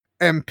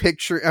am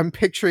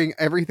picturing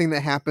everything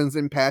that happens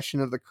in Passion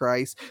of the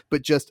Christ,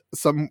 but just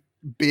some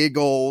big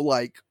old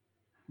like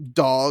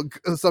dog,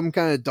 some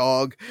kind of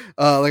dog,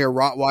 like a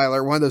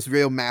Rottweiler, one of those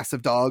real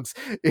massive dogs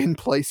in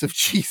place of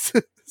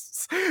Jesus.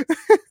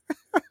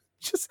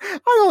 Just, I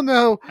don't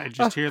know. I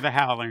just hear the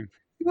howling.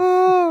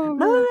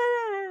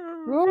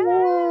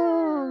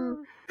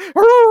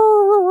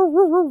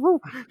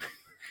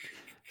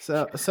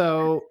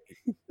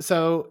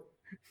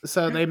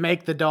 So they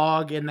make the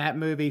dog in that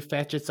movie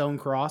fetch its own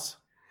cross.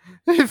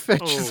 It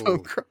fetches its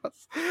own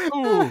cross.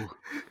 Oh.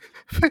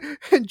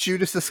 And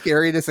Judas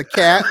Iscariot is a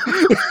cat.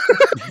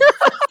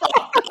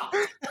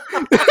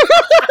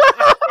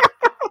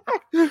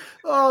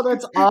 Oh,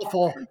 that's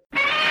awful.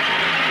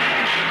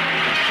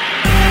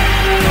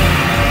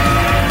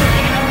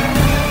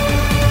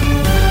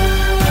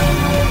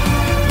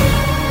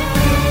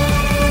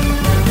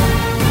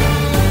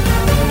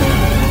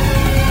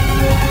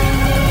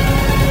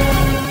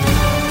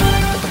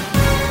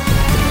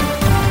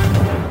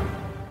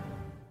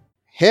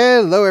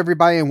 Hello,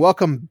 everybody, and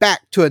welcome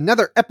back to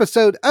another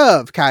episode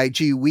of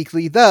Kaiju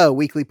Weekly, the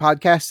weekly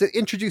podcast that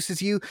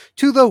introduces you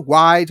to the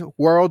wide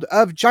world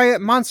of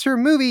giant monster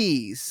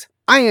movies.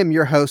 I am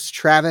your host,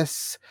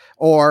 Travis,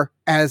 or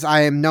as I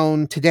am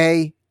known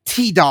today,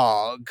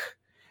 T-Dog.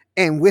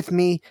 And with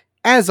me,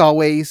 as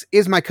always,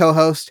 is my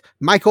co-host,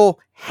 Michael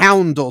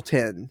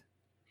Houndleton.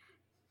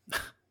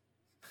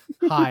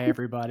 Hi,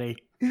 everybody.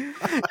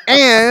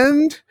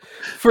 And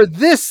for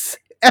this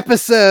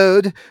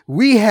episode,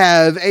 we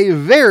have a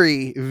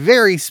very,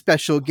 very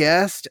special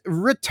guest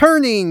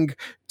returning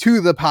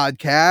to the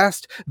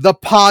podcast, the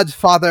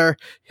Podfather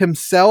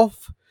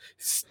himself,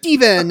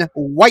 Stephen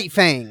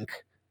Whitefang.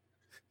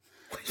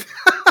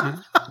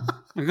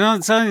 I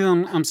gotta tell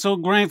you, I'm so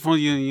grateful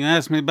you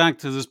asked me back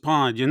to this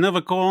pod. You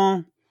never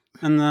call,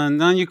 and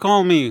then you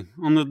call me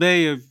on the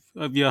day of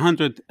your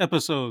 100th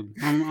episode.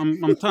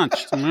 I'm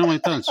touched. I'm really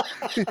touched.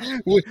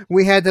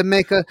 We had to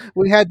make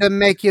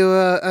you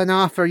an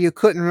offer you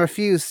couldn't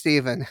refuse,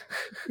 Stephen.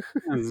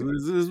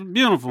 It's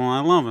beautiful.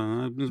 I love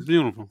it. It's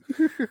beautiful.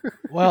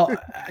 Well,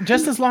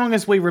 just as long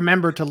as we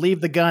remember to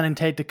leave the gun and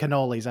take the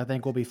cannolis, I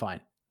think we'll be fine.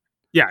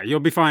 Yeah, you'll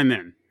be fine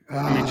then.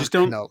 I mean, just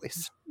don't,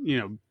 cannolis.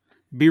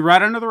 Be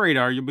right under the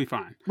radar. You'll be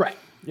fine. Right.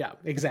 Yeah,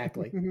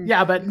 exactly.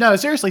 Yeah, but no,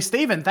 seriously,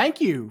 Stephen, thank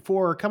you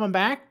for coming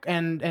back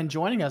and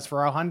joining us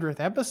for our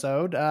 100th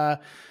episode.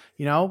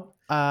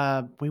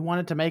 We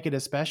wanted to make it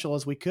as special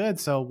as we could,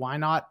 so why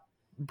not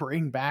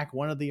bring back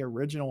one of the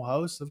original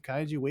hosts of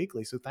Kaiju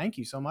Weekly? So thank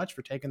you so much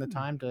for taking the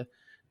time to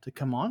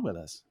come on with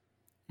us.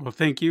 Well,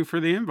 thank you for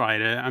the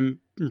invite.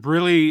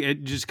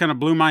 It just kind of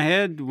blew my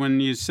head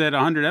when you said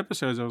 100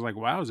 episodes. I was like,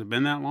 wow, has it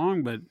been that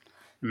long? But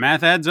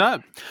math adds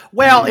up.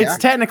 Well, yeah.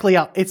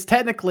 It's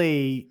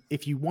technically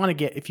if you want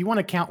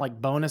to count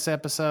like bonus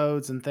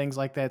episodes and things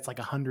like that, it's like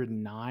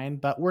 109,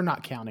 but we're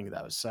not counting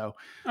those. So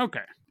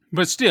okay,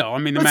 but still, I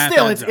mean, the math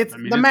adds up.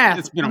 The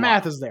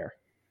math is there.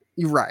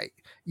 You're right.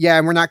 Yeah,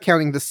 and we're not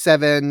counting the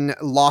 7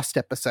 lost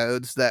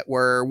episodes that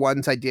were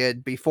ones I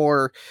did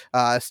before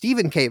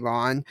Stephen came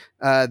on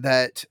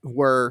that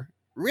were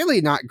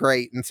really not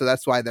great, and so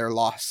that's why they're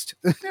lost.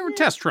 They were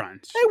test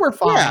runs. They were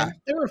fine. Yeah.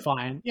 They were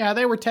fine. Yeah,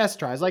 they were test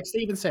tries. Like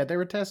Steven said, they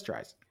were test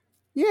tries.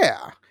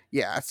 Yeah.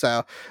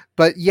 So,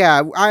 but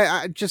yeah,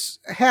 I just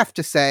have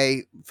to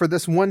say, for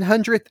this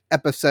 100th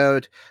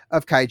episode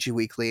of Kaiju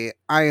Weekly,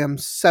 I am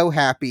so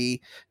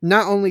happy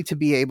not only to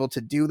be able to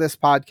do this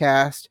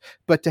podcast,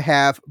 but to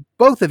have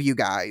both of you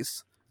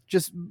guys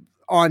just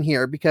on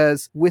here,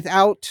 because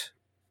without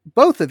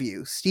both of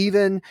you,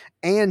 Stephen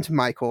and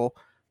Michael,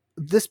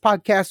 this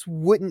podcast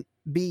wouldn't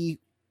be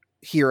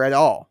here at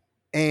all.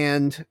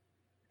 And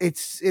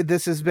this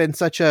has been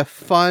such a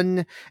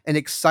fun and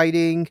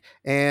exciting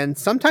and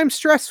sometimes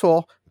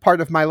stressful part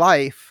of my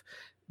life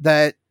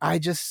that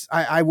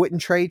I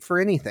wouldn't trade for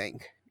anything.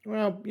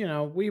 Well,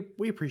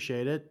 we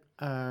appreciate it.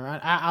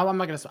 I'm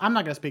not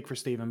gonna speak for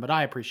Stephen, but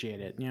I appreciate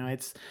it.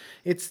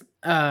 It's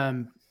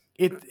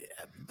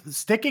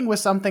sticking with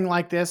something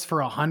like this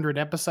for 100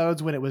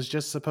 episodes when it was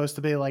just supposed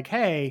to be like,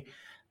 hey,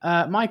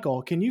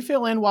 Michael, can you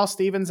fill in while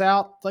Steven's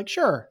out? Like,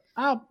 sure.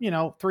 3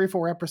 or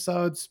 4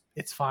 episodes,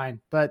 it's fine.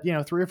 But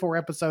 3 or 4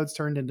 episodes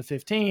turned into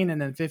 15, and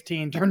then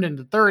 15 turned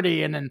into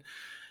 30, and then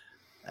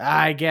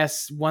I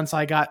guess once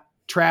I got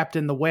trapped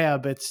in the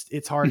web,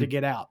 it's hard to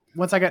get out.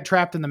 Once I got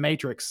trapped in the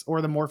matrix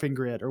or the morphing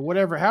grid or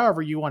whatever,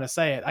 however you want to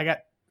say it,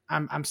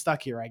 I'm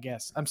stuck here. I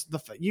guess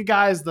you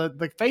guys,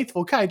 the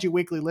faithful Kaiju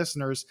Weekly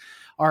listeners,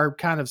 are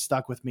kind of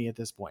stuck with me at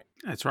this point.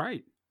 That's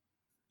right.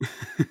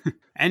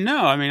 And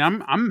no, I mean,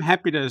 I'm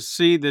happy to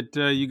see that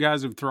you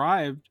guys have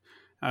thrived.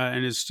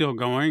 And is still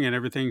going, and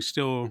everything's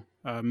still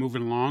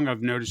moving along.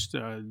 I've noticed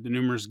the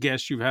numerous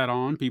guests you've had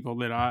on, people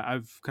that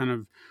I've kind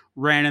of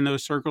ran in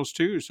those circles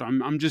too. So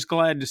I'm just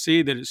glad to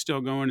see that it's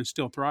still going and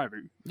still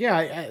thriving.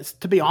 Yeah,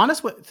 to be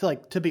honest with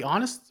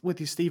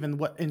you, Stephen,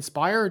 what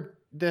inspired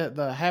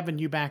the having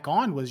you back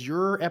on was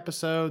your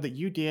episode that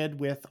you did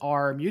with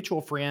our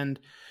mutual friend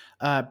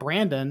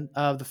Brandon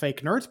of the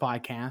Fake Nerds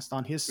podcast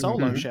on his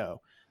solo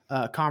show,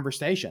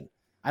 Conversation.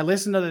 I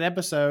listened to that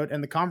episode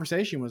and the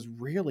conversation was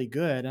really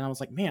good. And I was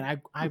like,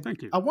 man,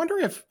 Thank you. I wonder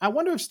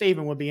if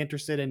Steven would be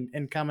interested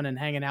in coming and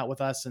hanging out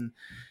with us and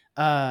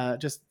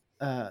just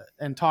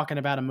and talking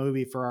about a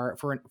movie for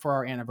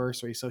our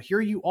anniversary. So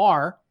here you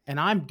are, and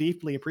I'm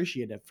deeply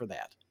appreciative for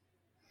that.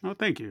 Well,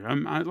 thank you.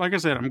 Like I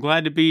said, I'm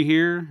glad to be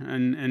here,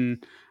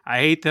 and I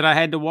hate that I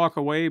had to walk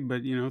away,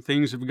 but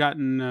things have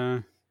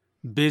gotten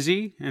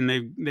busy,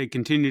 and they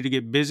continue to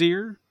get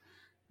busier,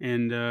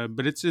 and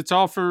but it's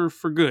all for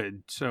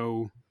good.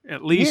 So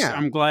at least Yeah.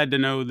 I'm glad to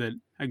know that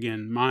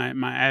again,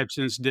 my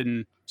absence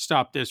didn't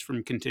stop this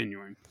from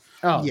continuing.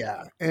 Oh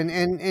Yeah.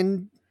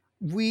 And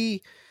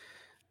we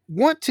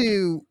want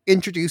to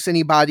introduce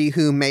anybody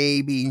who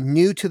may be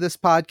new to this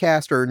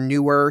podcast or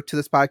newer to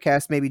this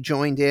podcast, maybe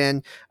joined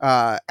in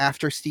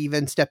after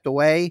Steven stepped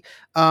away.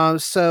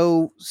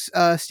 So,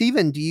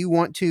 Steven, do you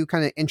want to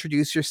kind of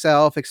introduce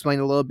yourself, explain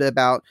a little bit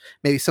about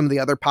maybe some of the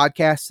other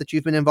podcasts that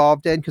you've been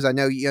involved in? Because I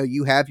know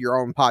you have your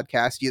own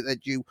podcast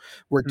that you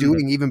were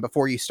doing even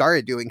before you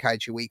started doing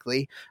Kaiju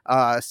Weekly.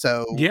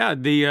 So yeah,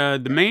 the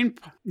main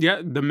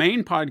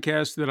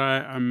podcast that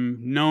I'm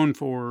known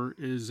for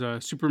is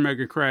Super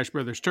Mega Crash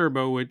Brothers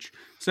Turbo, which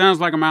sounds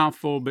like a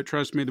mouthful, but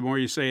trust me, the more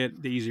you say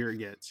it, the easier it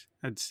gets.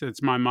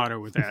 That's my motto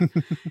with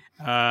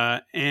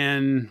that.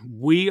 And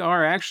we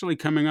are actually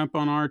coming up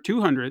on our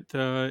 200th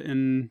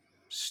in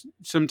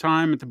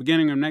sometime at the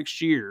beginning of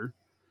next year.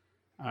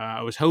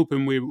 I was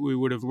hoping we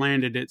would have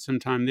landed it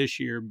sometime this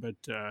year, but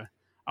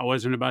I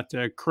wasn't about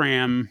to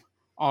cram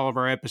all of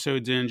our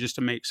episodes in just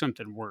to make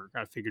something work.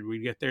 I figured we'd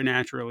get there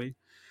naturally.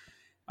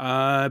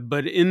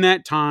 But in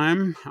that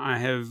time, I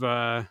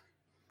have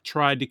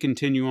tried to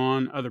continue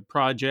on other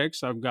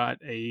projects. I've got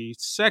a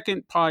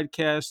second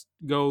podcast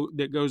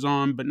that goes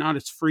on, but not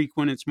as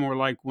frequent. It's more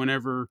like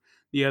whenever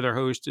the other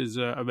host is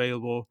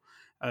available.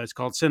 It's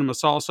called Cinema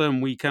Salsa,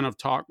 and we kind of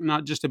talk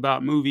not just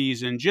about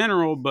movies in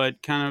general,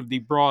 but kind of the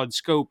broad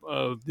scope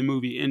of the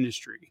movie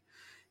industry.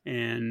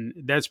 And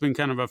that's been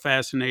kind of a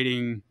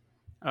fascinating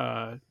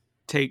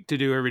take to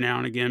do every now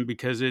and again,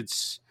 because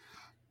it's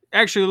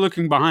actually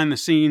looking behind the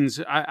scenes.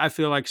 I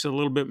feel like it's a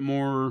little bit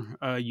more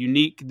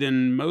unique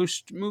than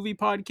most movie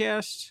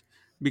podcasts,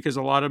 because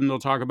a lot of them, they'll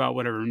talk about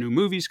whatever new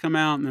movies come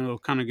out and they'll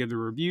kind of give the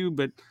review,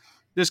 but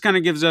this kind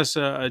of gives us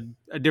a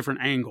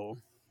different angle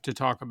to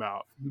talk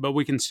about, but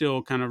we can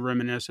still kind of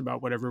reminisce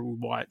about whatever we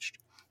watched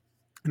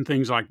and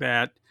things like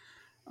that.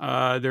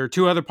 There are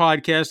two other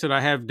podcasts that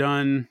I have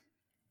done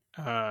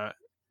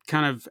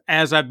kind of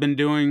as I've been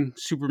doing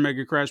Super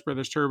Mega Crash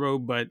Brothers Turbo,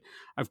 but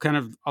I've kind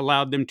of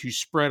allowed them to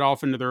spread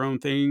off into their own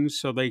things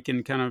so they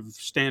can kind of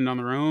stand on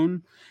their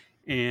own.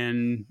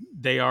 And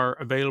they are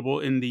available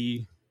in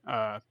the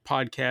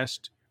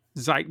podcast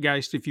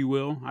zeitgeist, if you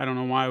will. I don't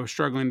know why I was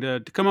struggling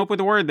to come up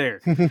with a word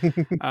there.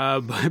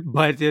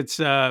 But it's,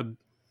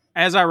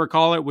 as I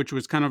recall it, which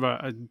was kind of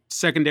a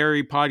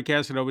secondary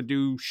podcast that I would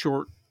do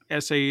short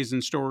essays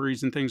and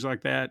stories and things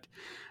like that.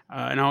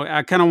 And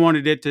I kind of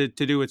wanted it to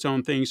do its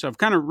own thing. So I've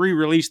kind of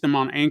re-released them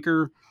on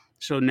Anchor.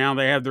 So now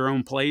they have their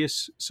own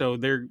place. So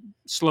they're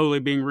slowly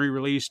being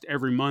re-released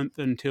every month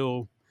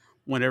until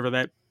whenever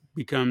that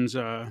becomes,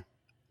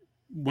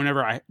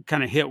 whenever I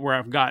kind of hit where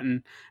I've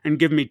gotten, and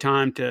give me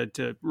time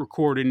to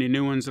record any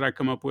new ones that I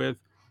come up with.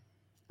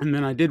 And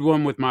then I did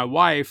one with my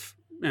wife,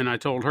 and I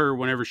told her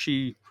whenever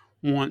she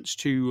wants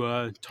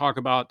to talk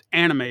about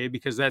anime,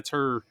 because that's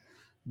her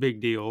big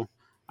deal,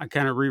 I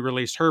kind of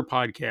re-released her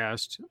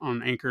podcast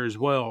on Anchor as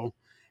well,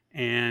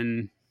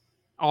 and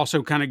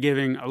also kind of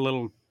giving a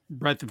little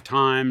breadth of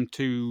time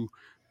to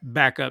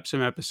back up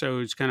some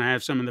episodes, kind of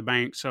have some in the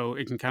bank so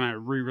it can kind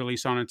of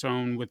re-release on its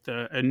own with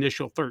the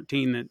initial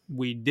 13 that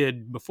we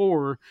did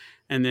before,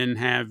 and then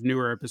have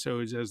newer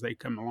episodes as they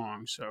come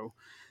along. So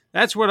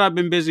that's what I've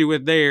been busy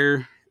with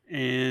there.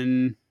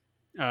 And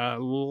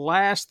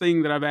last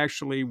thing that I've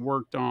actually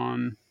worked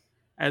on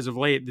as of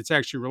late that's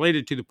actually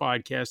related to the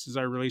podcast is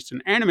I released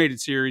an animated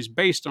series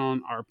based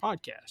on our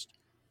podcast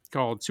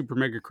called Super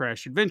Mega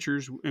Crash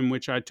Adventures, in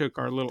which I took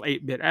our little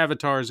 8-bit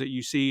avatars that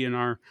you see in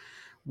our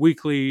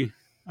weekly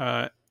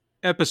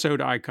episode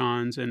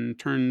icons and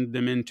turned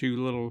them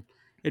into little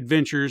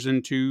adventures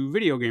into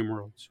video game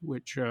worlds,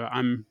 which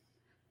I'm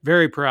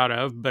very proud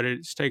of, but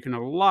it's taken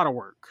a lot of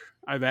work.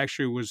 I've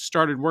actually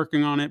started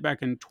working on it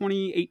back in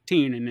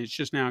 2018, and it's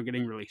just now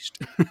getting released.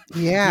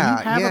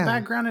 Yeah. Do you have a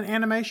background in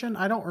animation?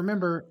 I don't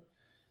remember.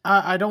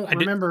 I don't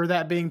remember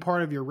that being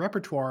part of your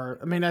repertoire.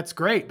 I mean, that's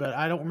great, but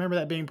I don't remember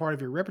that being part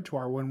of your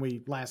repertoire when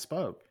we last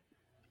spoke.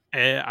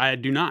 I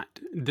do not.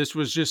 This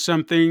was just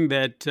something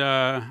that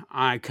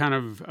I kind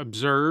of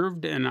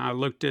observed, and I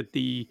looked at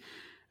the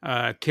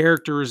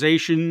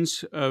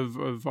characterizations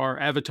of our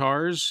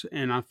avatars,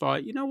 and I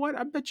thought, you know what?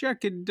 I bet you I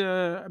could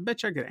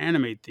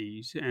animate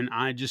these. And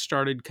I just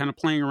started kind of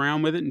playing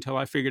around with it until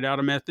I figured out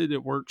a method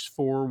that works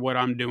for what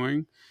I'm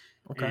doing.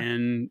 Okay.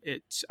 And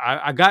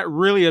I got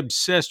really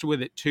obsessed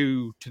with it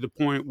to the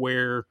point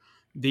where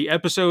the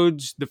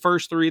episodes, the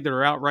first 3 that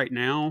are out right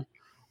now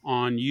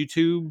on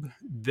YouTube,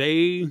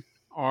 they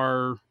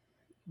are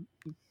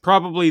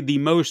probably the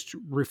most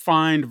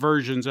refined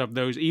versions of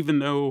those, even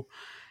though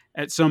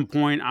at some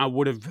point I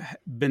would have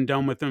been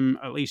done with them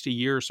at least a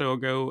year or so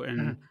ago,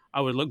 and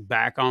I would look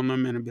back on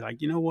them and I'd be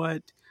like, you know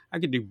what? I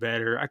could do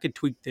better. I could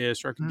tweak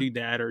this, or I could do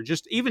that, or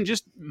just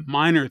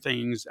minor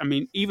things. I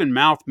mean, even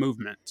mouth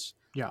movements.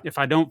 Yeah. If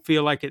I don't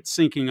feel like it's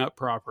syncing up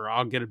proper,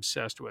 I'll get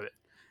obsessed with it,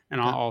 and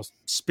I'll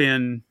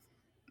spend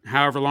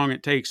however long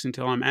it takes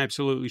until I'm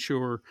absolutely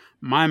sure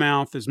my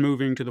mouth is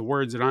moving to the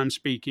words that I'm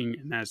speaking,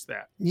 and that's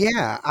that.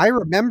 Yeah, I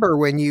remember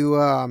when you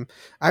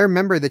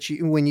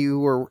when you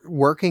were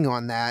working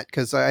on that,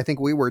 because I think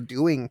we were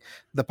doing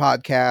the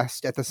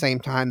podcast at the same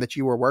time that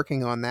you were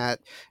working on that.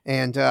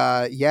 And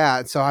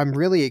so I'm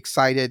really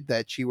excited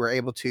that you were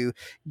able to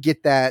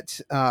get that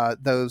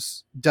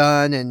those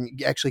done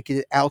and actually get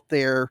it out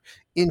there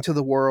into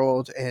the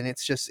world. And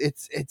it's just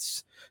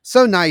it's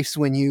so nice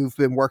when you've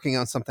been working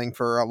on something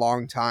for a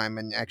long time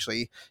and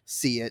actually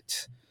see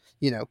it,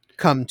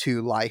 come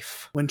to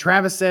life. When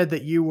Travis said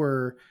that you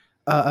were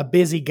a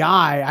busy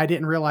guy, I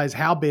didn't realize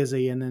how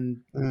busy. And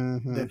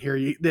then here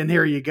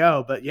you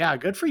go. But yeah,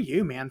 good for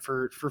you, man,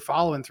 for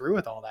following through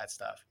with all that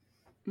stuff.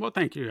 Well,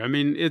 thank you. I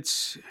mean,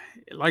 it's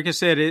like I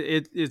said,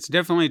 it's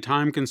definitely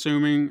time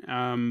consuming.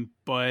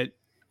 But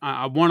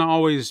I want to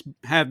always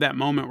have that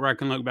moment where I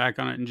can look back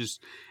on it and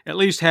just at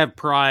least have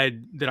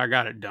pride that I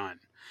got it done.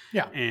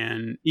 Yeah.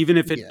 And even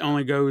if it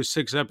only goes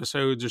 6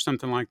 episodes or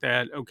something like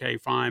that, okay,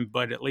 fine.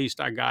 But at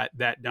least I got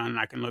that done and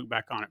I can look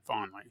back on it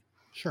fondly.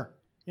 Sure.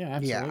 Yeah,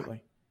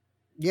 absolutely.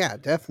 Yeah,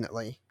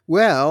 definitely.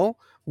 Well,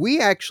 we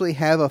actually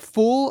have a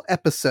full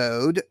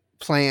episode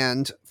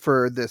planned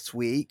for this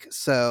week.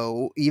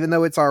 So even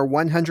though it's our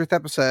 100th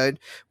episode,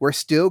 we're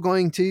still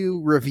going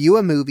to review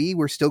a movie.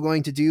 We're still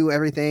going to do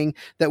everything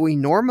that we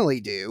normally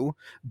do,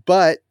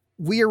 but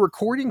we are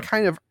recording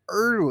kind of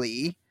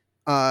early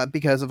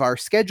because of our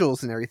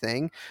schedules and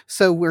everything.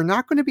 So we're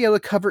not going to be able to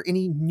cover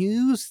any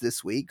news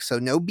this week. So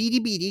no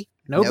BD.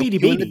 No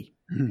BD.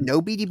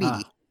 No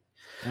BD.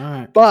 All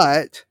right.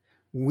 But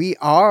we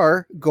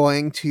are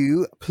going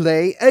to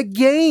play a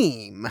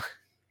game.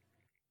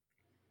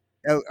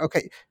 Oh,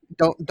 okay.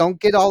 Don't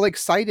get all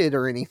excited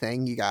or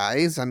anything, you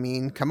guys. I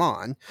mean, come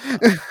on.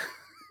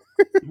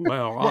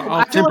 Well,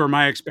 I'll temper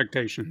my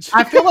expectations.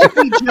 I feel like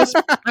we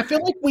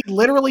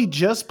literally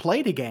just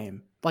played a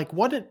game.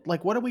 What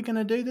are we going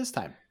to do this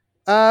time?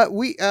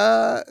 We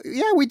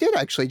did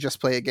actually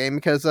just play a game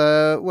because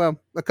a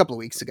couple of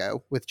weeks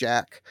ago with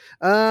Jack.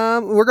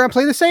 We're going to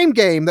play the same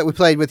game that we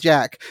played with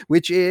Jack,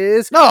 which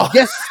is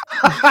Yes.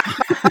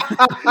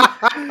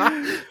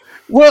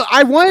 Well,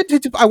 I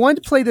wanted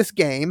to play this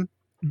game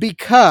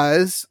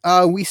because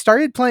we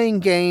started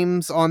playing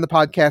games on the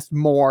podcast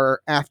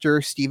more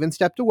after Steven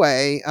stepped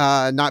away.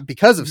 Not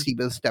because of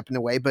Steven stepping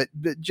away, but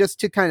just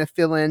to kind of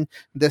fill in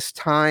this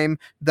time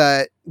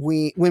that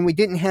when we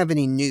didn't have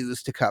any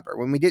news to cover,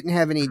 when we didn't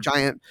have any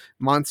giant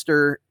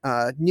monster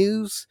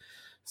news.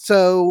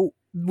 So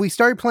we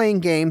started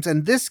playing games,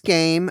 and this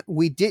game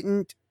we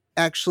didn't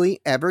actually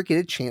ever get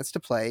a chance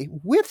to play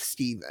with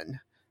Steven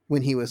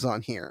when he was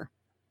on here.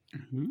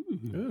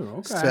 Ooh,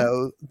 okay.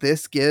 So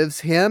this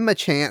gives him a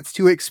chance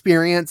to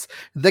experience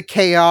the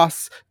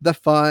chaos, the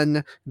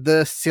fun,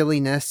 the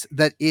silliness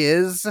that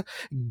is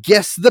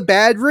Guess the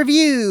Bad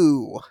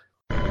Review.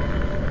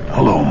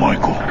 Hello,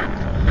 Michael.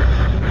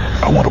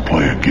 I want to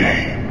play a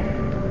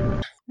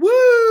game.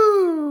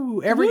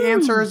 Woo! Every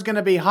answer is going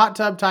to be Hot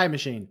Tub Time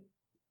Machine.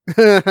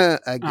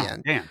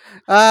 Again.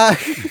 Oh,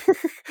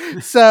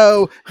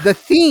 So the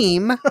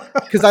theme,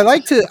 because I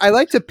like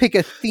to pick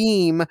a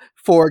theme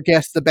for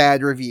Guess the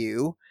Bad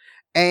Review,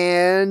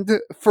 and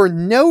for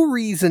no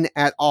reason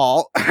at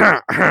all,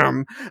 the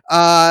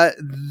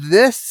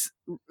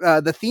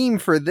theme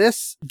for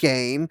this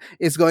game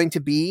is going to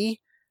be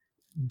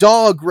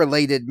dog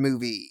related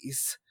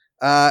movies.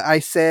 I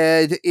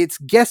said it's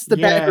Guess the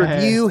Bad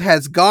Review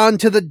has gone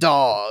to the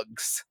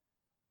dogs.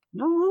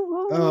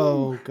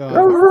 Oh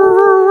God.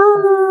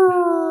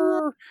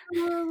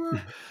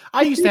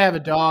 I used to have a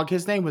dog.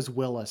 His name was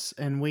Willis,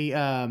 and we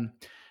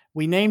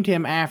named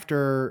him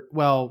after.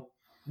 Well,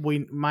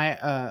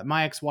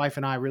 my ex-wife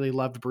and I really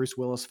loved Bruce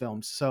Willis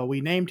films, so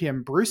we named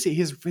him Brucey.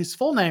 His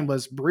full name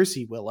was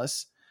Brucey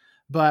Willis,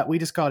 but we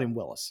just called him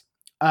Willis.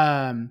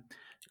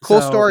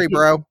 Cool story,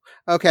 bro.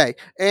 Okay,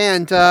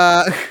 and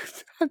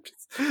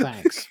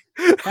thanks.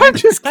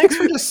 Thanks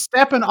for just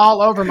stepping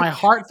all over my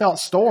heartfelt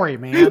story,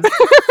 man.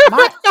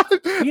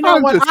 You know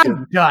what?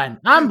 I'm done.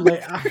 I'm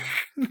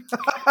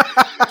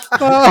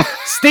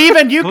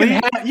Steven,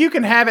 you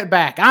can have it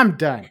back. I'm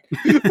done.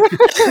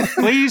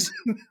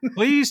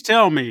 Please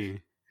tell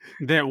me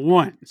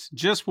that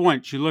just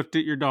once, you looked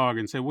at your dog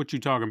and said, "What you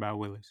talking about,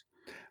 Willis?"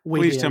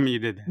 Please tell me you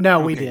did that. No,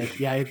 okay. We did.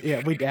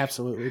 Yeah, we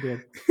absolutely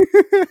did.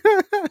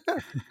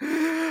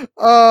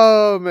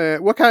 Oh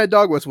man, what kind of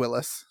dog was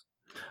Willis?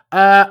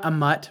 A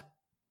mutt.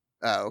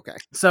 Oh, okay.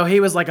 So he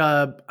was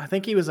I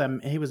think he was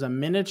a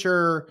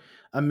miniature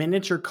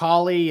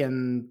collie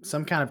and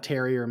some kind of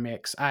terrier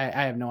mix. I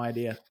have no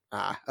idea.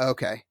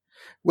 Okay.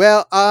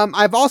 Well,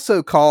 I've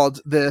also called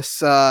this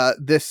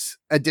this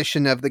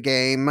edition of the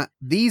game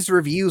 "These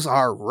Reviews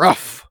Are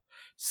Rough."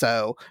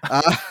 So,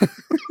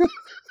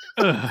 Ugh.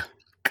 so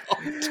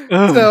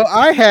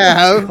I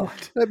have. God.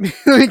 Let me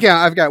count.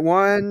 I've got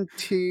 1,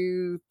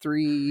 2,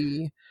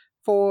 3,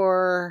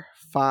 4,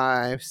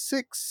 5,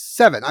 6,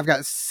 7. I've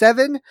got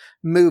 7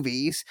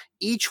 movies.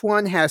 Each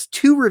one has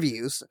 2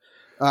 reviews.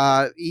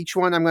 Each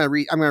one I'm going to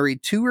read. I'm going to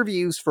read 2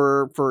 reviews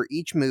for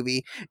each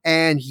movie,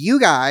 and you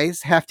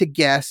guys have to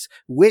guess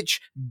which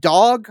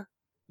dog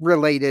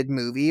related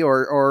movie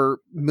or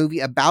movie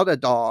about a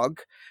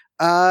dog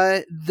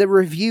the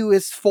review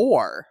is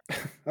for.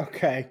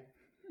 Okay.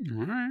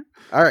 All right.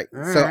 All right.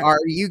 All So right. are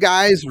you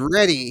guys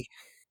ready?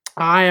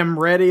 I am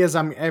ready as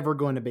I'm ever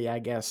going to be, I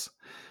guess.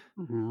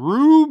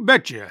 Rue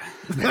betcha.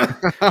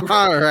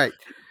 All right.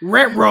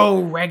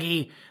 Retro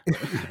Reggie.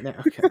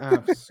 Okay.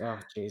 Oh,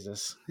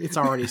 Jesus. It's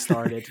already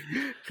started.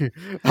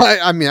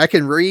 I mean, I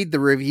can read the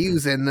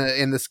reviews in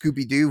the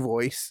Scooby Doo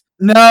voice.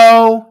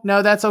 No,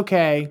 that's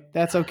okay.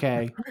 That's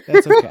okay.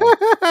 That's okay.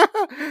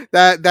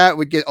 that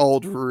would get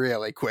old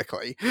really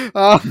quickly.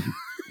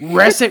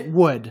 Resset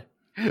Wood.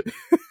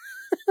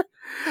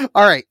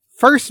 All right.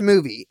 First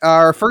movie,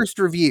 our first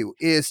review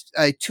is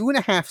a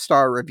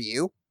 2.5-star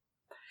review,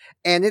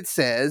 and it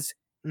says,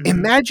 Mhm.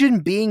 "Imagine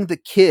being the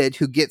kid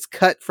who gets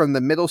cut from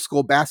the middle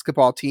school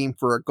basketball team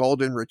for a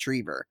golden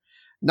retriever.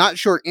 Not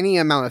sure any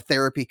amount of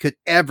therapy could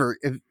ever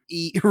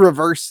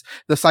reverse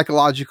the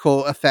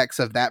psychological effects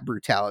of that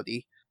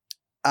brutality."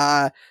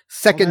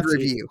 Second that's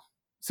review.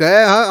 So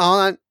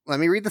hold on, let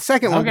me read the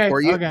second one Okay,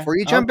 before you okay.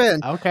 jump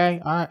in. Okay.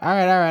 All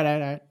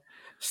right.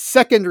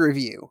 Second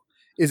review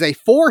is a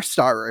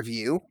 4-star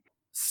review.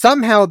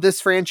 Somehow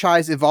this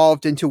franchise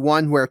evolved into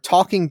one where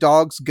talking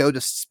dogs go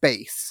to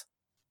space.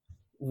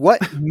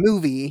 What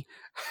movie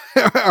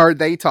are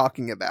they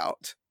talking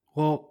about?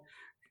 Well,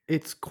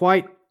 it's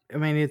quite, I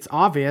mean, it's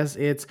obvious.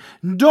 It's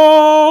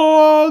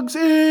Dogs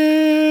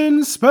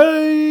in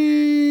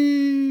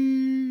Space.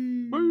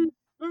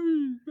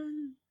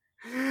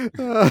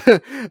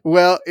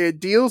 Well, it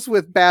deals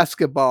with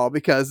basketball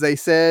because they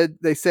said,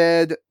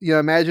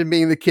 imagine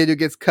being the kid who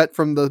gets cut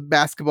from the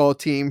basketball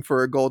team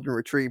for a golden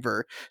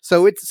retriever.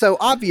 So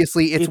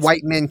obviously it's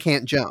white men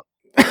can't jump.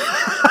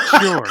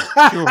 Sure.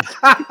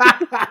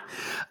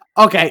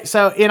 Okay,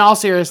 so in all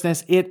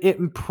seriousness,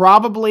 it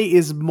probably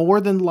is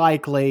more than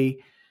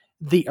likely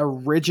the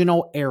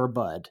original Air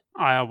Bud.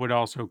 I would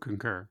also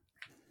concur.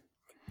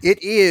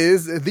 It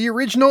is the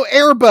original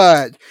Air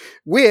Bud,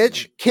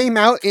 which came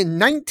out in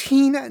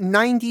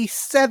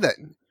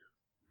 1997.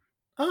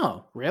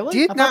 Oh, really?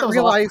 Did not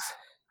realize.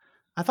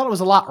 I thought it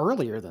was a lot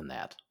earlier than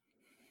that.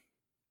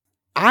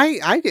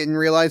 I didn't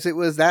realize it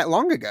was that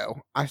long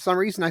ago. For some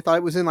reason, I thought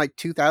it was in like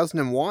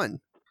 2001.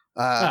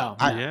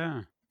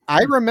 Yeah.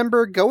 I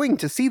remember going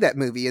to see that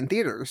movie in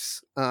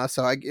theaters.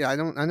 So I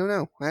don't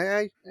know.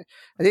 I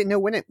didn't know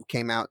when it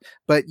came out,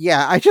 but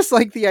yeah, I just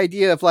like the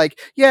idea of like,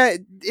 yeah,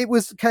 it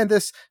was kind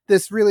of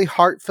this really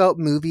heartfelt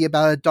movie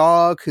about a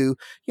dog who,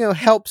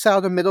 helps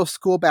out a middle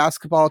school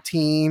basketball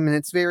team, and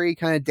it's very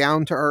kind of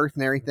down to earth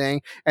and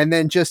everything. And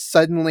then just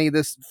suddenly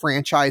this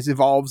franchise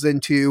evolves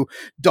into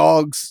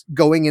dogs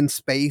going in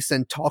space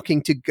and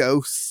talking to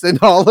ghosts and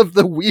all of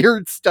the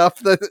weird stuff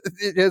that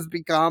it has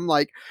become.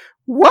 Like,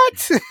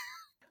 what?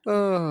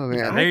 Oh man,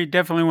 Yeah, they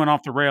definitely went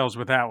off the rails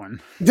with that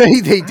one.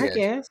 They did. I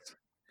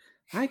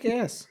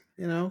guess.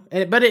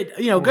 But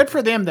it good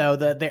for them though.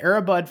 The Air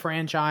Bud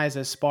franchise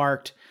has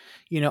sparked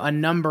a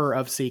number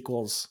of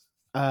sequels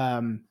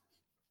throughout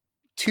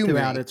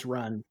its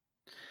run.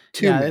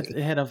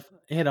 It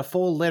had a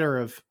full litter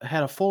of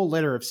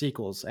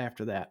sequels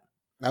after that.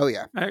 Oh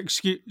yeah.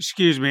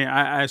 Excuse me,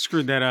 I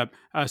screwed that up.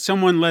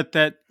 Someone let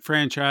that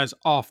franchise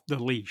off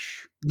the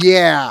leash.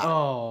 Yeah.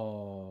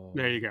 Oh,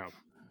 There you go.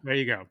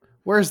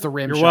 Where's the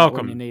rim You're shot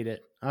welcome. when you need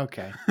it?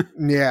 Okay.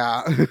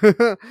 Yeah.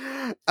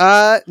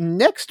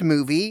 Next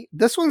movie.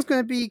 This one's going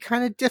to be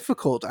kind of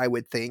difficult, I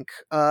would think.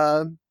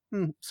 So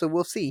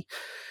we'll see.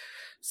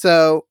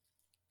 So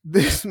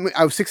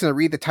I was fixing to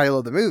read the title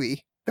of the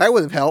movie. That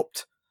would have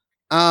helped.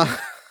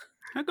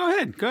 Go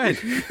ahead.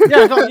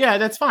 Yeah,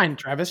 that's fine,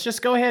 Travis.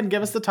 Just go ahead and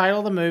give us the title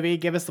of the movie,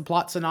 give us the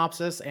plot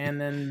synopsis, and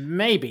then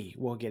maybe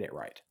we'll get it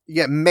right.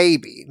 Yeah,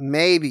 maybe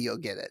you'll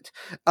get it.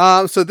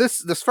 So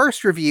this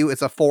first review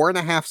is a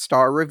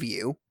 4.5-star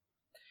review.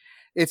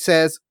 It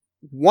says,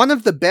 one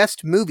of the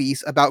best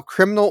movies about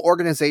criminal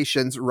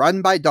organizations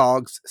run by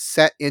dogs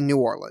set in New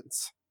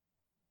Orleans.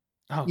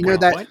 Oh, You know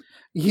God, that what?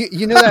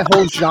 you know that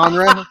whole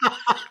genre,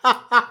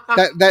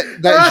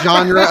 that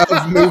genre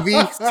of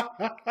movies.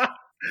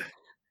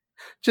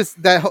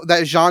 Just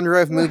that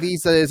genre of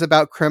movies that is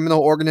about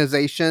criminal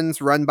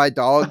organizations run by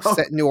dogs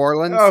set in New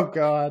Orleans. Oh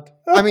God!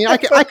 I mean, I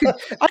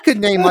could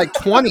name like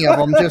 20 of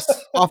them just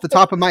off the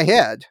top of my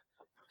head.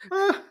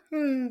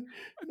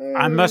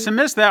 I must have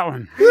missed that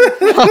one.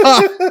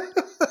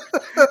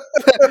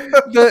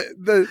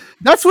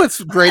 That's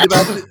what's great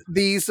about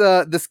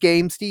this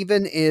game,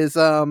 Steven, is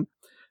I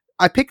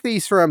picked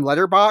these from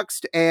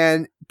Letterboxd,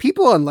 and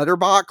people on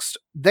Letterboxd,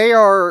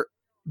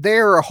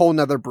 they're a whole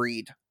nother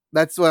breed.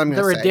 That's what I'm going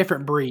to say. They're a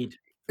different breed.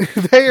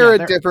 They're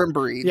a different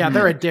breed. Yeah,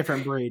 they're a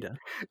different breed.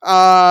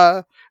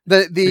 Because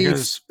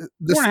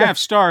 4.5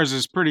 stars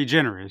is pretty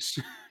generous.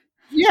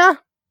 Yeah.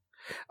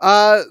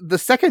 The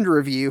second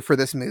review for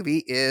this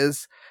movie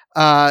is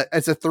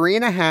it's a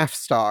 3.5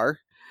 star.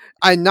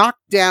 I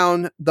knocked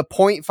down the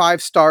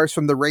 0.5 stars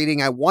from the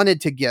rating I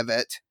wanted to give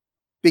it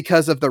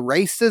because of the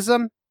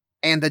racism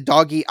and the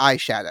doggy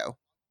eyeshadow.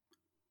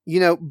 You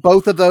know,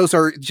 both of those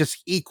are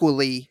just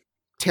equally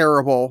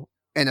terrible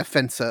and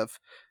offensive.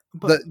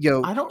 But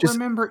I don't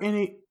remember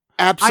any.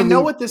 Absolute, I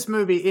know what this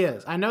movie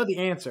is. I know the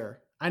answer.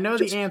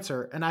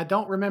 And I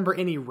don't remember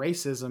any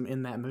racism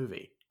in that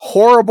movie.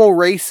 Horrible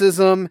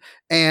racism,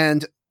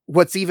 and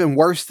what's even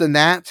worse than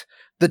that,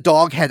 the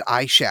dog had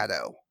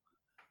eyeshadow.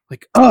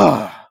 Like,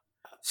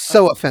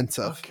 so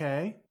offensive.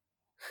 Okay.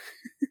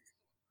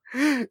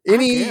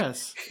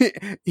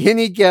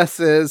 Any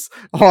guesses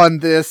on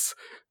this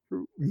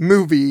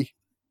movie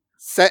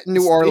set in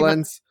New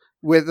Orleans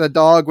with a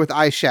dog with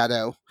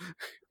eyeshadow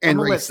and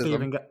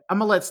racism? I'm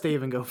gonna let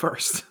Steven go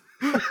first.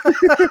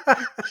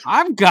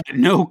 I've got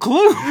no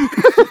clue.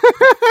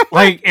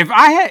 Like,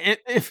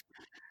 if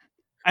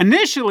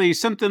initially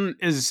something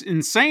as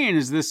insane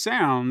as this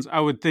sounds, I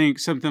would think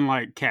something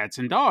like Cats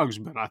and Dogs,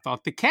 but I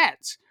thought the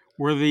cats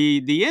were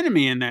the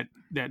enemy in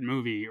that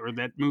movie or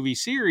that movie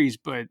series,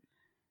 but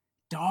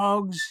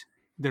dogs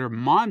that are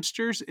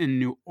monsters in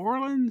New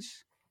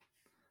Orleans?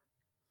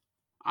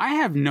 I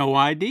have no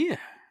idea.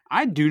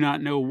 I do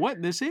not know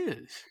what this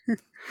is.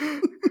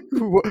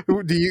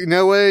 Do you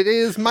know what it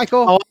is,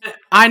 Michael? Oh,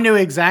 I knew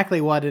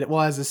exactly what it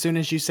was as soon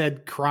as you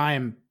said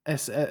crime.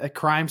 A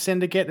crime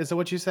syndicate, is that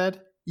what you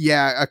said?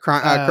 Yeah, a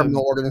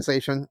criminal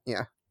organization.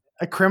 Yeah,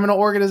 a criminal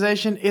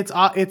organization. It's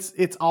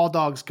all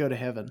dogs go to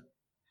heaven.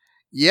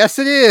 Yes,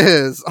 it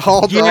is.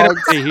 All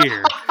dogs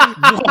here.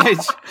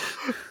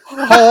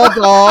 All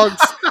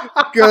dogs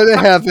go to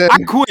heaven. I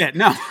quit.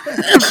 No,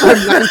 from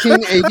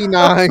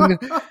 1989.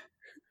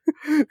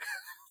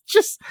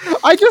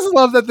 I just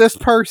love that this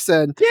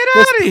person get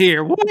out of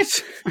here.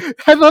 What?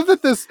 I love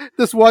that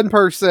this one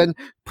person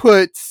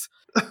puts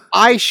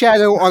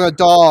eyeshadow on a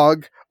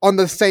dog on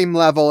the same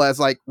level as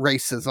like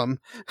racism,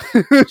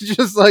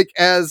 just like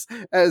as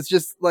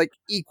just like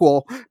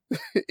equal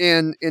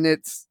in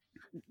its.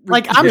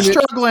 Like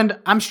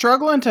I'm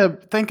struggling to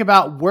think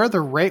about where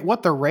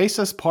what the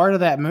racist part of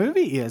that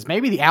movie is.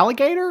 Maybe the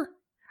alligator.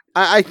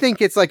 I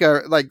think it's like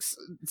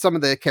some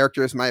of the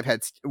characters might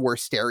have were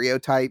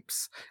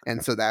stereotypes,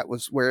 and so that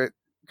was where it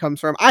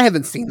comes from. I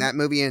haven't seen that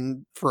movie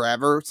in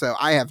forever, so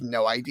I have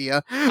no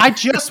idea. I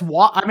just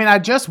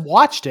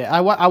watched it.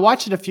 I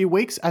watched it a few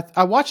weeks.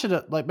 I watched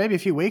it like maybe a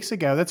few weeks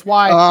ago. That's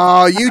why.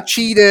 Oh, you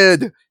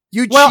cheated!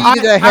 You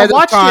cheated ahead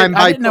of time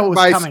by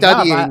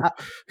studying.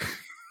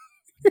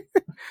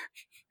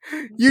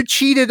 You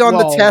cheated on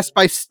the test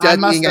by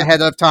studying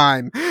ahead of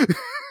time.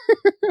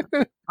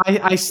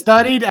 I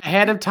studied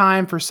ahead of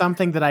time for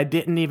something that I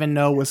didn't even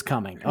know was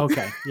coming.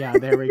 Okay. Yeah,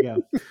 there we go.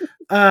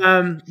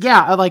 That's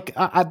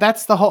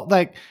the whole,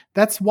 like,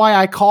 that's why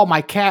I call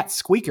my cat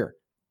Squeaker,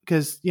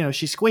 because, you know,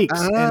 she squeaks.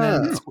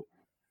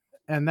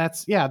 And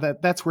that's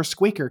where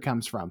Squeaker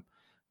comes from,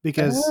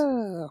 because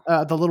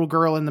the little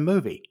girl in the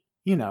movie,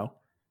 you know.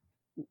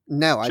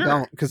 No, sure. I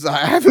don't, because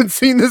I haven't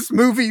seen this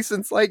movie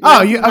since like.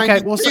 Oh,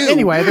 okay. Well, so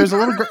anyway, there's a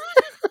little girl.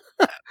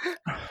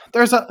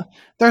 There's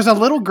a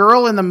little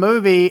girl in the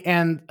movie,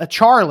 and a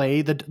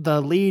Charlie,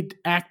 the lead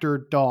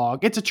actor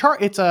dog. It's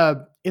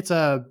a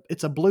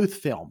Bluth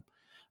film.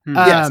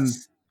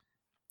 Yes.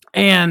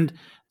 And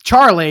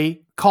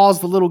Charlie calls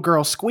the little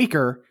girl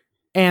Squeaker,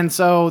 and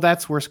so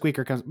that's where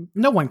Squeaker comes.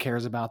 No one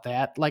cares about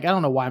that. Like, I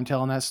don't know why I'm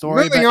telling that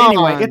story. Moving but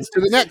anyway, it's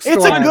to the next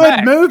it's story. a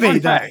good movie,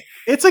 though.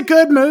 It's a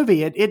good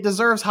movie. It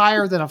deserves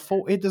higher than a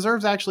 4. It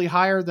deserves actually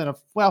higher than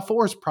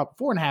 4 is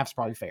 4.5 is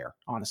probably fair,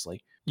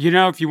 honestly. You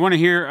know, if you want to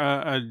hear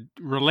a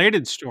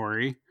related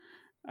story,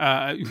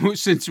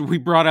 since we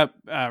brought up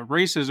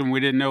racism, we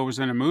didn't know it was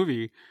in a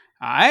movie.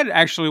 I had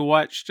actually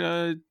watched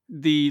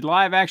the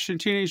live-action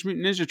Teenage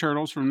Mutant Ninja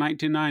Turtles from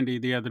 1990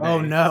 the other day.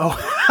 Oh, no.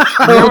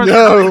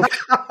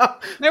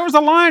 There was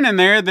a line in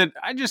there that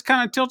I just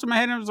kind of tilted my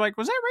head and was like,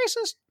 was that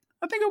racist?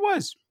 I think it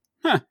was.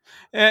 Huh.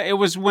 It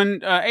was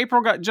when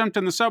April got jumped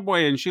in the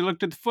subway and she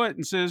looked at the foot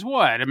and says,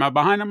 "What? Am I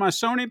behind on my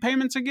Sony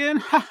payments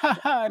again?"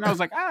 And I was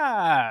like,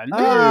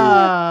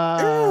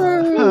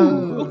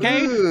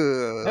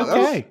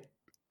 okay.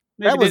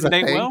 Maybe it didn't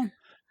date well.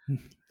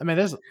 I mean,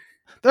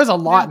 there's a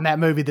lot in that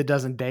movie that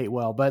doesn't date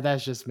well, but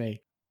that's just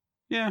me.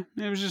 Yeah,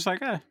 it was just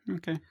like,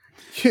 okay.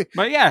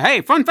 But yeah,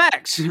 hey, fun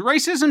facts.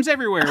 Racism's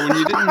everywhere when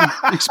you didn't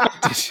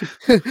expect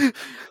it.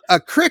 A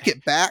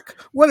cricket back?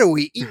 What are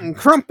we, eating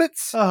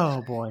crumpets?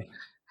 Oh, boy.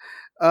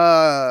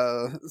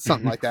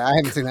 Something like that. I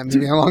haven't seen that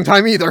movie in a long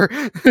time either.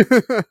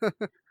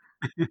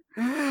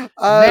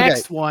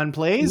 Next one,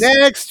 please.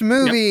 Next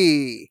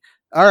movie.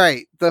 Yep. All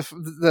right.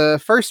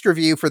 The first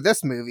review for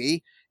this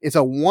movie is a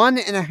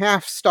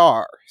 1.5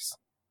 stars.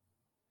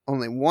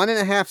 Only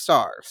 1.5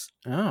 stars.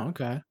 Oh,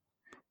 okay.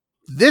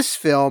 This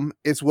film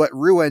is what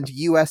ruined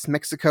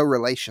U.S.-Mexico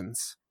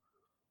relations.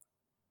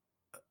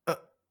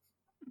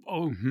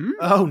 Oh,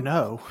 Oh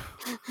no.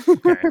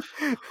 Okay.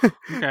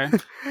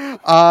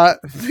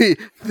 Okay.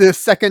 The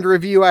second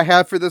review I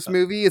have for this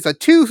movie is a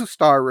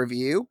 2-star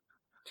review.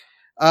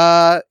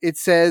 It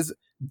says,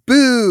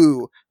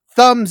 "Boo!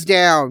 Thumbs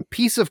down!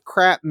 Piece of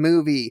crap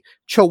movie.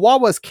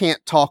 Chihuahuas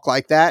can't talk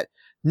like that.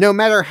 No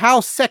matter how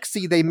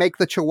sexy they make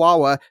the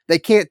Chihuahua, they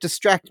can't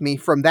distract me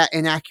from that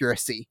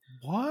inaccuracy."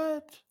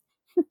 What?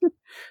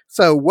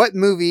 So, what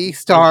movie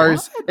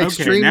stars What? Okay,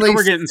 extremely? now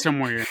we're getting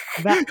somewhere.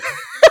 That,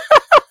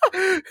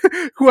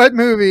 What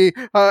movie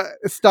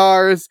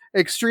stars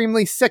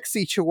extremely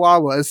sexy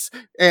Chihuahuas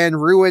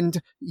and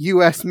ruined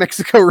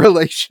U.S.-Mexico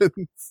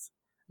relations?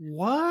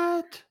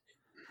 what?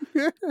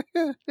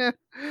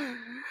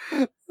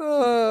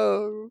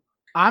 Oh.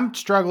 I'm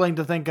struggling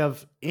to think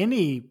of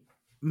any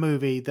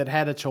movie that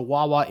had a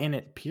Chihuahua in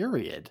it,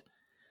 period.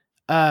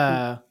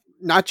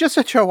 Not just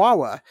a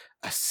Chihuahua,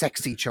 a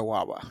sexy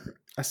Chihuahua.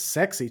 A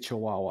sexy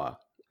Chihuahua.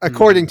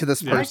 According to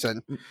this Yeah.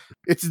 person.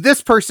 It's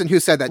this person who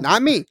said that,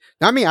 not me.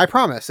 Not me, I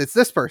promise. It's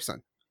this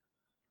person.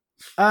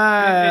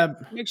 It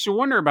makes you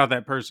wonder about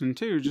that person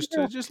too, just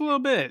a little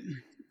bit.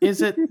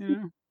 Is it?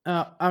 You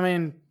know? I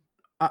mean,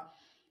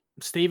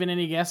 Steven,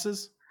 any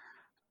guesses?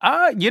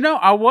 I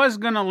was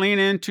gonna lean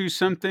into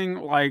something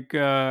like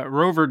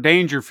Rover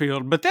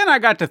Dangerfield, but then I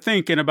got to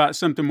thinking about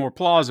something more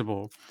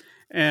plausible,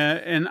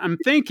 and I'm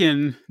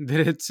thinking that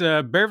it's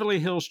Beverly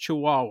Hills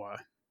Chihuahua.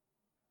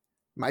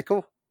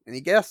 Michael, any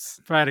guess?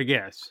 If I had to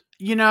guess,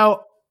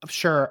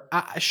 Sure,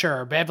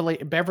 sure.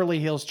 Beverly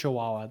Hills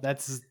Chihuahua.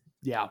 That's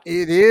yeah.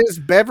 It is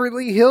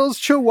Beverly Hills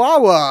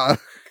Chihuahua.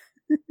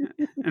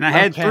 and I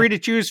had Okay. 3 to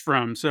choose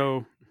from,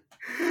 so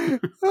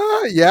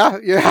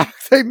Yeah.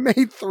 They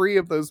made 3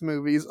 of those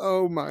movies.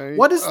 Oh my!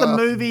 What is the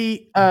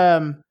movie?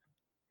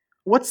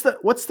 What's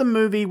the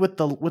movie with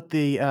the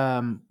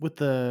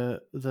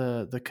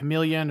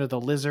chameleon or the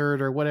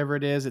lizard or whatever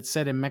it is? It's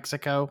set in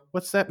Mexico.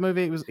 What's that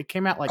movie? It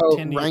came out like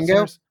 10 years.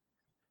 Rango?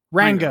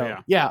 Rango.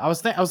 Rango, Yeah. I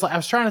was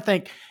trying to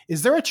think.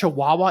 Is there a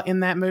Chihuahua in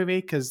that movie?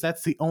 Because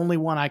that's the only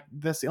one I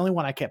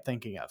kept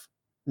thinking of.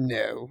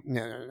 No.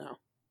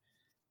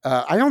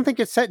 I don't think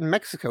it's set in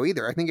Mexico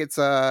either. I think it's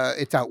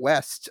out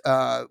west,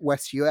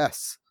 West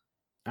US,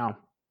 Oh,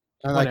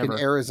 like in whatever.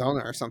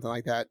 Arizona or something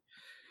like that.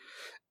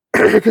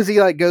 Because he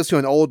like goes to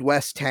an old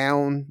west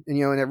town,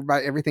 and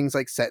everything's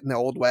like set in the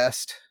old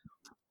west.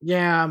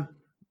 Yeah.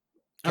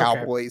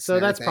 Cowboys. So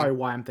and that's everything. probably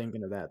why I'm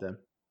thinking of that then.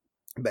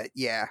 But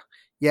yeah,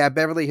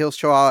 Beverly Hills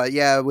Chihuahua.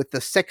 Yeah, with the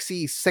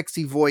sexy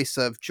voice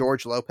of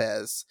George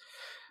Lopez.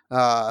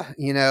 That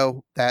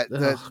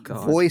the Oh,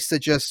 God. voice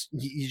that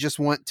you just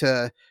want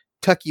to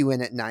tuck you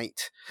in at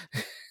night.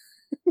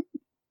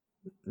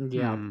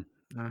 Yeah. hmm.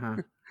 Uh-huh.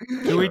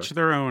 To each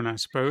their own, I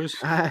suppose.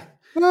 I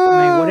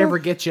mean, whatever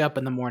gets you up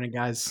in the morning,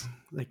 guys.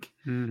 Like,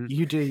 Mhm.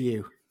 you do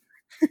you.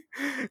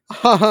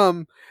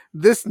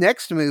 This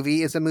next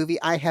movie is a movie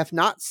I have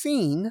not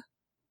seen,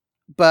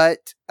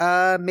 but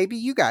maybe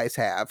you guys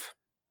have.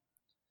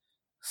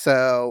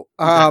 So,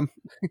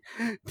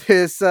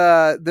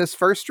 this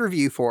first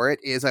review for it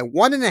is a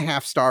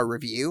 1.5-star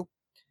review.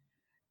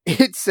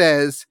 It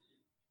says,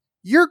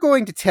 "You're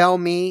going to tell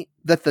me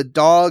that the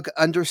dog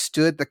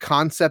understood the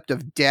concept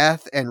of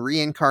death and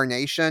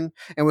reincarnation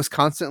and was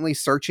constantly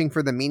searching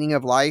for the meaning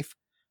of life,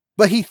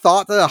 but he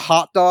thought that a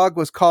hot dog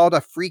was called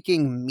a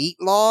freaking meat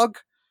log?"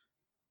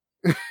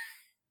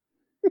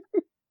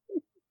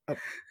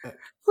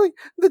 Like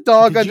the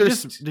dog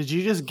Did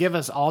you just give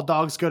us all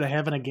dogs go to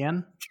heaven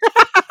again?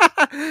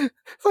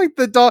 It's like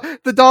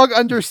the dog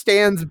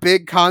understands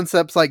big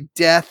concepts like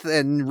death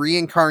and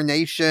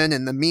reincarnation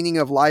and the meaning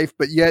of life,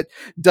 but yet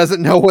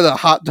doesn't know what a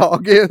hot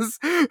dog is.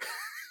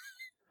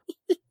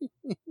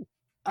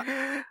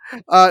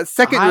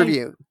 Second I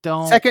review.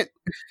 Don't.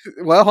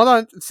 Well, hold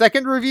on.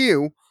 Second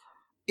review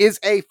is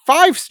a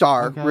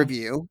 5-star Okay.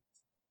 review.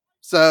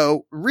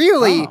 So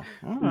really, Oh,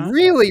 all right.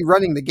 really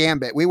running the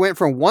gambit. We went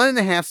from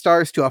 1.5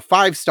 stars to a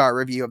 5-star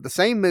review of the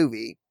same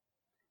movie.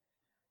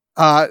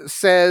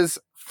 Says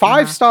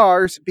 5 Uh-huh.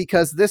 stars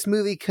because this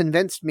movie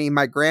convinced me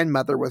my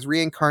grandmother was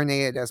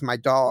reincarnated as my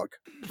dog.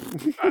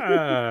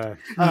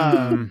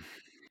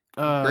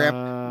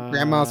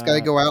 Grandma's got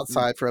to go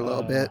outside for a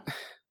little bit.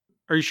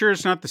 Are you sure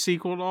it's not the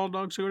sequel to All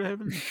Dogs Go to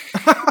Heaven?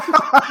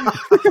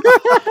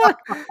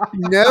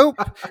 Nope.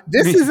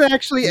 This is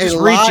actually Just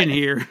reaching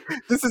here.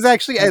 This is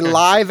actually a Okay.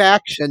 live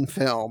action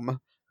film,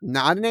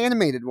 not an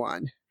animated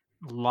one.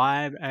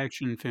 Live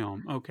action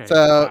film. Okay.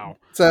 So, wow.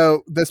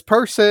 so this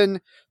person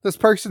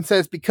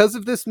says because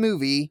of this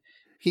movie,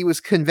 he was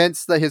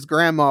convinced that his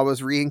grandma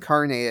was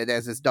reincarnated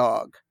as his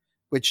dog,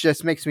 which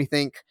just makes me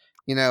think,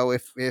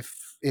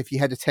 if you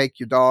had to take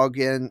your dog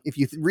in, if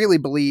you really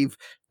believe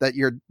that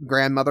your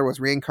grandmother was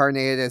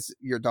reincarnated as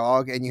your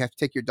dog and you have to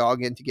take your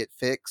dog in to get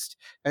fixed,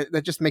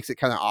 that just makes it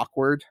kind of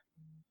awkward.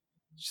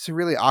 Just a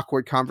really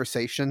awkward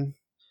conversation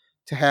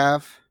to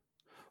have.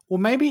 Well,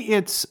 maybe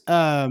it's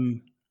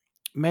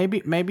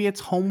maybe it's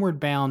Homeward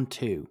Bound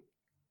 2.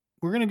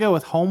 We're gonna go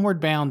with Homeward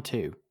Bound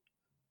 2.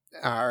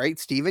 All right,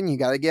 Steven, you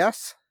got a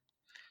guess?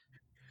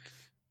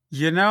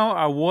 You know,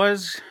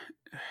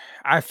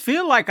 I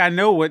feel like I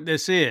know what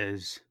this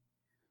is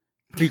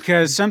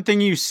because something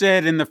you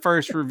said in the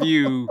first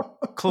review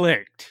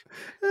clicked.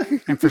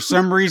 And for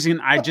some reason,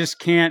 I just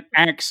can't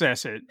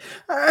access it.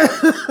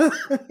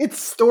 It's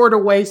stored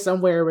away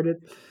somewhere, but it.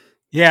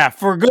 Yeah,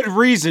 for good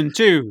reason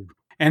too.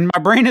 And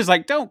my brain is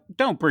like,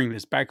 don't bring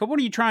this back up. What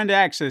are you trying to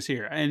access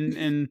here?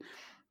 And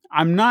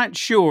I'm not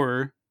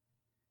sure,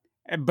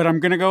 but I'm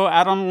going to go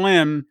out on a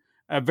limb,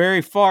 a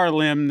very far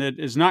limb that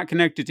is not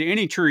connected to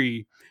any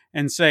tree,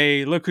 and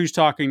say, look who's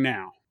talking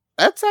now.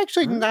 That's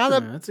actually not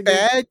a That's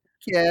bad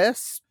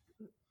guess.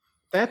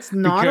 That's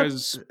not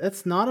Because-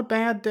 that's not a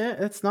bad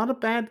that's not a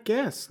bad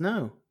guess.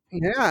 No.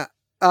 Yeah.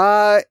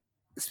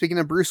 Speaking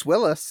of Bruce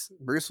Willis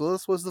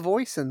was the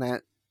voice in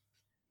that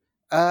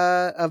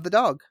of the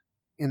dog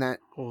in that.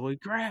 Holy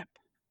crap.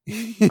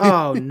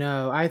 Oh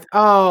no.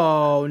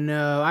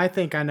 I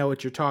think I know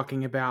what you're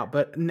talking about,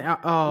 but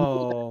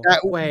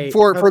wait.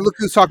 For Look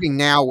Who's Talking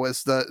Now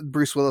was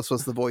Bruce Willis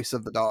was the voice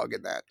of the dog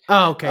in that.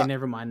 Oh, okay,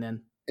 never mind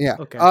then. Yeah.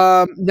 Okay.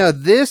 No,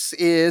 this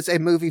is a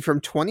movie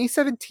from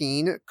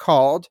 2017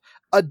 called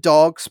A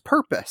Dog's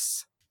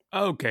Purpose.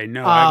 Okay,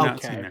 no, I've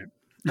not seen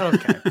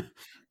that.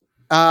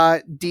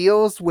 Okay.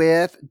 Deals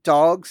with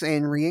dogs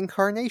and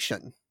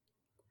reincarnation.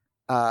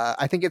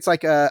 I think it's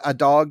like a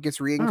dog gets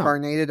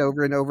reincarnated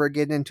over and over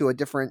again into a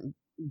different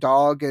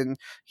dog, and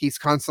he's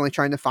constantly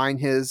trying to find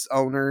his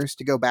owners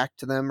to go back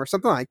to them or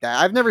something like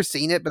that. I've never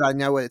seen it, but I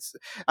know it's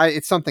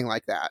something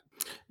like that.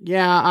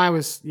 Yeah, I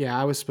was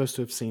supposed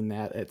to have seen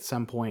that at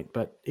some point,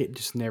 but it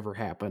just never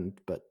happened.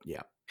 But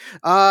yeah.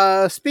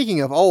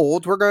 Speaking of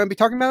old, we're going to be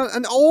talking about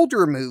an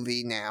older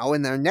movie now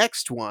in their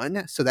next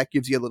one, so that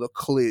gives you a little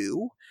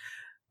clue.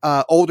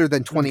 Older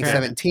than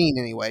 2017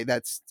 anyway.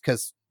 That's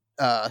because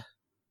A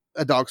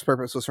Dog's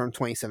Purpose was from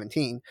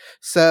 2017.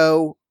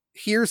 So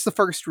here's the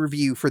first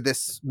review for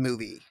this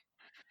movie.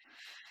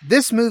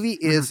 This movie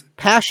is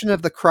Passion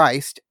of the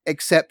Christ,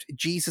 except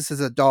Jesus is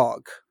a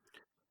dog.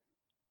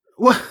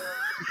 What?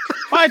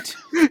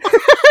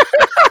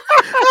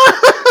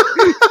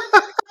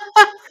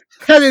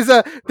 That is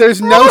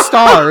there's no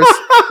stars.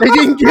 They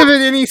didn't give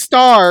it any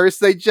stars.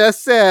 They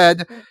just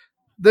said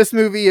this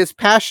movie is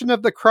Passion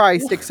of the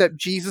Christ, except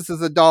Jesus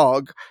is a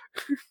dog.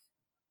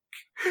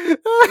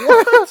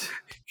 What?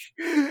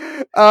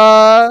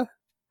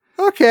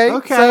 Okay.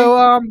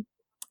 So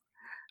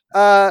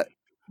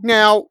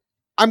now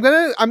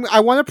I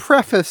want to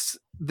preface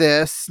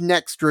this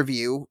next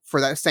review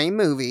for that same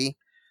movie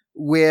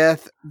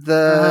with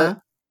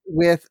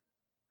with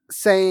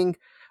saying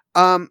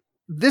I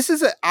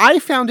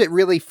found it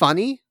really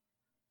funny,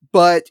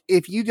 but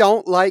if you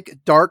don't like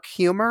dark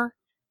humor,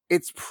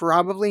 it's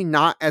probably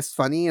not as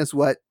funny as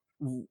what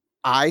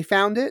I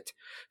found it.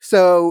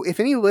 So if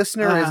any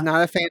listener is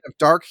not a fan of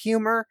dark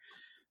humor,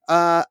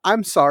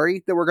 I'm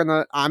sorry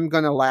that I'm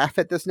gonna laugh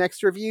at this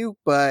next review,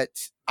 but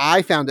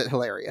I found it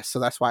hilarious, so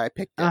that's why I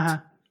picked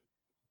it.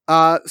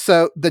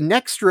 So the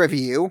next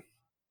review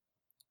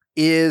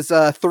is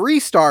a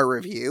 3-star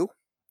review,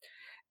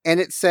 and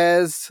it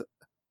says,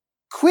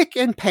 "Quick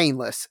and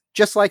painless,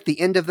 just like the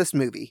end of this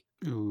movie."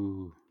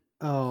 Ooh.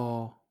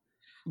 Oh.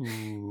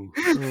 Ooh.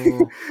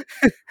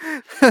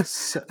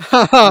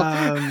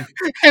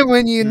 And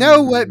when you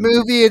know what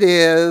movie it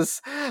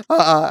is,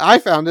 I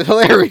found it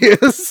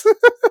hilarious.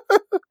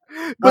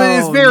 But it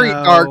is very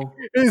dark.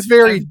 It is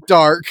very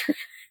dark.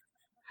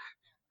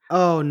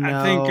 Oh no!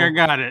 I think I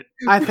got it.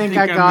 I think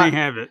I may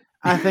have it.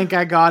 I think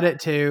I got it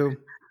too.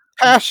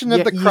 Passion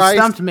of the Christ. You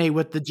stumped me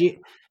with the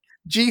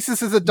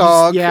Jesus is a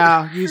dog.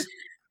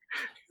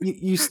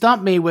 You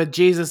stumped me with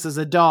Jesus is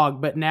a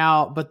dog, but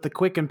the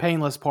quick and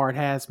painless part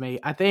has me.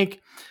 I think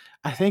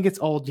it's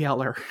Old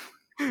Yeller.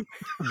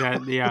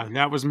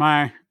 That was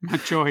my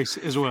choice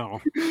as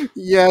well.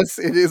 Yes,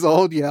 it is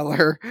Old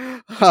Yeller.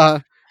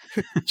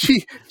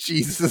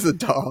 Jesus is a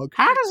dog.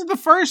 How does the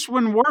first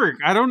one work?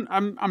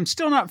 I'm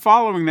still not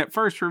following that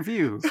first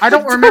review. I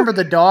don't remember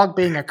the dog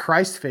being a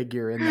Christ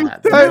figure in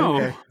that.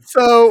 No.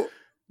 So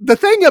the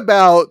thing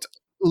about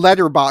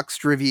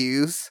Letterboxd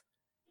reviews,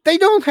 they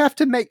don't have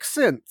to make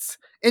sense.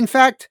 In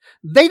fact,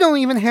 they don't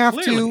even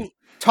have to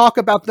talk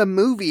about the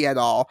movie at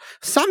all.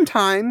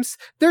 Sometimes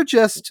they're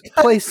just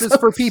places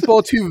for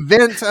people to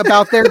vent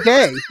about their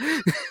day.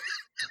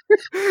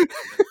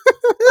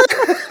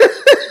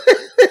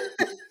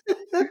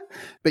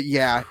 But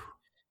yeah,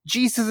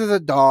 Jesus is a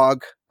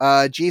dog.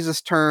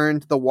 Jesus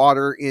turned the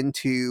water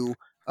into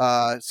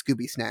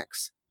Scooby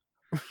snacks.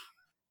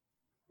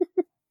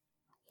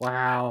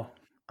 Wow.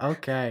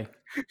 Okay.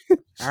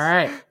 All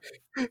right.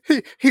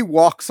 He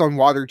walks on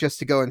water just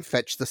to go and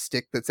fetch the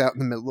stick that's out in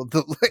the middle of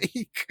the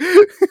lake.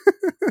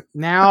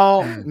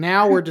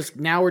 Now we're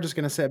just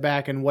gonna sit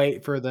back and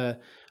wait for the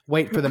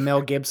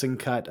Mel Gibson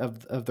cut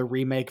of the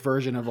remake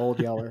version of Old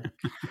Yeller.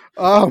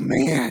 Oh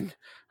man.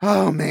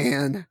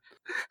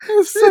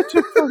 It's such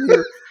a funny.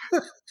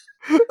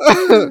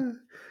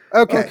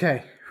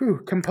 Okay. Whew,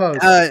 compose.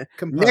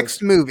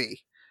 Next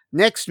movie.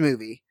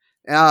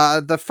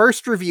 The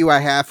first review I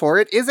have for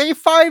it is a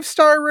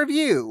 5-star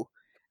review,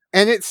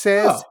 and it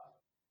says,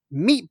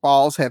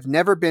 "Meatballs have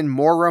never been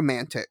more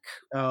romantic."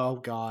 Oh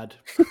God.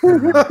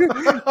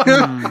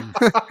 Hmm.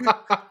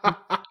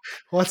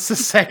 What's the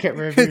second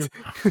review?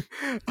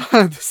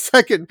 The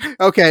second,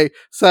 okay,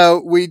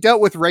 so we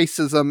dealt with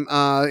racism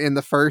in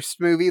the first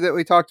movie that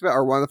we talked about,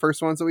 or one of the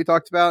first ones that we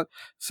talked about.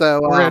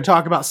 So We're going to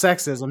talk about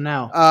sexism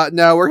now.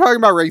 no, we're talking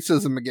about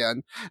racism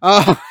again.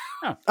 Oh,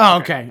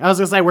 okay. I was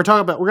going to say we're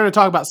going to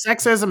talk about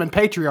sexism and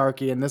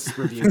patriarchy in this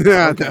review.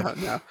 No.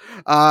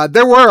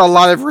 There were a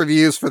lot of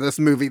reviews for this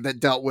movie that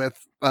dealt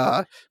with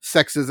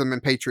sexism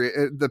and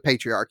the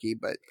patriarchy,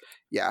 but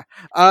yeah.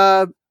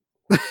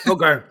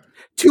 Okay.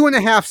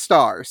 2.5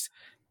 stars.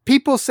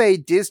 People say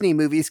Disney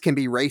movies can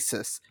be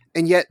racist,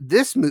 and yet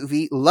this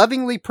movie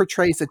lovingly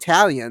portrays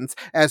Italians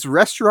as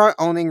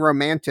restaurant-owning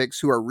romantics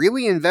who are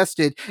really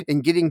invested in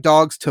getting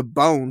dogs to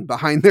bone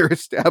behind their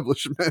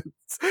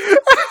establishments.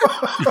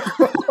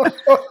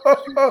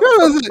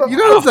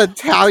 Those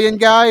Italian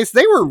guys,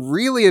 they were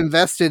really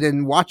invested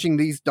in watching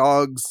these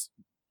dogs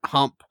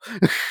hump.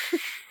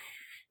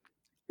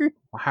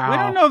 Wow. We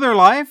don't know their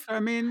life. I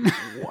mean,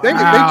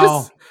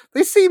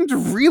 they seemed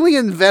really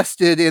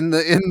invested in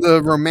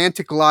the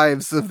romantic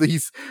lives of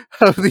these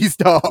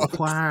dogs.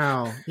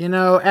 Wow.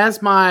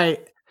 As my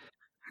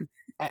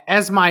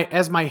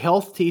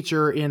health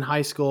teacher in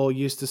high school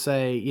used to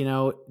say,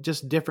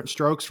 just different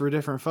strokes for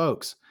different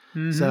folks.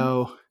 Mhm.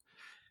 So,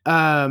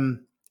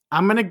 I'm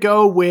going to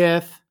go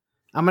with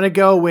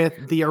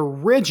the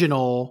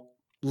original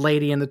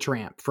Lady and the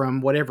Tramp from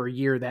whatever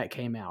year that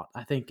came out.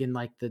 I think in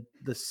like the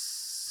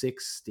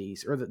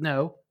 60s or the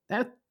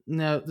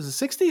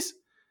 60s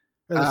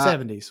or the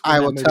 70s. I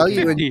will tell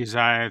you in 50s,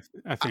 I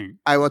think.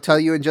 I will tell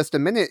you in just a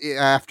minute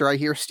after I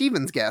hear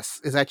Steven's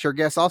guess. Is that your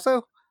guess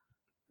also?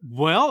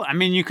 Well, I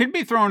mean, you could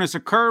be throwing us a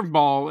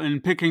curveball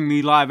and picking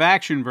the live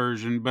action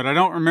version, but I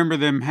don't remember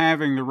them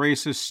having the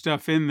racist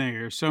stuff in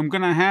there. So I'm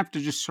going to have to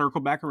just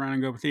circle back around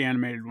and go with the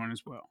animated one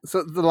as well.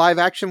 So the live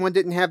action one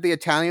didn't have the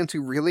Italians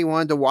who really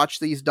wanted to watch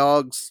these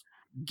dogs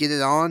get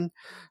it on?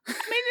 I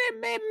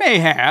mean, it may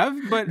have,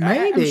 but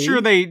I'm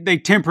sure they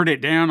tempered it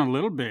down a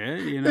little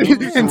bit, so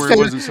where it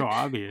wasn't so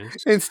obvious.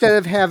 Instead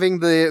of having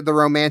the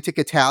romantic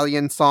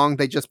Italian song,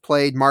 they just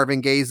played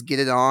Marvin Gaye's "Get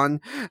It On."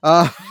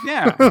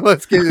 Yeah,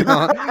 let's get it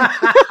on.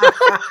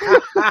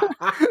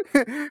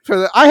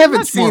 I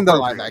haven't seen the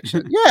live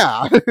action.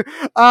 Yeah,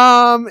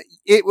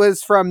 it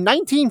was from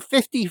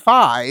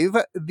 1955,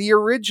 the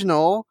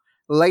original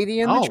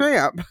Lady and the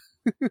Tramp.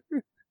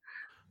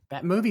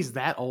 That movie's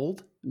that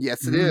old?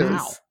 Yes, it is.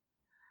 Wow.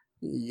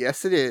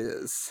 Yes, it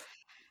is.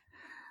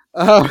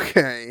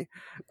 Okay.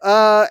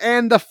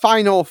 And the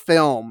final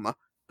film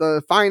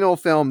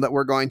that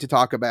we're going to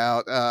talk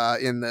about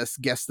in this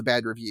Guess the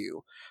Bad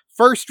review.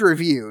 First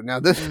review. Now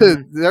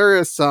there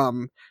is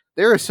some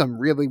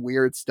really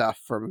weird stuff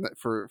for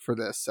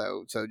this,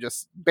 so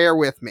just bear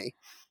with me.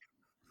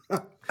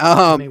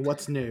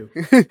 What's new?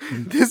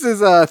 This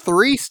is a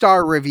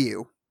 3-star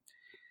review.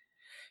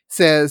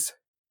 Says,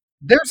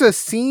 "There's a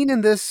scene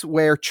in this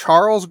where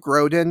Charles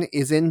Grodin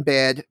is in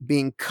bed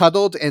being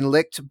cuddled and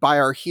licked by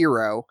our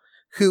hero,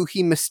 who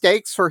he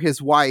mistakes for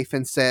his wife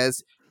and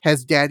says,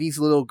 'Has daddy's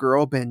little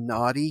girl been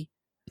naughty?'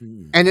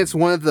 And it's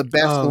one of the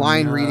best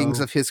line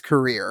readings of his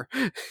career."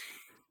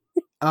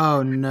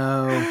 Oh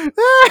no.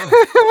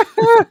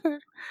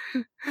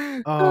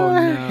 Oh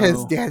no.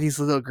 "Has daddy's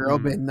little girl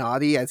been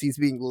naughty?" as he's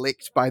being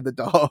licked by the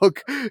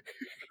dog.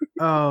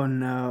 Oh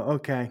no.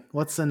 Okay.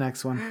 What's the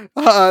next one?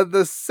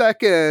 The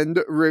second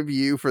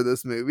review for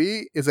this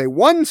movie is a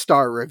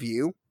 1-star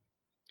review.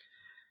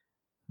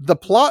 "The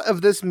plot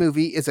of this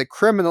movie is a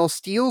criminal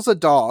steals a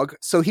dog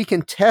so he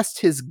can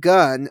test his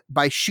gun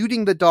by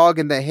shooting the dog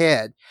in the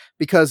head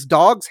because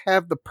dogs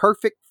have the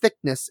perfect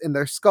thickness in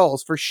their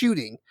skulls for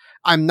shooting.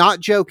 I'm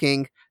not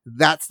joking.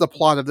 That's the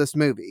plot of this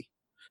movie."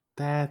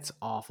 That's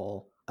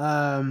awful.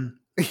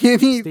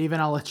 Steven,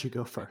 I'll let you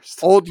go first.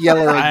 Old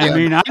Yeller again. I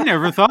mean, I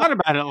never thought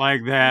about it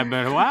like that,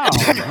 but wow.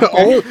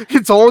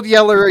 It's Old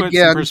Yeller Put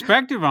again. Some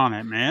perspective on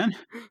it, man.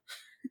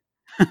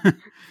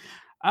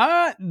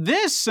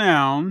 This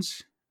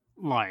sounds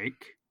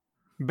like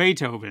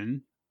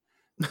Beethoven,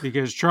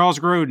 because Charles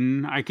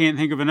Grodin, I can't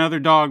think of another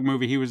dog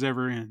movie he was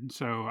ever in,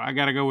 so I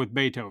got to go with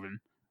Beethoven.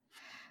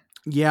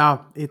 Yeah,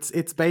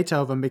 it's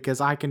Beethoven because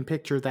I can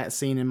picture that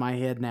scene in my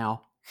head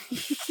now.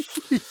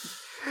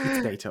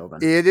 It's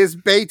Beethoven. It is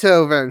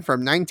Beethoven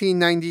from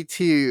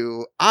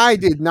 1992. I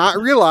did not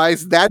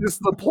realize that is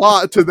the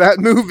plot to that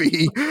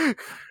movie.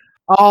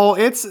 Oh,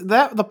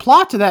 the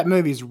plot to that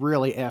movie is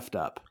really effed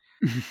up.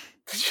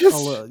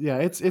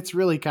 It's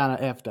really kind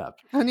of effed up.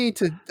 I need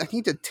to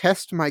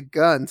test my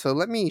gun, so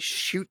let me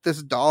shoot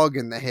this dog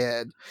in the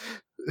head.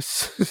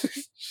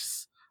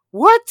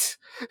 What?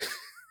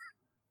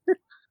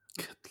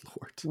 Good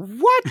Lord.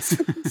 What?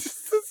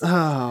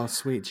 Oh,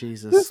 sweet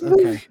Jesus.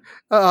 Okay.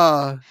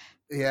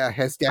 Yeah,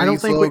 has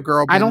daddy's little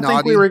girl been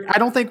naughty? I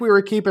don't think we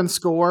were keeping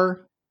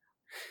score.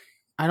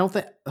 I don't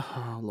think.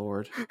 Oh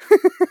Lord,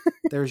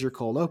 there's your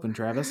cold open,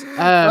 Travis.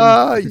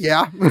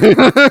 Yeah.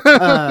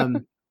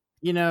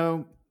 You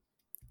know.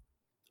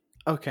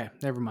 Okay,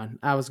 never mind.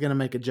 I was gonna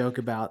make a joke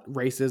about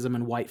racism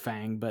and White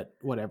Fang, but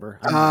whatever.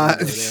 I'm not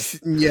gonna go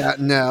there. Yeah,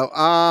 no.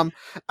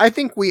 I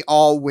think we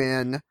all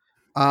win.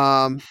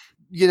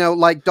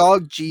 Like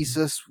Dog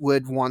Jesus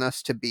would want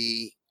us to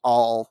be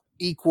all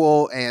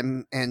equal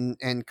and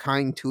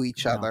kind to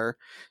each Wow. other.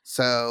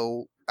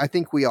 So I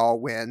think we all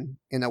win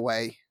in a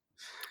way.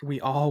 We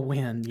all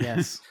win.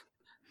 Yes.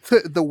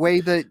 The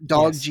way that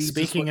Dog Yes. Jesus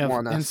Speaking would of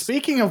want us. and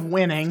speaking of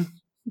winning,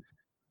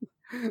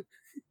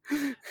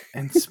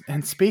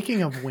 and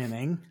speaking of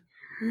winning,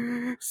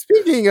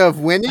 Speaking of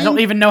winning, I don't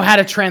even know how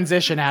to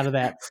transition out of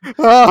that.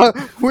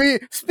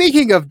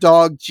 Speaking of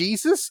Dog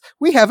Jesus,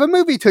 we have a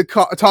movie to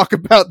talk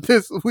about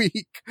this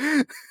week.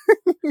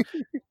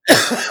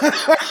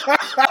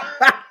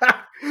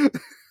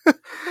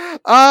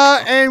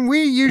 And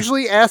we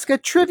usually ask a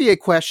trivia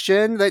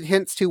question that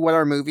hints to what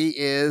our movie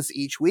is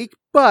each week.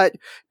 But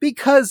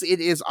because it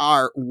is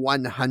our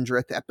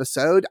 100th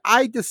episode,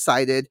 I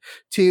decided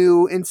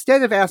to,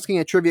 instead of asking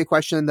a trivia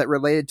question that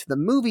related to the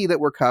movie that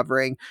we're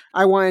covering,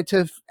 I wanted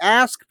to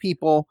ask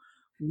people,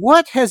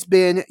 what has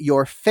been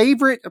your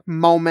favorite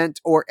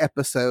moment or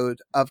episode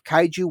of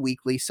Kaiju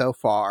Weekly so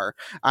far?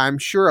 I'm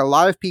sure a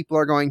lot of people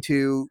are going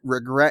to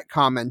regret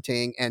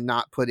commenting and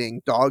not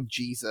putting Dog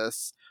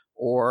Jesus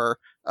or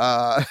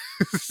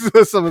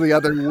some of the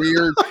other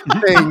weird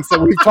things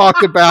that we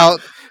talked about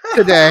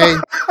today.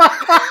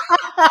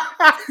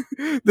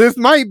 This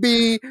might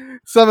be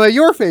some of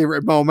your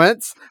favorite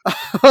moments.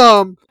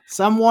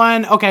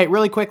 Someone, okay,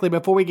 really quickly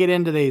before we get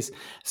into these,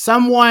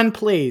 someone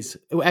please,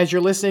 as you're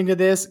listening to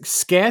this,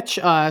 sketch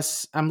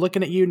us. I'm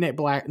looking at you, Nick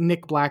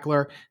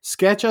Blackler.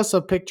 Sketch us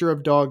a picture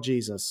of Dog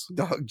Jesus.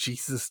 Dog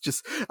Jesus,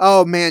 just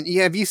oh man,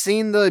 yeah. Have you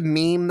seen the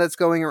meme that's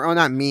going around?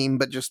 Not meme,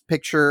 but just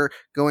picture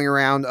going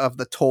around of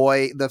the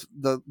toy,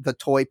 the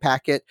toy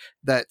packet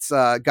that's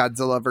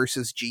Godzilla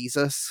versus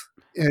Jesus.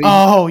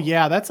 Oh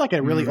yeah, that's like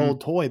a really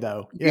old toy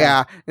though.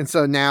 Yeah, and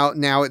so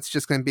now it's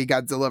just going to be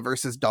Godzilla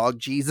versus Dog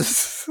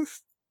Jesus.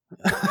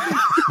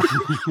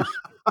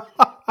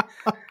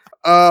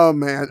 Oh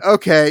man.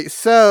 Okay.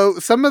 So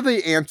some of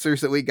the answers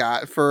that we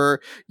got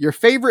for your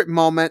favorite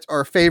moment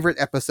or favorite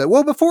episode.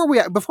 Well,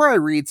 before I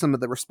read some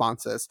of the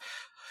responses,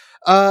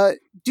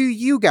 do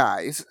you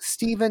guys,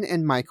 Stephen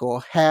and Michael,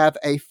 have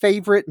a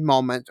favorite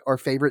moment or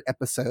favorite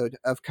episode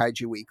of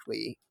Kaiju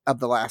Weekly of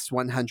the last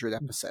 100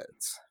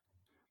 episodes?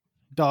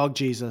 Dog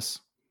Jesus.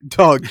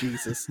 Dog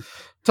Jesus.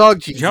 Dog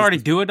Jesus. Did you already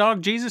do a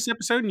Dog Jesus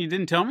episode and you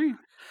didn't tell me?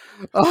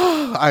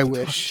 Oh, I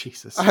wish.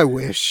 Jesus. I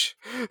wish.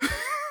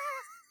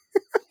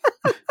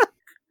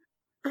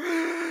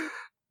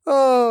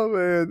 Oh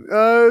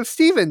man,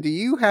 Steven, do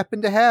you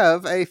happen to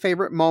have a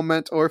favorite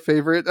moment or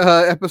favorite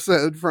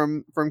episode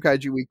from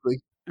Kaiju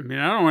Weekly? I mean,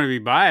 I don't want to be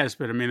biased,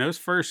 but I mean, those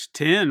first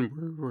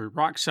 10 were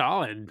rock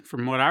solid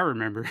from what I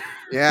remember.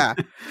 Yeah,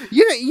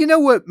 you know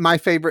what my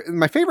favorite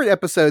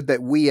episode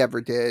that we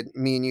ever did,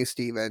 me and you,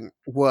 Steven,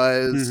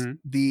 was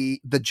the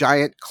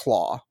giant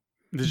claw.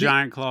 The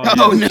giant claw.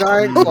 Oh, no.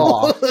 Giant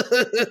claw.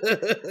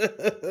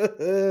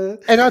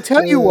 And I'll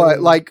tell you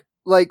what, like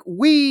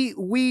we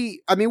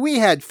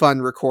had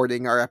fun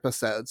recording our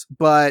episodes,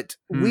 but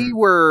we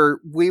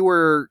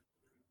were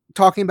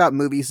talking about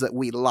movies that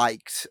we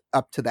liked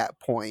up to that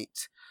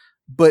point.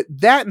 But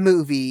that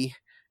movie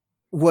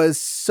was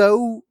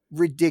so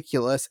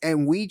ridiculous,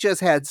 and we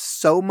just had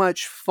so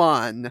much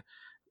fun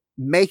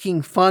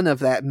making fun of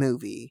that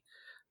movie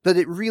that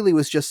it really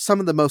was just some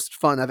of the most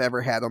fun I've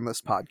ever had on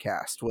this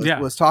podcast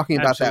was talking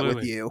about that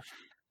with you.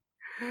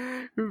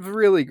 It was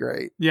really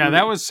great. Yeah,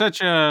 that was such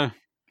a,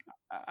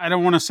 I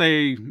don't want to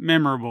say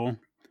memorable.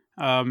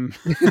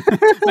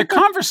 The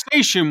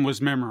conversation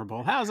was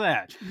memorable. How's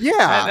that?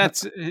 Yeah.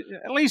 That's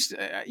at least,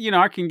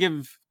 I can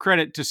give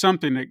credit to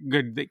something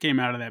good that came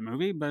out of that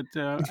movie, but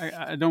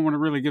I don't want to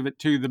really give it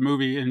to the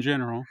movie in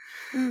general.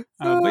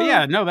 But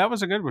yeah, no, that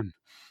was a good one.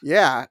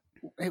 Yeah.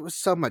 It was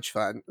so much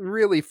fun,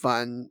 really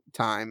fun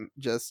time.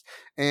 Just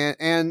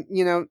and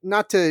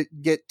not to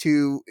get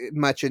too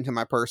much into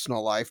my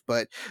personal life,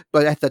 but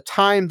at the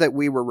time that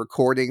we were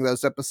recording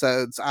those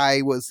episodes,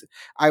 I was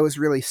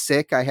really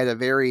sick. I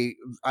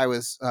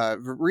was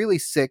really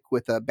sick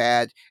with a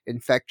bad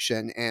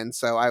infection, and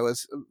so I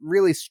was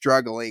really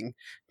struggling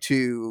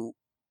to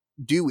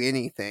do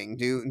anything,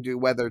 do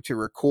whether to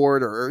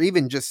record or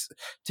even just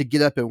to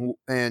get up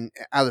and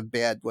out of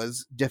bed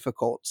was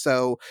difficult.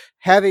 So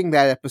having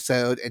that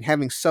episode and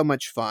having so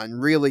much fun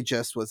really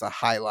just was a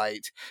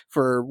highlight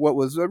for what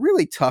was a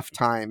really tough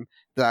time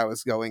that I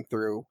was going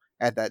through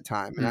at that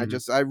time. And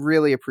I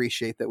really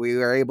appreciate that we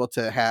were able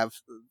to have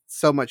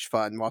so much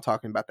fun while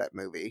talking about that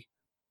movie.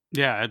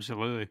 Yeah,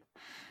 absolutely.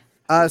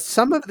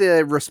 Some of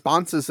the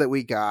responses that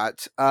we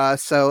got,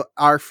 so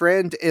our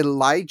friend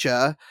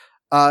Elijah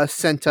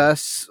sent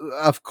us,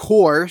 of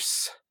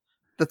course,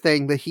 the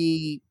thing that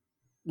he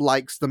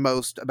likes the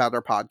most about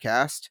our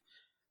podcast,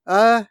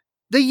 the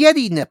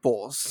Yeti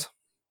nipples.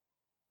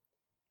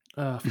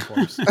 Of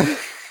course.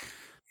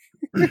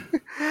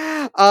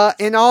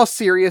 In all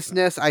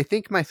seriousness, I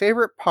think my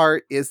favorite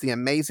part is the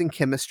amazing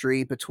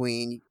chemistry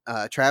between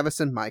Travis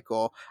and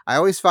Michael. I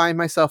always find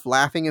myself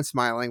laughing and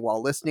smiling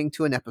while listening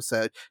to an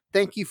episode.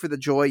 Thank you for the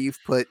joy you've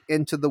put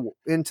into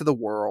the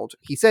world.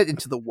 He said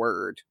into the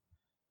word,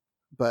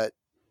 but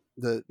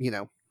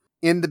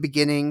in the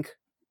beginning,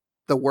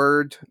 the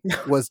word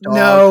was dog.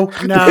 No.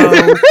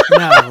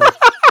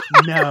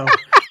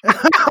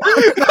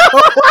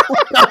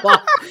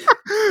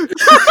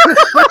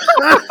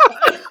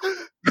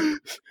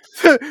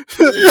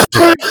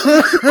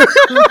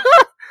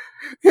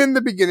 In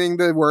the beginning,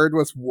 the word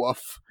was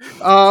woof.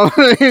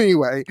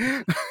 Anyway.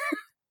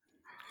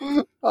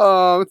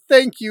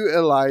 Thank you,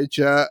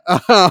 Elijah,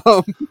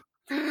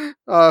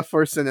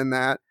 for sending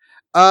that.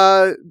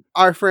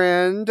 Our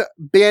friend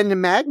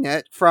Ben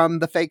Magnet from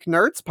the Fake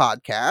Nerds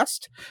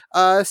podcast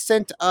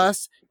sent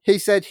us. He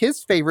said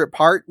his favorite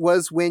part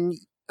was when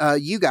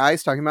you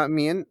guys, talking about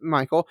me and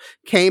Michael,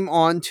 came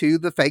on to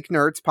the Fake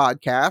Nerds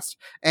podcast,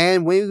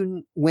 and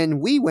when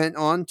we went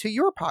on to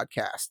your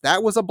podcast.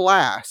 That was a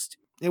blast.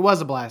 It was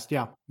a blast,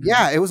 yeah.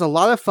 Yeah, it was a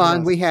lot of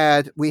fun. We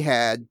had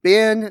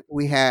Ben,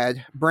 we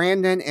had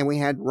Brandon, and we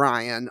had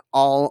Ryan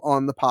all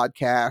on the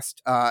podcast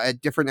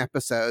at different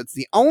episodes.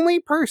 The only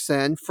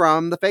person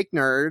from the Fake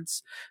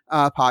Nerds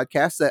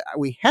podcast that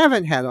we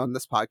haven't had on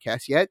this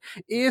podcast yet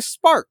is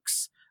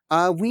Sparks.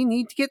 We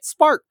need to get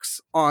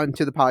Sparks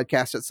onto the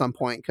podcast at some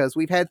point because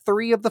we've had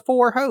 3 of the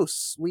 4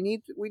 hosts. We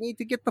need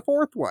to get the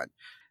 4th one.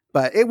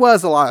 But it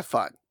was a lot of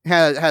fun.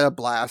 Had a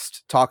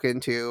blast talking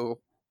to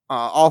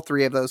all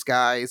 3 of those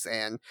guys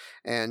and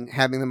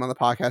having them on the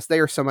podcast.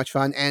 They are so much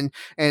fun. And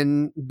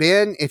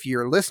Ben, if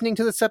you're listening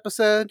to this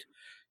episode,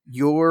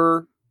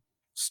 you're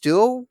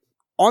still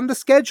on the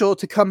schedule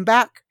to come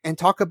back and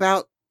talk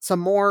about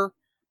some more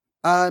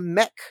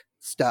mech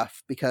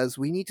stuff, because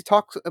we need to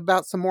talk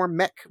about some more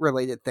mech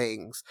related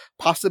things,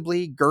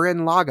 possibly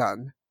Gurren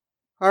Lagann.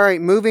 All right,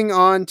 moving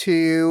on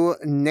to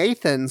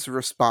Nathan's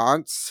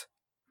response.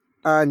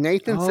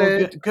 Nathan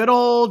said, good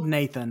old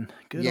Nathan.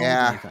 Old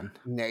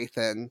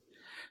Nathan.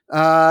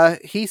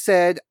 He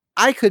said,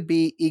 I could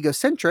be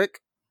egocentric,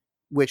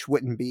 which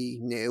wouldn't be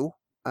new,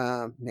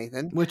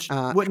 Nathan. Which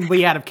wouldn't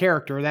be out of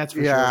character, that's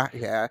for sure.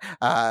 Yeah.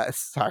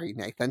 Sorry,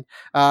 Nathan.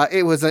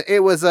 It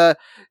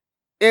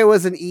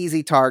was an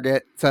easy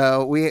target,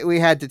 so we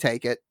had to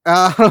take it.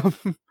 But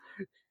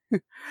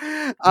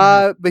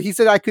he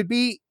said I could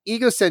be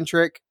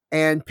egocentric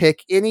and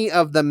pick any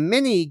of the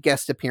many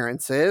guest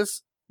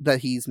appearances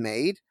that he's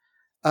made.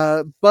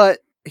 But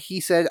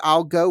he said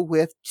I'll go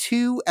with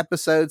 2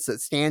 episodes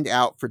that stand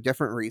out for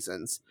different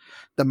reasons.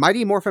 The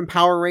Mighty Morphin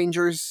Power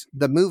Rangers,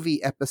 the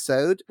movie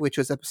episode, which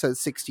was episode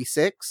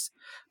 66.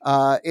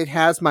 It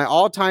has my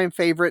all-time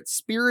favorite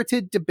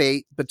spirited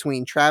debate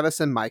between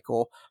Travis and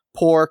Michael.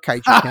 Poor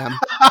Kaiju Kim.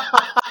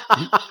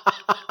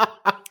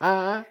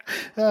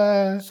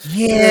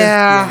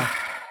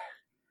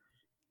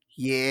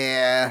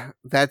 Yeah.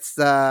 That's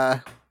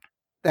that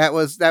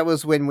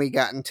was when we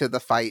got into the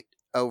fight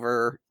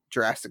over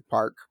Jurassic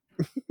Park.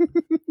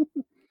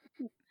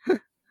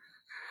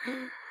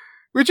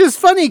 Which is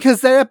funny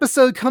because that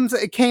episode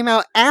came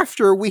out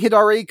after we had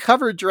already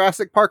covered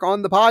Jurassic Park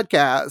on the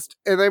podcast,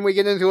 and then we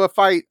get into a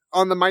fight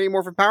on the Mighty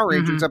Morphin Power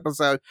Rangers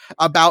episode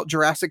about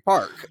Jurassic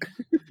Park.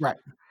 Right.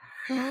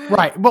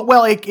 But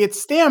well, it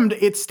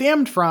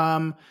stemmed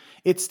from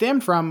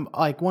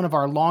like one of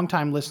our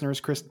longtime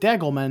listeners, Chris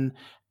Degelman,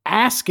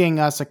 asking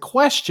us a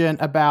question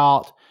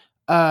about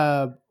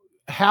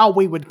how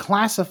we would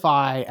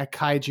classify a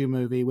kaiju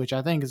movie, which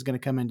I think is going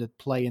to come into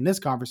play in this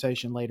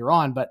conversation later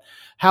on, but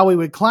how we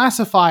would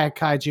classify a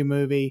kaiju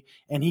movie.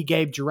 And he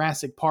gave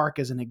Jurassic Park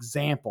as an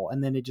example.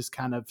 And then it just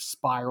kind of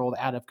spiraled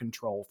out of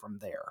control from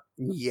there.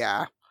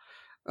 Yeah.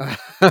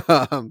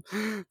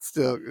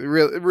 Still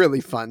really,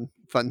 really fun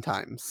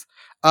times.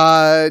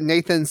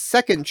 Nathan's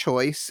second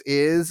choice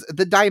is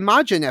the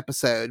Daimajin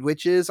episode,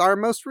 which is our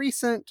most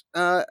recent,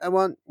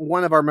 one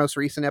of our most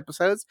recent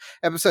episodes,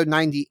 episode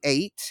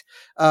 98.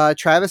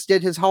 Travis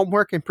did his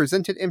homework and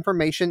presented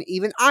information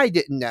even I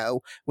didn't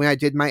know when I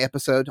did my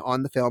episode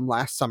on the film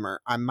last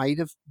summer. I might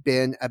have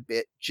been a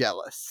bit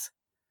jealous.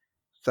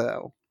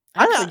 So,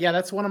 actually, yeah,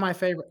 that's one of my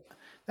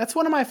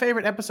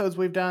favorite episodes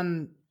we've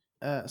done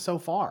so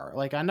far.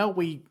 Like I know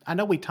we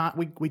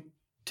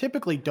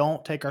typically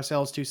don't take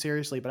ourselves too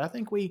seriously, but I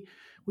think we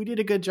did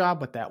a good job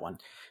with that one.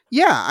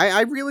 Yeah,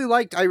 I really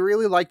liked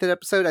that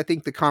episode. I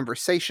think the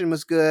conversation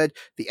was good.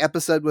 The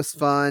episode was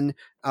fun.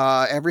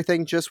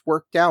 Everything just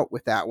worked out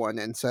with that one.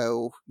 And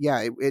so,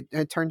 yeah,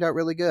 it turned out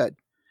really good.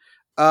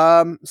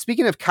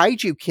 Speaking of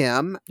Kaiju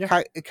Kim,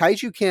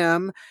 Kaiju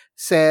Kim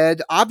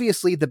said,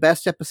 obviously the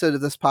best episode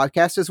of this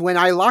podcast is when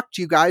I locked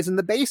you guys in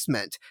the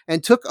basement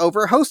and took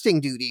over hosting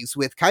duties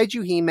with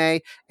Kaiju Hime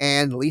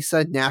and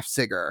Lisa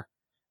Nafziger.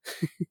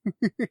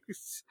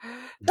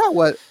 that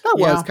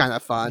was kind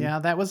of fun. Yeah,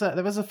 that was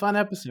a fun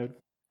episode.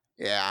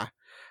 Yeah.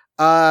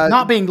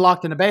 Not being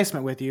locked in a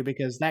basement with you,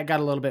 because that got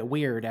a little bit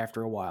weird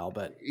after a while,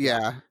 but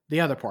yeah, the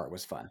other part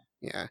was fun.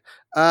 Yeah.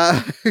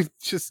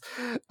 Just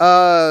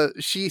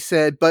she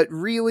said, but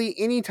really,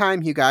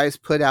 anytime you guys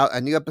put out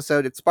a new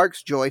episode, it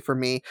sparks joy for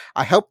me.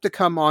 I hope to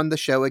come on the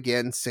show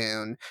again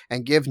soon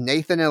and give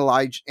Nathan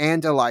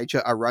and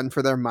Elijah a run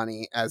for their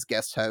money as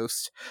guest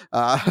hosts.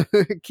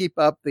 Keep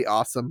up the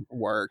awesome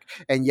work.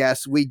 And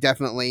yes, we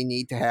definitely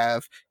need to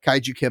have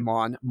Kaiju Kim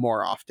on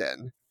more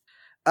often.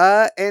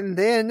 And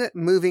then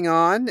moving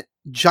on,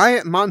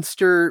 Giant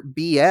Monster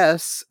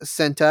BS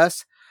sent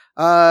us.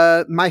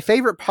 My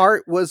favorite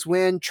part was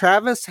when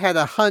Travis had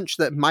a hunch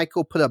that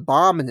Michael put a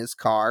bomb in his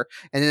car,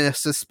 and in a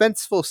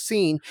suspenseful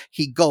scene,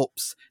 he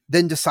gulps,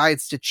 then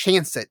decides to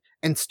chance it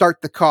and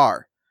start the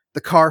car.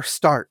 The car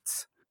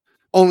starts,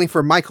 only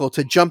for Michael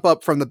to jump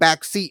up from the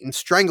back seat and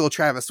strangle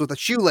Travis with a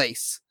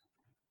shoelace.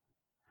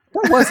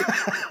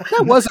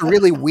 That was a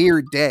really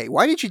weird day.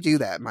 Why did you do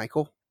that,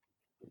 Michael?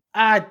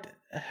 I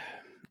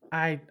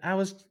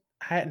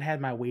hadn't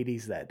had my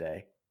Wheaties that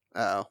day.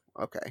 Oh,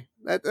 okay.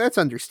 That's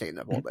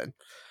understandable then.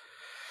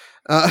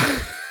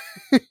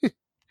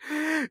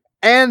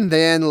 And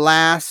then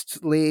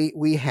lastly,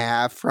 we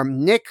have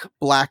from Nick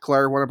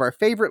Blackler, one of our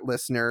favorite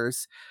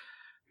listeners.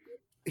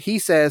 He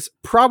says,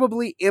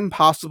 probably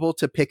impossible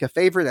to pick a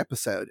favorite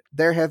episode.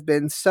 There have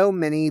been so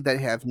many that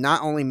have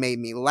not only made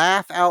me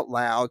laugh out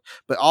loud,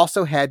 but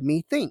also had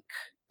me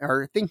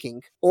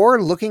thinking,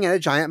 or looking at a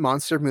giant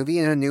monster movie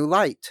in a new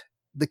light.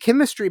 The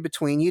chemistry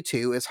between you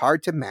two is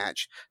hard to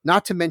match,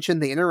 not to mention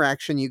the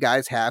interaction you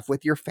guys have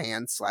with your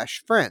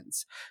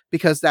fans/friends,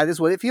 because that is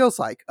what it feels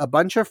like. A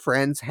bunch of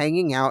friends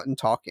hanging out and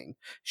talking,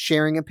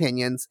 sharing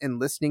opinions and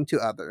listening to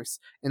others.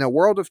 In a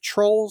world of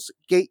trolls,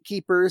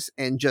 gatekeepers,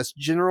 and just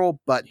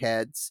general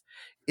buttheads,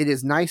 it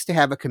is nice to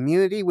have a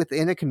community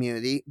within a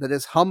community that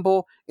is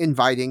humble,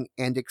 inviting,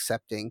 and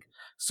accepting.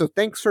 So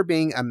thanks for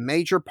being a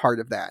major part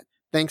of that.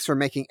 Thanks for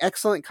making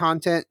excellent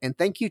content, and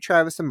thank you,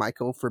 Travis and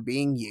Michael, for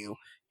being you.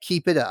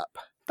 Keep it up.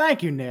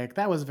 Thank you, Nick.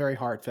 That was very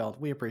heartfelt.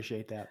 We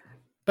appreciate that.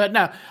 But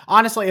no,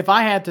 honestly, if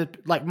I had to,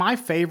 like, my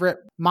favorite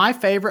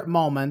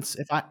moments,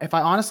 if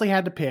I honestly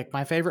had to pick,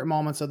 my favorite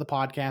moments of the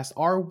podcast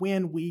are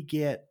when we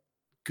get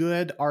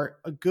good or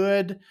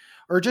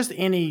just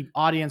any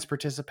audience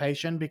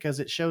participation, because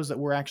it shows that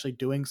we're actually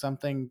doing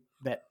something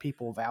that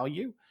people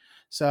value.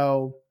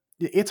 So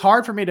it's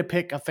hard for me to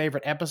pick a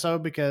favorite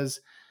episode because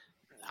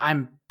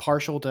I'm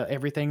partial to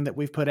everything that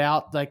we've put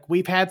out. Like,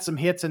 we've had some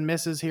hits and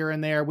misses here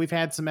and there. We've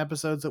had some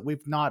episodes that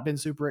we've not been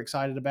super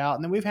excited about.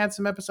 And then we've had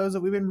some episodes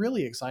that we've been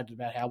really excited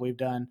about how we've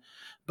done.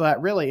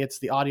 But really, it's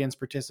the audience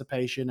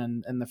participation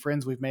and the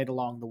friends we've made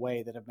along the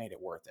way that have made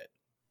it worth it.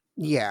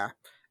 Yeah.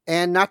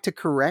 And not to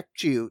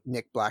correct you,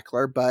 Nick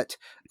Blackler, but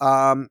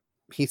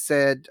he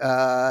said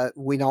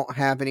we don't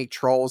have any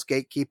trolls,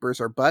 gatekeepers,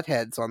 or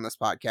buttheads on this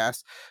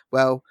podcast.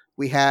 Well,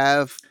 we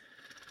have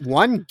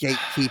one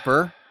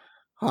gatekeeper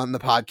on the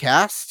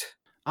podcast.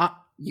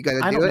 You got to do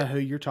it. I don't know who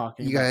you're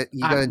talking about.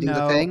 You got to do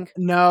the thing?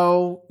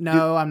 No,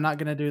 I'm not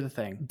going to do the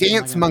thing.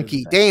 Dance,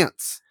 monkey,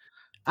 dance.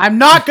 I'm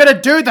not going to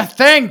do the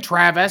thing,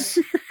 Travis.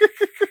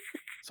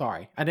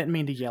 Sorry, I didn't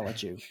mean to yell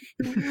at you.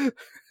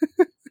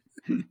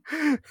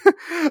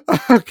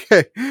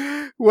 Okay.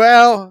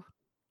 Well,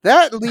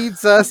 that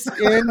leads us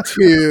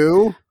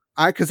into...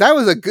 because that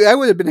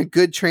would have been a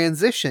good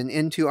transition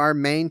into our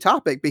main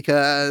topic,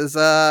 because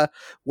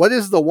what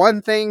is the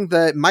one thing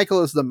that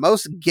Michael is the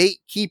most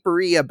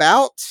gatekeepery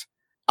about?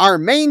 Our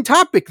main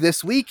topic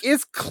this week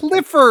is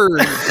Clifford,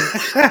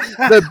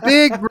 the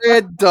big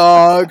red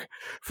dog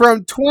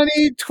from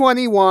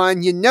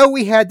 2021. You know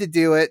we had to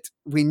do it.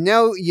 We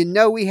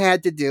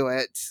had to do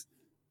it.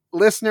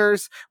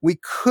 Listeners, we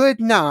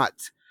could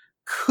not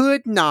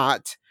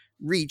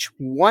reach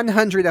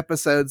 100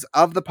 episodes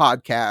of the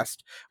podcast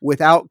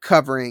without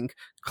covering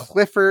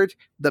Clifford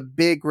the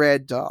Big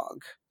Red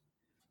Dog.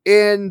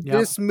 In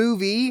this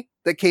movie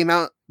that came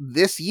out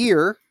this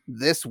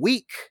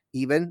week,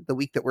 even the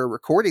week that we're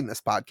recording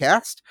this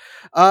podcast,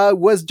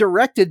 was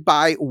directed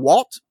by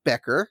Walt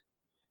Becker.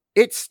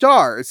 It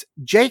stars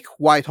Jake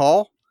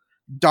Whitehall,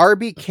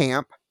 Darby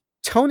Camp,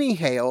 Tony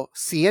Hale,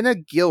 Sienna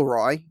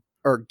Guillory,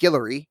 or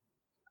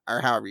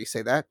however you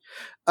say that,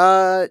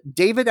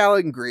 David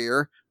Alan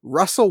Grier,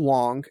 Russell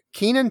Wong,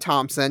 Kenan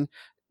Thompson,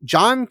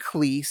 John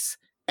Cleese,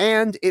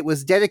 and it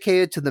was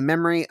dedicated to the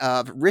memory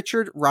of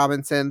Richard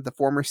Robinson, the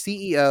former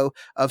CEO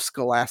of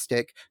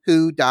Scholastic,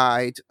 who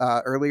died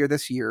earlier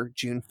this year,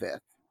 June 5th.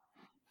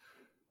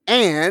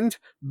 And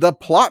the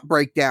plot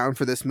breakdown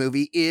for this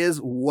movie is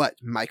what,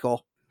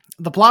 Michael?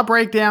 The plot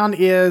breakdown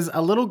is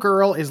a little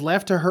girl is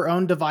left to her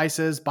own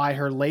devices by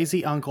her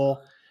lazy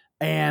uncle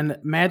and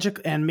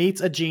meets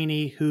a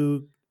genie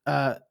who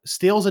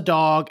steals a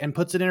dog and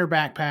puts it in her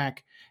backpack.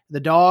 The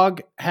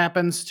dog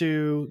happens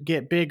to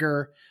get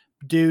bigger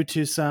due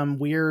to some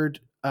weird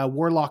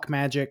warlock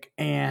magic,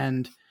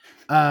 and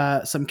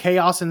some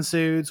chaos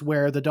ensues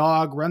where the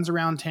dog runs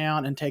around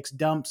town and takes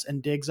dumps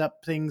and digs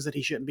up things that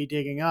he shouldn't be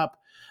digging up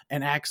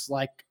and acts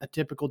like a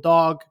typical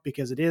dog,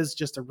 because it is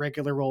just a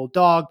regular old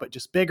dog, but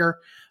just bigger.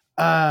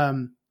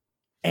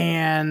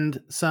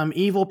 and some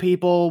evil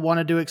people want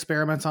to do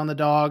experiments on the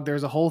dog.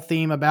 There's a whole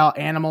theme about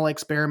animal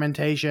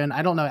experimentation.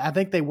 I don't know. I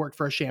think they worked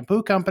for a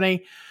shampoo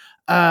company.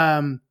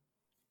 And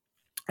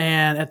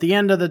at the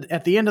end of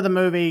the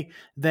movie,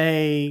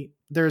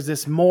 there's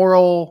this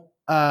moral,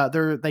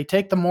 they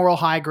take the moral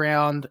high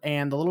ground,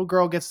 and the little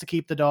girl gets to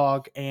keep the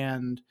dog,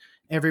 and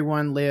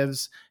everyone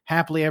lives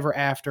happily ever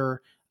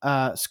after,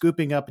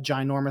 scooping up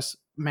ginormous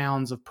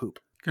mounds of poop.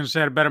 Couldn't have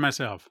said it better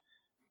myself.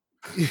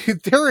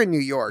 They're in New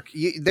York.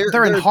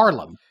 They're in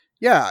Harlem.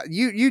 Yeah,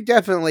 you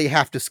definitely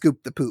have to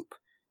scoop the poop.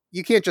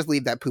 You can't just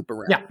leave that poop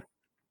around.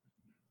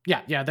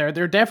 Yeah.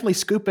 They're definitely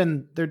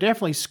scooping. They're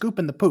definitely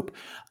scooping the poop.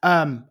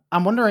 I'm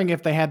wondering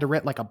if they had to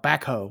rent like a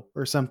backhoe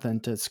or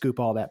something to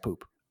scoop all that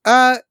poop.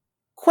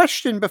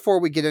 Question before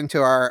we get into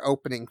our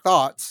opening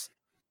thoughts: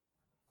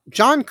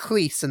 John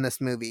Cleese in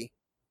this movie,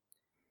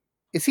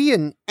 is he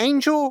an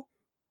angel?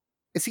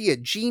 Is he a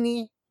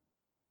genie?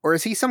 Or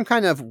is he some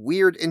kind of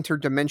weird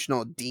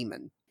interdimensional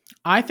demon?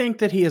 I think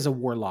that he is a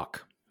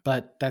warlock,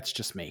 but that's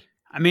just me.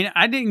 I mean,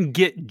 I didn't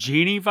get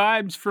genie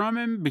vibes from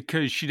him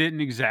because she didn't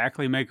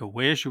exactly make a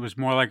wish. It was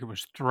more like it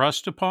was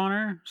thrust upon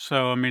her.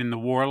 So, I mean, the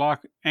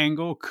warlock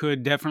angle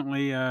could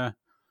definitely, I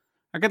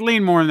could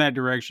lean more in that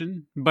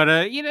direction.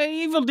 But,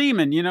 evil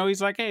demon,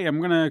 he's like, hey, I'm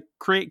going to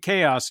create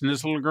chaos, and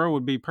this little girl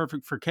would be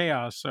perfect for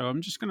chaos. So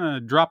I'm just going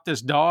to drop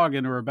this dog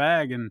into her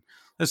bag and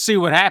let's see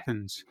what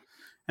happens.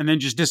 And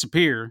then just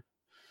disappear.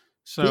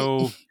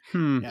 So,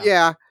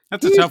 yeah,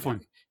 that's a tough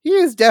one. He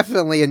is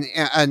definitely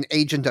an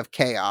agent of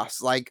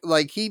chaos. Like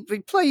he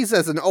plays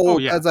as an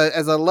old as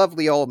a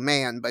lovely old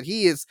man, but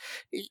he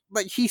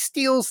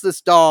steals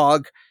this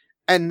dog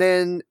and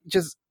then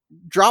just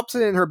drops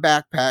it in her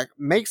backpack,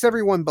 makes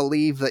everyone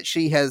believe that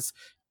she has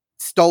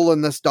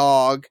stolen this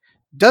dog,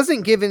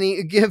 doesn't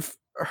give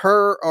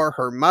her or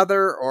her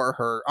mother or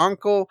her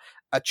uncle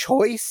a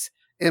choice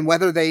in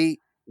whether they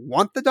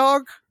want the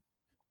dog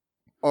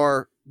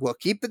or will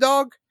keep the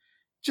dog.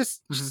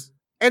 Just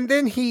and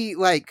then he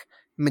like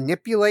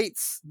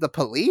manipulates the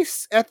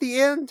police at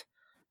the end.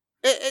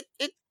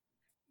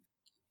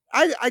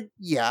 I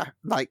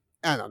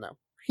don't know.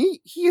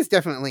 He is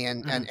definitely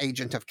an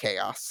agent of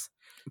chaos.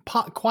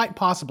 Quite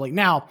possibly.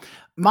 Now,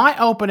 my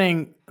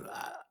opening,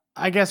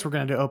 I guess we're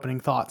going to do opening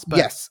thoughts, but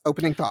yes,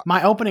 opening thought.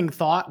 My opening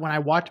thought when I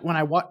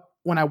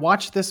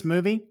watched this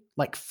movie,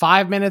 like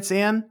 5 minutes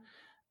in,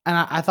 and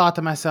I thought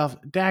to myself,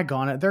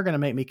 daggone it, they're going to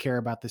make me care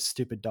about this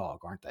stupid dog,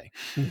 aren't they?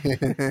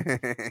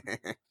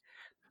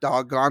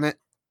 Doggone it.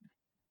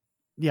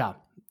 Yeah.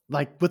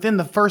 Like within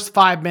the first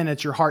 5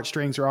 minutes, your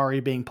heartstrings are already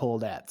being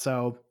pulled at.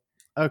 So,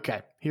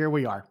 okay, here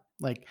we are.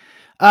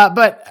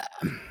 But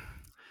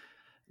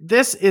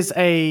this is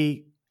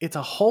it's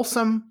a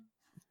wholesome,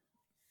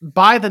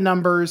 by the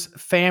numbers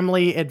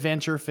family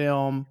adventure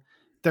film.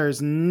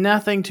 There's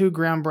nothing too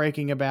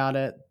groundbreaking about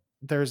it.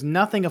 There's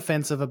nothing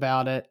offensive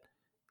about it.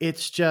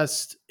 It's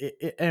just,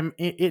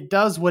 it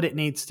does what it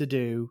needs to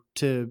do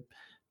to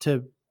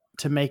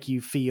make you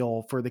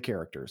feel for the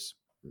characters.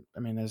 I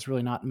mean, there's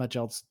really not much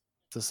else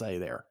to say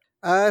there.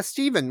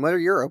 Steven, what are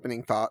your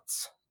opening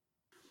thoughts?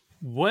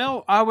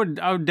 Well, I would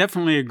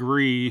definitely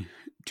agree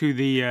to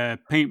the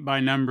paint by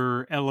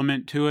number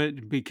element to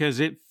it because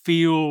it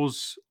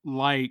feels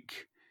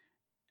like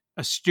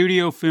a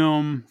studio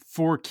film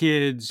for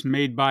kids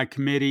made by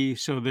committee.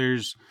 So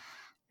there's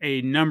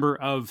a number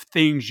of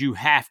things you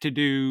have to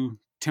do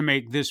to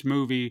make this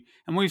movie.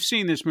 And we've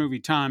seen this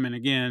movie time and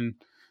again.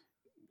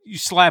 You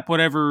slap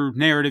whatever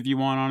narrative you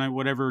want on it,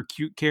 whatever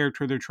cute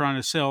character they're trying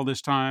to sell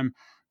this time,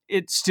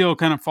 it still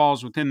kind of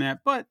falls within that.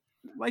 But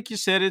like you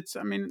said,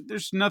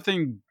 there's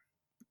nothing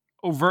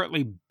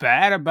overtly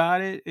bad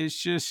about it. It's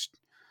just,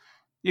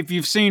 if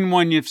you've seen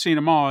one, you've seen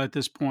them all at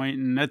this point.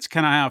 And that's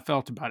kind of how I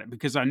felt about it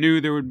because I knew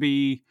there would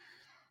be,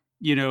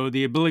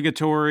 the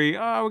obligatory,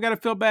 oh, we got to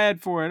feel bad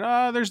for it.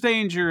 Oh, there's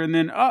danger. And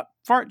then,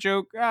 fart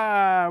joke. We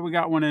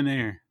got one in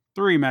there.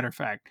 3, matter of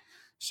fact.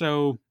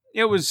 So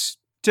it was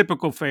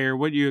typical fare,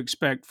 what you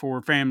expect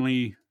for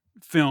family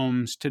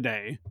films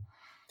today.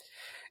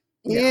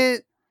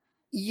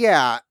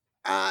 Yeah.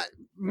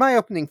 My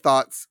opening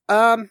thoughts.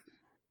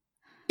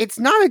 It's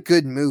not a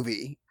good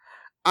movie.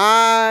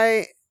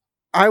 I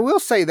will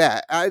say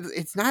that.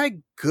 It's not a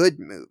good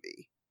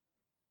movie.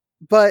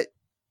 But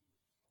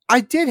I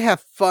did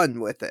have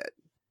fun with it.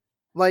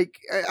 Like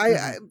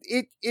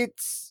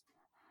it's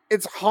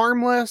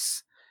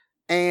harmless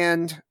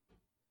and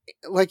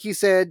like you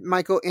said,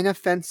 Michael,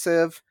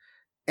 inoffensive.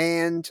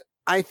 And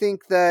I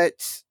think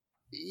that,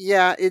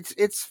 yeah,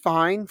 it's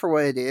fine for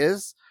what it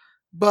is,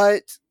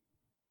 but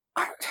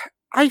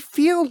I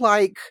feel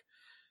like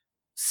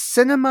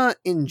cinema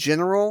in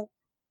general,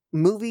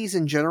 movies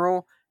in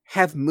general,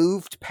 have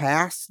moved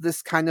past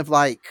this kind of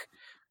like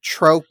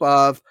trope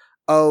of,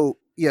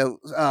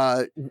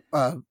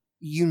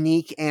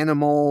 unique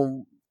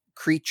animal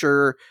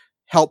creature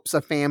helps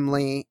a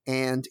family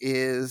and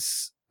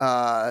is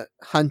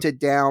hunted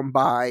down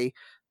by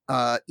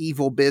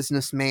evil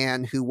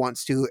businessman who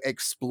wants to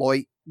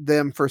exploit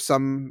them for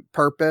some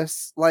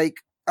purpose.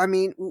 Like, I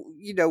mean,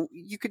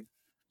 you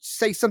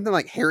say something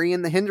like Harry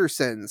and the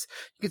Hendersons.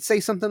 You could say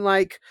something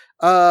like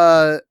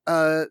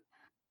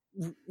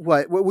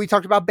what we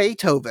talked about,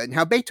 Beethoven.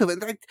 How Beethoven,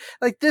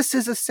 like this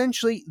is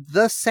essentially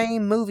the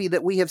same movie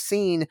that we have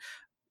seen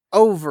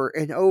over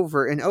and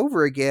over and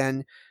over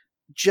again,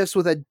 just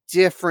with a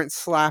different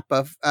slap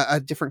of a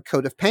different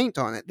coat of paint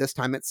on it. This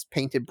time it's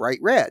painted bright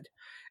red.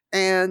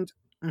 And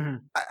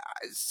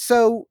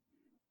so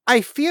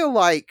I feel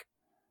like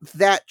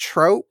that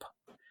trope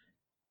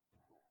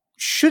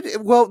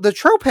the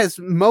trope has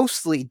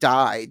mostly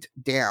died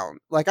down.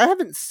 Like, I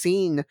haven't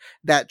seen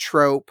that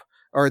trope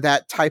or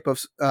that type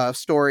of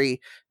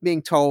story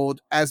being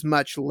told as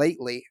much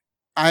lately.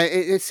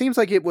 It seems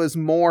like it was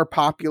more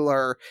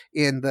popular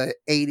in the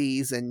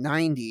 80s and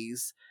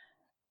 90s.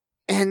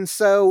 And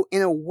so,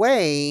 in a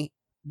way,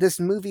 this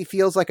movie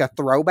feels like a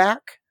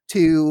throwback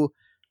to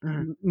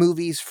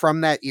movies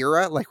from that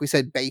era. Like we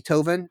said,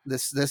 Beethoven.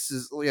 This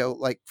is,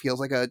 like, feels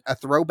like a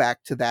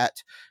throwback to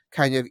that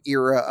kind of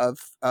era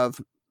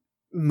of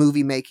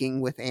movie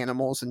making with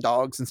animals and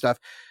dogs and stuff.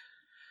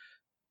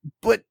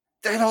 But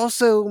that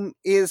also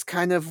is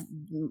kind of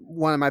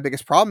one of my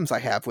biggest problems I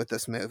have with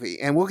this movie.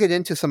 And we'll get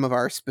into some of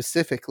our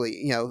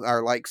specifically,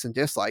 our likes and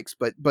dislikes,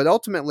 but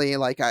ultimately,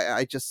 like,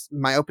 I just,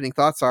 my opening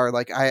thoughts are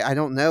like, I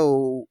don't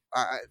know.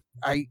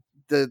 I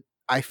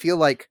feel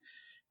like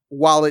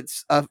while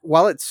it's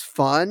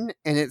fun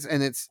and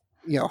it's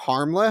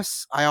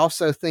harmless, I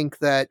also think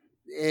that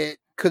it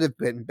could have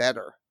been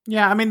better.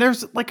 Yeah. I mean,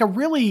 there's a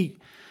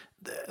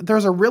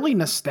really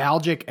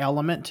nostalgic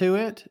element to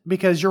it,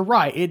 because you're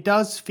right. It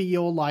does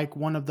feel like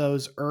one of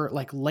those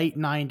like late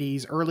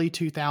 90s, early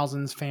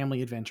 2000s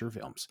family adventure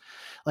films.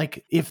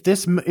 Like,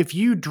 if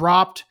you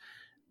dropped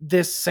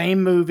this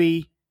same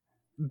movie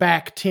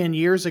back 10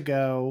 years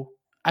ago,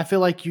 I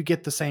feel like you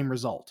get the same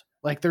result.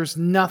 Like, there's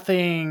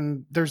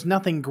nothing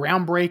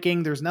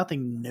groundbreaking. There's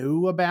nothing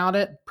new about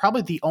it.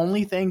 Probably the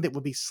only thing that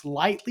would be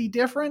slightly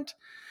different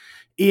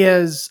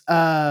is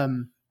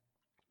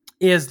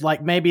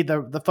like maybe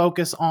the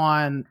focus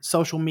on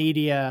social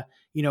media,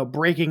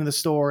 breaking the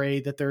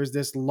story that there's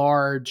this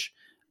large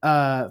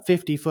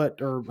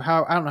 50-foot or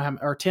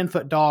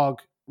 10-foot dog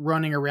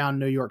running around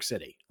New York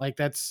City.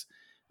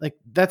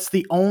 That's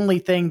the only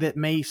thing that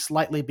may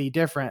slightly be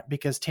different,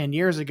 because 10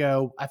 years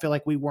ago, I feel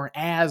like we weren't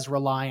as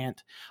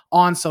reliant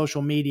on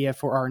social media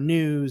for our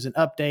news and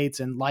updates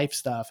and life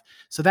stuff.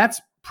 So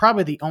that's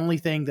probably the only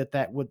thing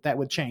that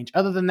would change.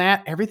 Other than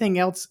that, everything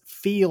else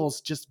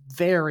feels just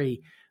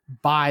very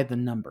by the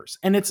numbers.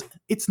 And it's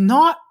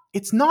not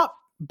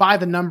by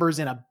the numbers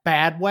in a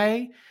bad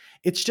way.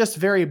 It's just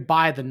very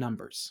by the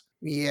numbers.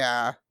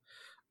 Yeah.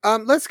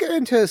 Let's get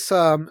into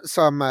some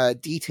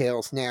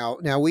details now.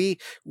 Now we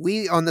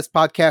on this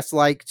podcast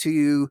like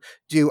to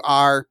do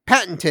our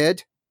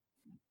patented.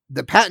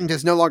 The patent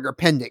is no longer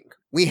pending.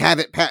 We have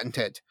it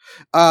patented.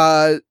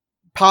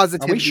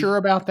 Positivity. Are we sure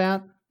about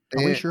that?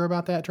 Are we sure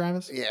about that,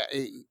 Travis? Yeah.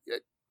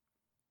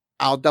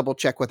 I'll double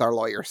check with our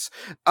lawyers.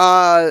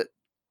 Our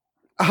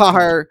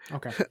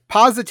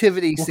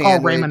positivity we'll sandwich.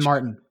 Call Raymond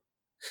Martin.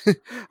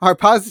 Our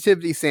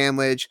positivity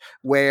sandwich,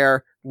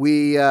 where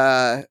we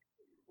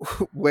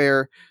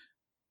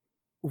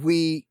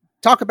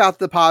talk about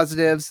the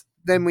positives,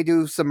 then we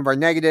do some of our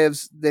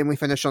negatives, then we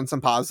finish on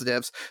some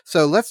positives.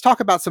 So let's talk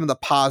about some of the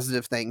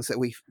positive things that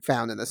we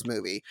found in this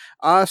movie.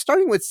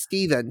 Starting with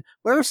Steven,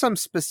 what are some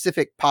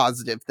specific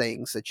positive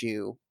things that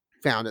you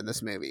found in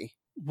this movie?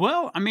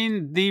 Well, I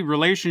mean, the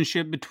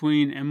relationship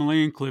between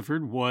Emily and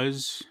Clifford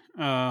was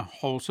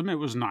wholesome. It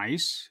was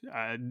nice.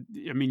 I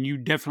mean, you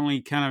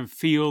definitely kind of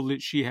feel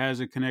that she has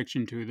a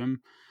connection to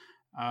them,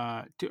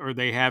 or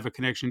they have a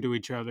connection to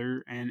each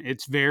other. And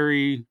it's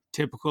very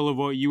typical of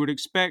what you would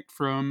expect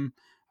from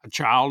a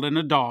child and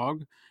a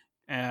dog.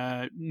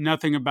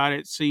 Nothing about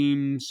it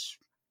seems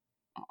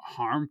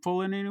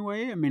harmful in any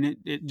way. I mean,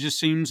 it just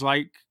seems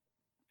like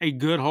a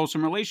good,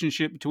 wholesome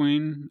relationship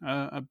between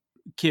a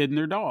kid and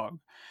their dog.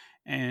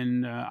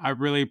 And I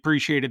really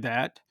appreciated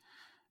that.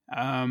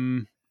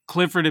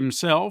 Clifford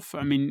himself,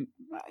 I mean,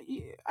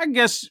 I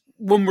guess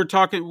when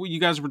you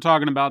guys were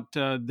talking about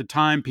the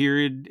time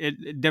period,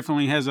 it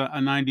definitely has a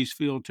 90s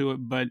feel to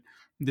it, but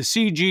the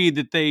CG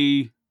that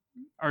they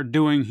are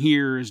doing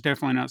here is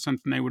definitely not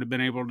something they would have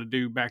been able to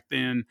do back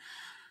then.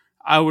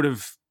 I would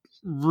have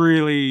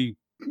really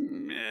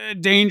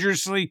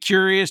dangerously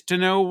curious to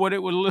know what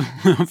it would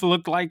have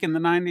looked like in the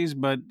 90s,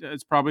 but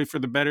it's probably for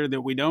the better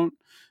that we don't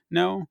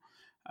know.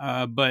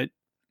 But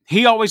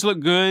he always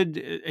looked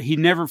good. He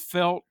never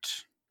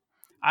felt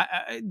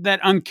that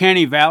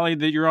uncanny valley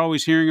that you're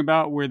always hearing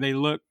about, where they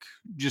look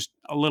just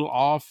a little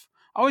off.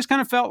 I always kind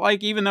of felt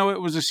like, even though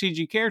it was a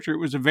CG character, it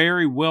was a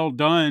very well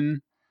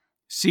done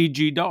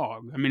CG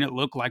dog. I mean, it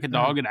looked like a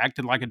dog. It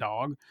acted like a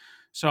dog.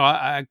 So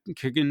I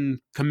can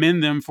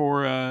commend them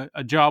for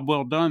a job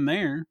well done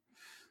there.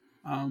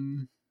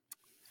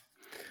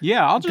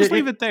 Yeah, I'll just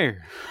leave it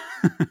there.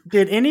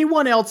 Did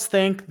anyone else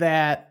think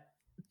that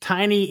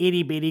tiny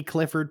itty bitty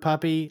Clifford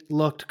puppy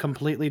looked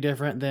completely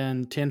different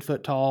than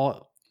 10-foot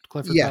tall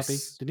Clifford puppy?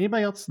 Did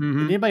anybody else? Mm-hmm.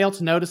 Did anybody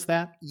else notice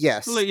that?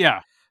 Yes.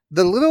 Yeah.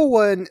 The little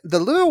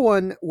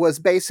one was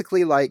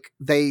basically like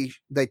they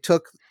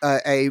took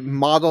a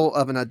model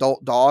of an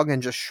adult dog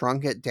and just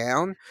shrunk it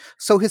down,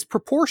 so his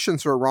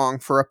proportions were wrong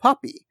for a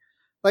puppy.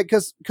 Like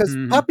because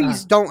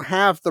puppies don't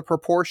have the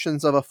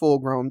proportions of a full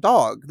grown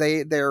dog.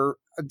 They're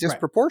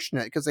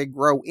disproportionate because they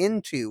grow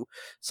into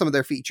some of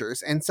their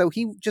features, and so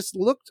he just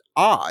looked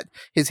odd.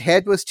 His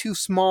head was too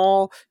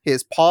small,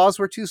 his paws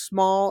were too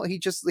small. He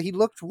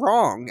looked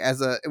wrong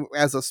as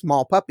a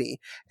small puppy.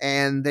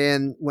 And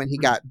then when he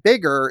got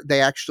bigger, they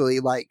actually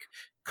like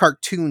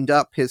cartooned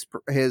up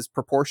his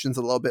proportions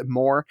a little bit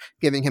more,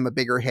 giving him a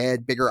bigger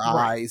head, bigger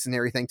eyes, and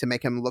everything to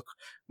make him look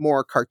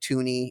more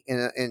cartoony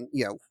and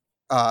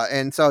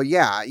and so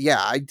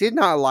I did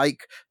not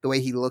like the way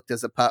he looked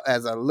as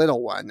a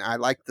little one. I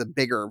liked the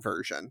bigger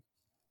version.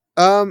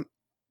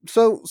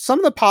 So some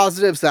of the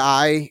positives that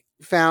I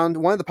found,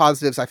 one of the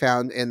positives I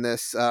found in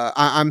this,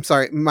 I'm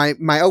sorry, my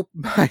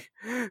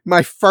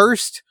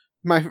first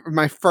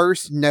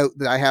note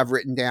that I have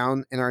written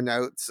down in our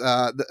notes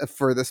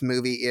for this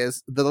movie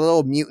is the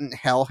little mutant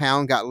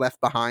hellhound got left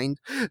behind.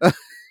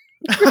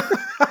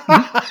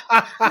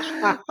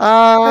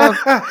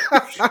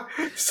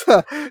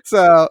 So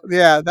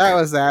yeah, that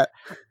was that.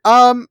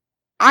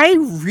 I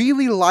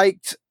really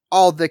liked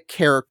all the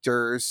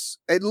characters,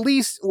 at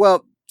least,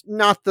 well,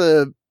 not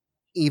the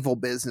evil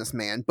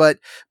businessman, but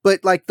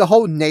like the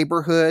whole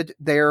neighborhood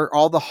there,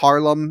 all the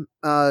Harlem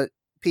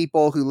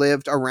people who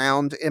lived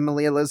around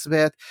Emily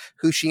Elizabeth,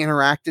 who she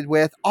interacted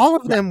with, all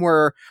of them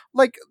were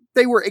like,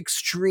 they were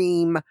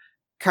extreme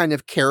kind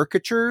of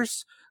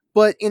caricatures,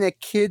 but in a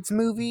kid's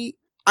movie,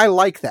 I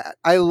like that.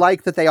 I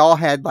like that they all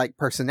had like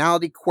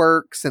personality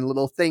quirks and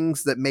little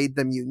things that made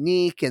them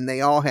unique, and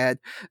they all had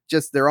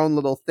just their own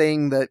little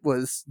thing that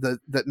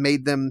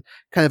made them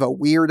kind of a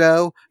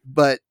weirdo,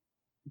 but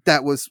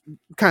that was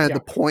kind of the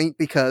point,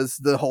 because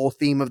the whole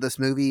theme of this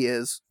movie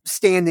is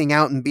standing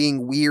out and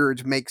being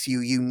weird makes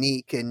you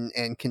unique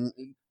and can,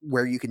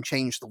 where you can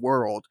change the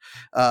world,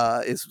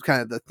 is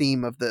kind of the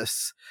theme of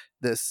this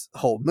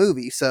whole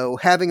movie. So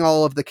having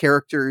all of the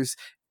characters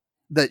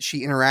that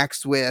she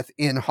interacts with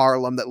in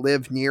Harlem that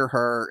live near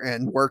her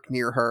and work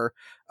near her,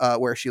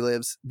 where she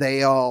lives,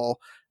 they all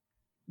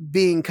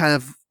being kind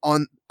of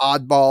on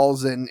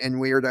oddballs and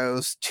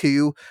weirdos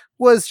too,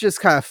 was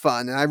just kind of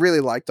fun. And I really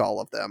liked all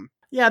of them.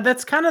 Yeah,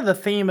 that's kind of the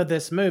theme of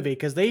this movie,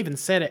 because they even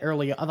said it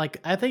early. Like,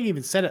 I think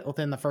even said it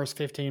within the first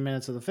 15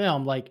 minutes of the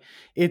film. Like,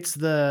 it's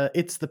the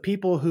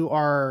people who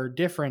are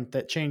different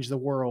that change the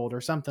world,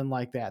 or something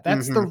like that.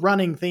 That's the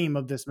running theme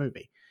of this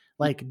movie.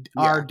 Like,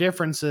 our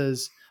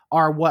differences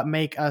are what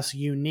make us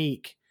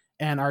unique,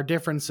 and our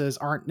differences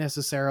aren't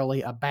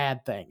necessarily a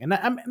bad thing. And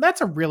that's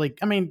a really,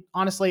 I mean,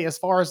 honestly, as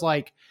far as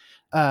like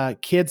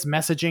kids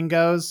messaging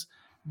goes,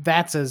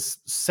 that's as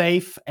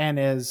safe and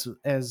as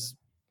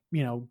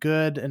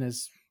good and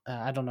as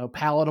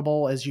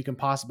palatable as you can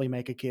possibly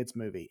make a kid's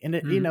movie. And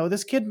it,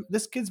 this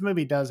kid's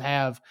movie does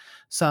have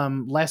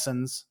some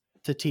lessons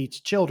to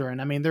teach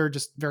children. I mean, they're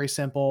just very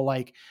simple,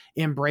 like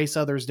embrace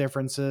others'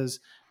 differences.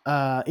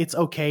 It's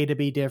okay to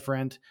be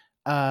different.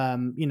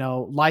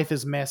 Life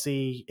is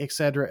messy,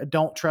 etc.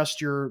 Don't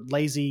trust your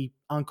lazy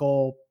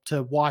uncle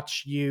to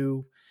watch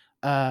you,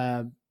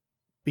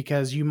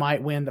 because you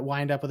might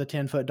wind up with a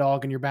 10-foot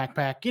dog in your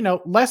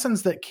backpack.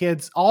 Lessons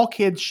that all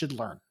kids should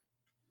learn.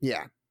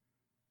 Yeah.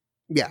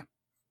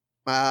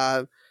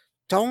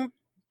 Don't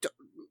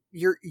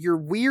your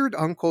weird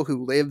uncle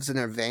who lives in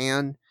a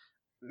van,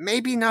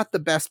 maybe not the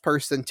best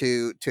person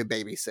to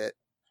babysit.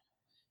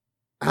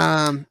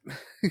 I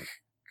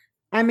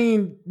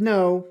mean,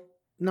 no,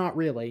 not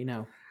really.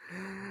 No.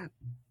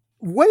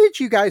 What did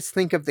you guys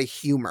think of the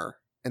humor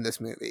in this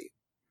movie?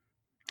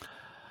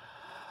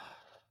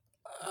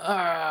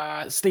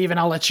 Steven,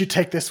 I'll let you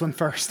take this one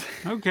first.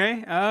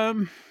 Okay.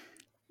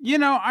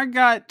 I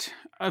got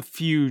a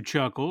few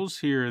chuckles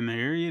here and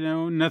there,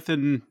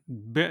 nothing,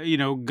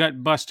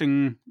 gut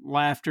busting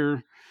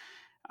laughter.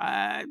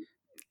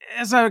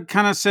 As I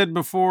kind of said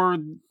before,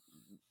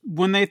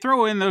 when they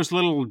throw in those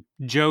little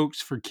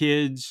jokes for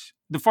kids,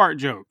 the fart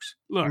jokes,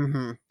 look,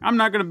 I'm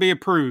not going to be a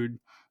prude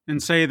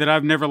and say that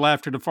I've never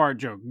laughed at a fart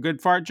joke. A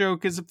good fart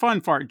joke is a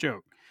fun fart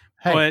joke.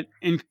 Hey, but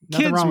in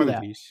kids'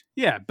 movies,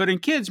 but in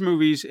kids'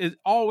 movies, it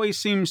always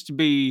seems to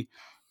be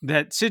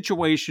that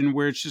situation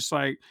where it's just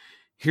like,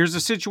 here's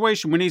a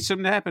situation, we need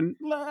something to happen,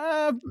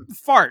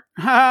 fart,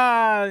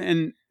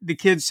 and the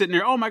kid's sitting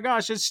there, oh my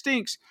gosh, it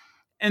stinks.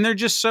 And they're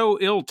just so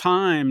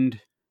ill-timed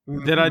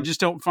that I just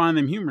don't find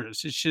them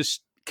humorous. It's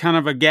just kind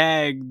of a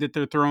gag that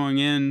they're throwing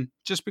in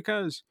just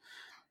because.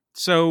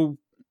 So,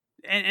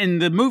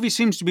 and the movie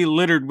seems to be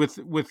littered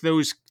with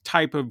those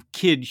type of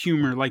kid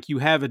humor. Like, you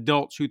have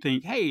adults who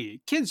think,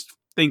 hey, kids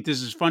think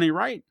this is funny,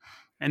 right?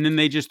 And then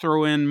they just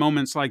throw in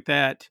moments like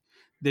that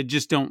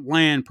just don't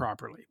land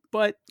properly.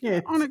 But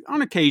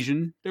on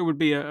occasion, there would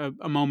be a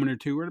moment or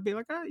two where it'd be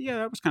like, oh, yeah,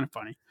 that was kind of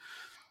funny.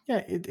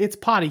 Yeah, it's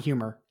potty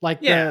humor.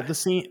 Like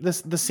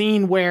the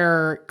scene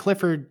where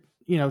Clifford,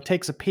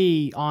 takes a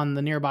pee on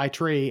the nearby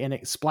tree and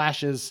it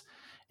splashes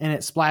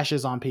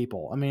on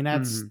people. I mean,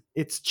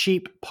 it's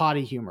cheap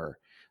potty humor.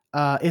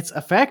 It's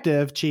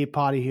effective cheap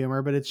potty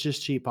humor, but it's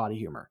just cheap potty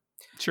humor.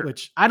 Sure.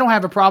 Which I don't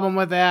have a problem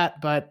with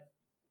that, but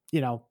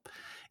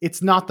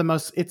it's not the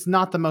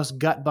most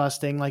gut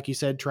busting, like you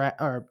said,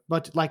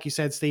 but like you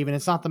said, Steven,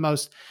 it's not the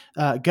most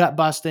gut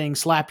busting,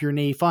 slap your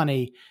knee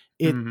funny.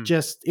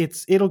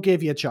 It'll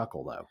give you a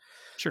chuckle though.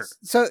 Sure.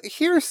 So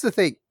here's the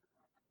thing.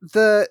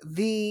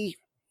 The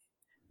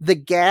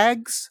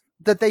gags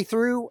that they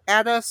threw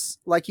at us,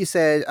 like you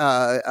said,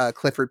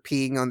 Clifford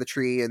peeing on the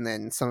tree and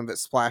then some of it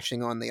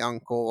splashing on the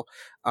uncle,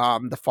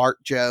 the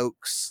fart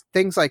jokes,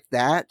 things like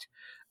that,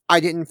 I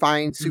didn't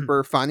find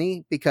super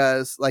funny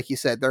because, like you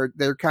said,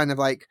 they're kind of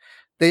like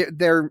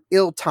they're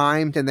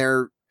ill-timed and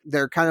they're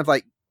kind of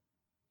like,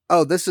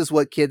 oh, this is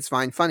what kids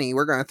find funny.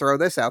 We're going to throw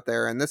this out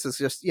there, and this is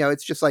just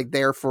it's just like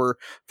there for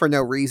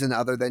no reason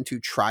other than to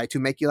try to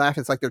make you laugh.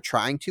 It's like they're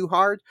trying too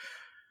hard,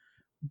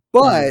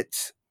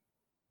 but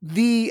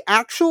the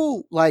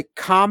actual like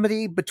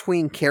comedy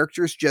between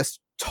characters just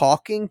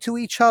talking to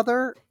each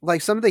other,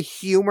 like some of the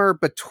humor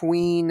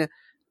between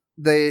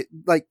the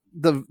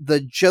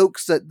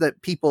jokes that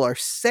people are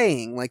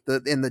saying, like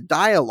in the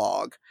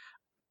dialogue,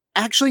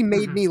 actually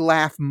made me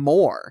laugh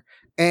more.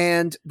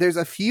 And there's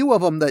a few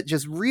of them that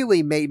just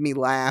really made me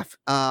laugh.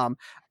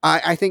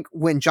 I think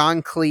when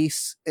John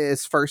Cleese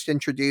is first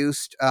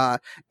introduced, and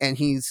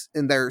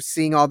they're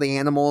seeing all the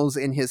animals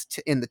in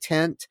the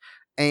tent,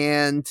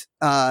 and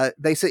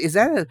they say, "Is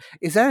that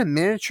a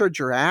miniature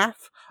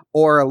giraffe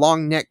or a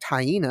long-necked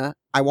hyena?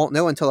 I won't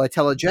know until I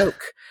tell a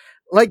joke."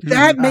 Like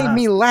that made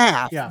me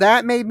laugh. Yeah.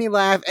 That made me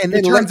laugh. And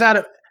then it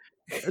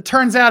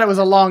turns out it was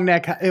a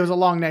long-necked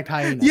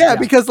hyena. Yeah,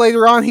 because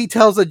later on he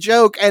tells a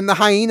joke and the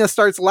hyena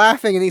starts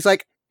laughing and he's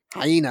like,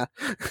 hyena.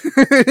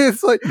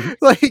 It's like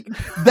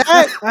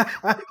that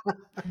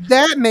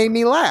that made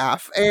me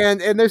laugh. And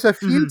there's a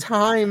few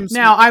times.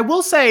 Now I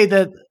will say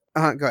that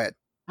go ahead.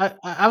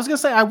 I was gonna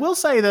say I will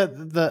say that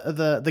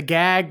the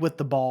gag with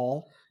the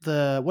ball,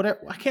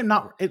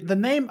 the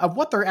name of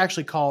what they're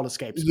actually called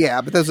escapes me. Yeah,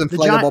 but those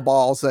inflatable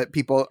balls that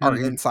people are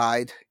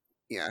inside.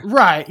 Yeah.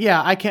 Right.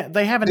 Yeah.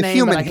 They have a name.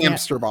 Human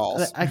hamster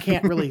balls. I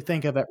can't really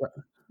think of it.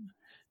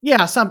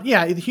 Yeah.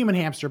 The human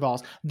hamster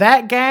balls.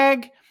 That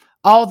gag,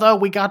 although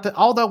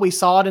we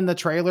saw it in the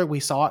trailer, we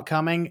saw it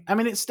coming. I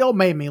mean, it still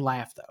made me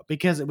laugh though,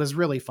 because it was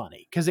really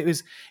funny. Because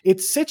it's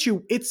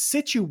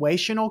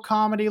situational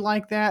comedy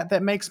like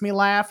that makes me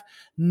laugh,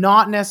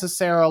 not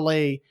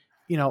necessarily,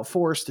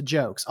 forced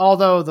jokes.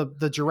 Although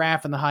the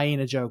giraffe and the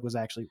hyena joke was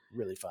actually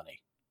really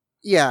funny.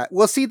 Yeah.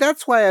 Well, see,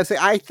 that's why I say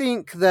I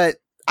think the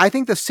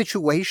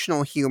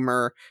situational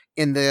humor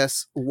in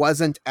this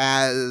wasn't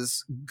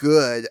as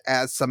good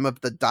as some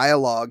of the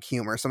dialogue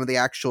humor, some of the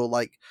actual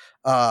like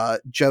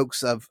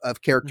jokes of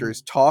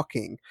characters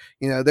talking.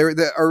 They're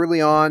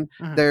early on.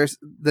 There's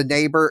the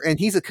neighbor, and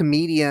he's a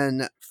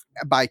comedian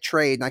by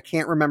trade, and I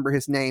can't remember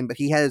his name, but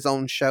he had his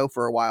own show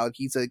for a while.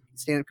 He's a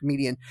stand-up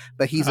comedian,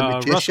 but he's a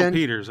magician. Russell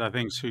Peters, I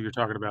think, is who you're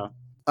talking about.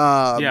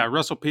 Yeah,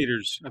 Russell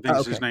Peters, I think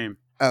is his name.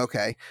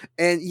 Okay.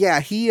 And yeah,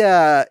 he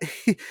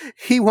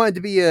wanted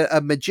to be a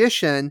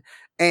magician,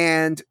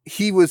 and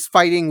he was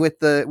fighting with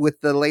the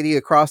lady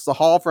across the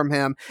hall from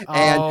him,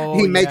 and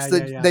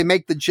they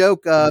make the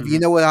joke of, you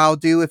know what I'll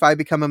do if I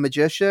become a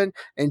magician,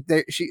 and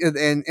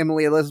and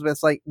Emily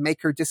Elizabeth's like,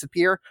 make her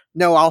disappear.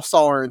 No, I'll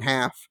saw her in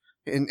half.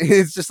 And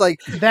it's just like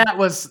that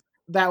was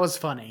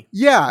funny.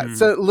 Yeah.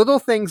 So little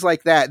things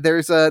like that.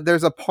 There's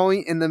a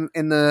point in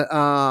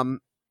the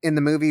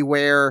movie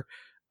where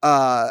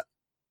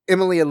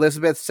Emily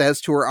Elizabeth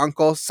says to her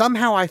uncle,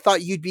 "Somehow I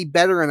thought you'd be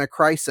better in a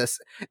crisis."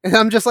 And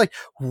I'm just like,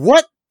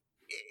 what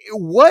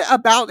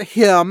about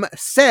him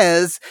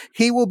says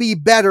he will be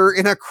better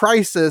in a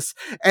crisis?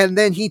 And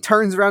then he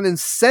turns around and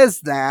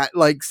says that,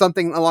 like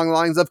something along the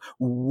lines of,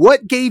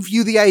 what gave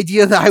you the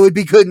idea that I would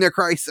be good in a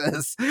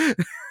crisis?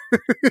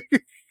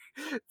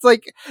 It's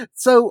like,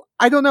 so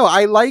I don't know.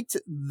 I liked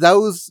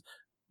those.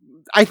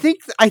 I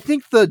think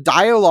the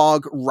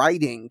dialogue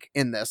writing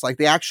in this, like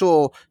the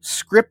actual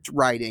script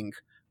writing,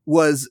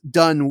 was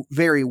done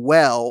very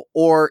well.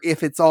 Or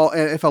if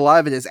a lot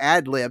of it is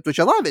ad-libbed, which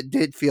a lot of it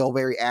did feel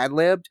very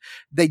ad-libbed,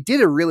 they did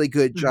a really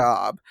good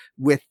job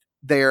with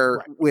their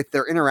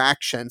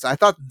interactions. I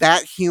thought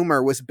that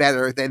humor was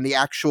better than the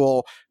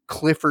actual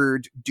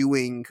Clifford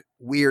doing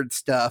weird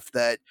stuff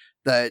that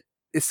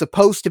is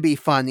supposed to be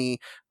funny,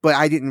 but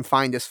I didn't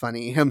find as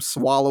funny. Him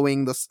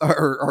swallowing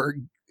or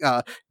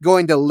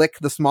going to lick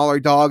the smaller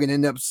dog and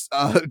end up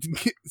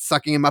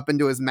sucking him up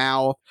into his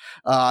mouth,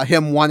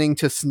 him wanting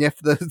to sniff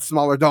the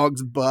smaller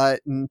dog's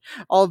butt, and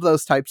all of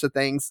those types of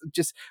things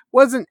just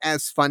wasn't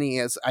as funny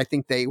as I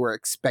think they were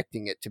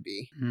expecting it to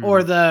be.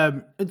 Or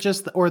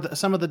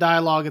some of the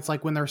dialogue, it's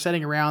like when they're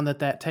sitting around at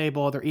that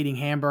table, they're eating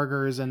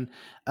hamburgers, and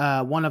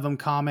one of them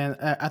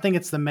I think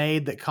it's the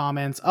maid that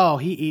comments, "Oh,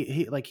 he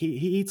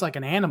eats like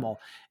an animal,"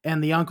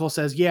 and the uncle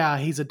says, "Yeah,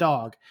 he's a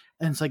dog."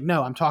 And it's like,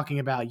 no, I'm talking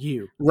about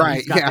you. Right.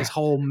 He's got this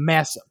whole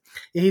mess.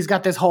 He's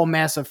got this whole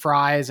mess of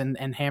fries and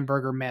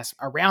hamburger mess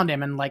around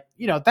him. And like,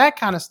 that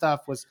kind of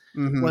stuff was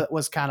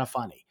kind of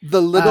funny. The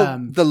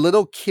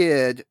little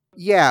kid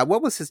Yeah,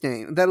 what was his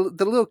name? The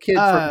little kid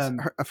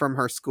from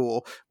her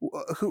school,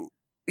 who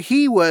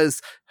he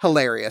was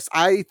hilarious.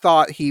 I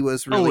thought he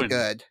was really Owen.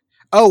 good.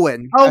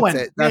 Owen, that's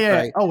it. That's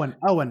right.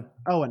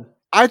 Owen.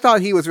 I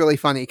thought he was really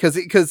funny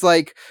because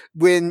like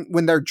when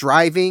they're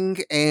driving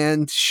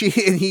and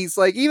he's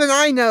like, even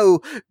I know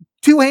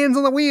 2 hands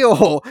on the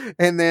wheel,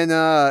 and then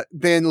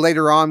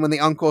later on when the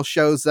uncle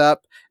shows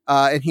up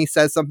and he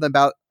says something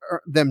about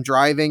them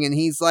driving, and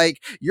he's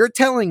like, "You're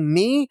telling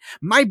me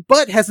my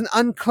butt hasn't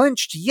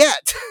unclenched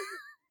yet."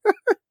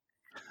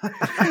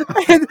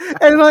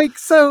 and like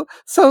so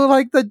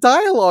like the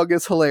dialogue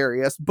is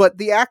hilarious, but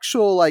the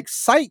actual like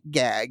sight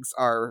gags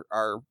are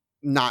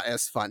not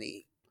as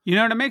funny. You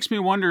know, and it makes me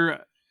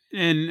wonder,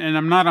 and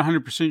I'm not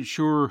 100%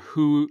 sure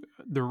who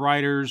the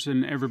writers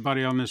and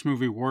everybody on this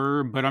movie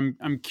were, but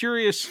I'm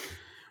curious,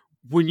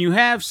 when you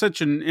have such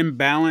an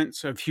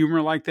imbalance of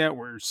humor like that,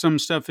 where some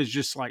stuff is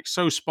just like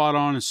so spot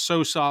on and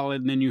so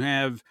solid, and then you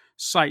have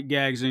sight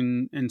gags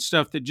and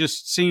stuff that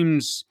just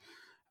seems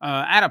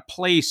out of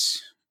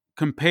place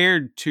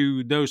compared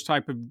to those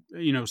type of,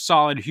 you know,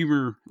 solid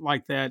humor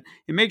like that,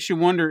 it makes you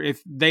wonder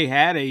if they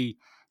had a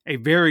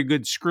very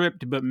good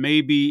script, but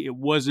maybe it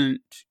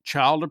wasn't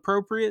child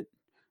appropriate.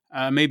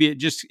 Maybe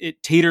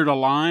it teetered a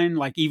line.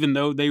 Like, even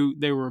though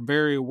they were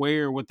very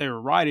aware of what they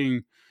were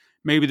writing,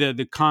 maybe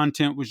the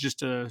content was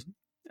just a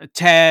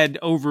tad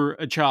over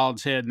a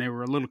child's head, and they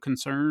were a little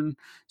concerned.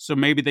 So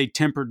maybe they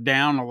tempered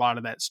down a lot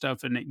of that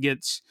stuff, and it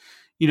gets,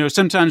 you know,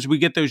 sometimes we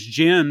get those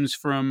gems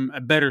from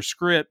a better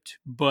script,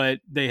 but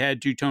they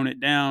had to tone it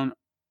down,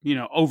 you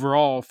know,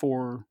 overall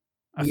for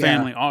a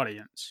family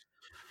audience.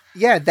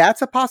 Yeah,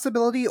 that's a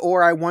possibility.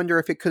 Or I wonder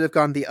if it could have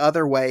gone the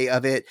other way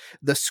of it.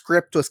 The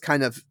script was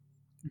kind of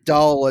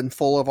dull and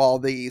full of all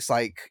these,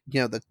 like, you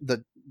know,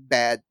 the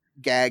bad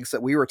gags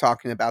that we were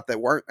talking about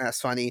that weren't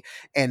as funny,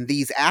 and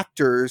these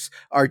actors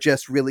are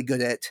just really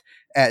good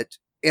at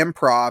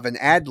improv and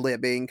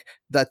ad-libbing,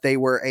 that they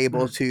were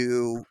able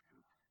to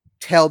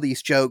tell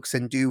these jokes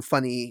and do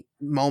funny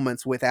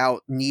moments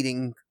without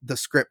needing the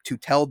script to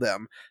tell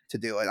them to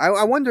do it.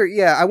 I wonder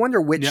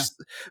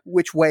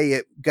which way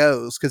it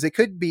goes, because it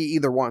could be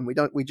either one.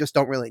 We just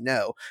don't really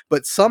know.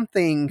 But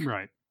something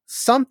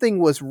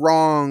was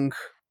wrong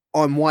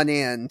on one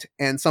end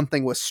and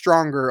something was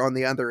stronger on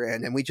the other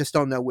end, and we just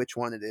don't know which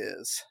one it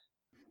is.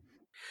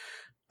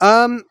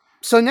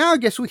 So now I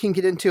guess we can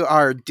get into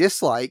our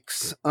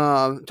dislikes,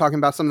 talking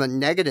about some of the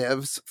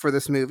negatives for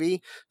this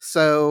movie.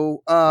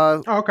 So,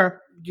 okay.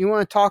 Do you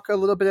want to talk a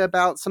little bit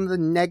about some of the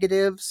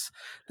negatives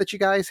that you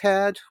guys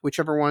had?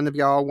 Whichever one of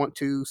y'all want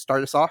to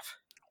start us off.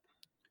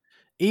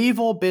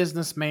 Evil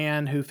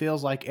businessman who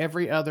feels like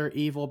every other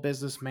evil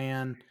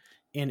businessman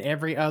in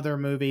every other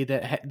movie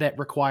that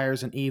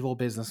requires an evil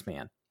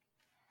businessman.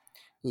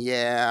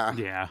 Yeah.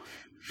 Yeah.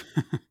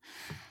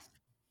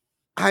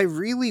 I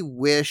really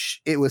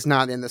wish it was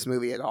not in this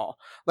movie at all.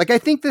 Like, I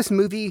think this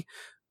movie,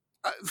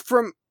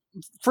 for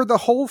the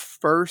whole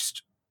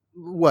first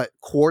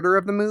quarter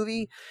of the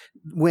movie,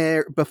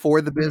 where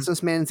before the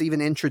businessman's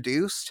even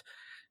introduced,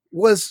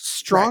 was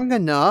strong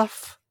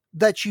enough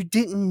that you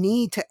didn't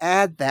need to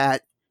add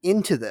that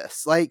into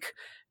this. Like,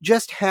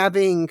 just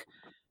having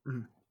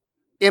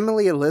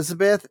Emily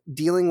Elizabeth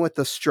dealing with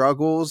the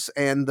struggles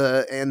and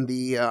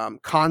the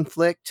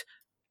conflict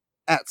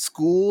at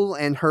school,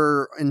 and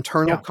her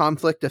internal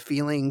conflict of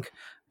feeling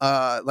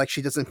like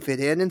she doesn't fit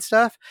in and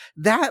stuff,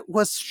 that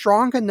was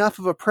strong enough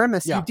of a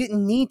premise. You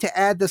didn't need to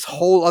add this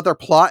whole other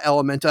plot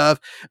element of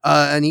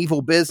an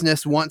evil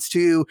business wants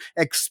to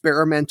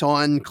experiment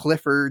on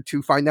Clifford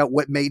to find out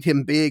what made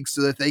him big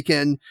so that they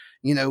can,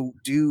 you know,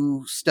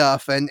 do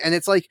stuff. And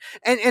it's like,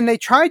 and they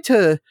tried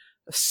to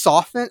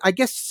soften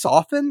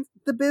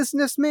the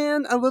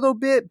businessman a little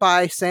bit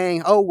by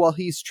saying, oh, well,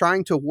 he's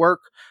trying to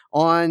work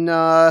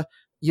on,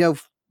 you know,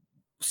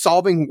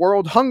 solving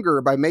world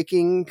hunger by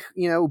making,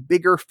 you know,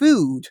 bigger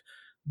food.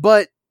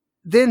 But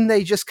then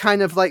they just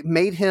kind of like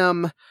made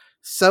him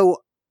so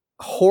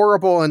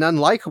horrible and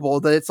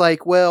unlikable that it's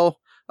like, well,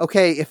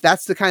 okay, if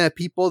that's the kind of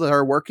people that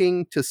are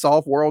working to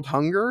solve world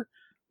hunger,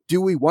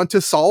 do we want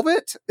to solve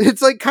it?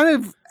 It's like kind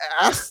of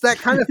asks that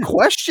kind of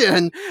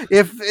question.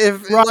 If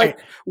like,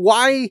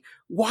 why?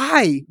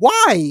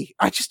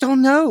 I just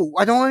don't know.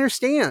 I don't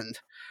understand.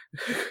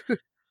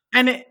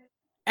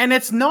 And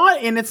it's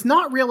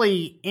not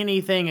really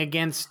anything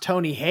against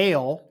Tony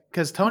Hale,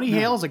 because Tony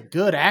Hale's a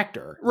good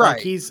actor. Right.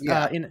 Like, he's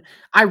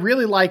I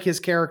really like his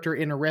character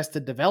in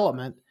Arrested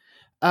Development.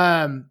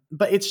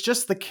 But it's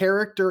just the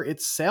character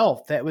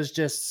itself that was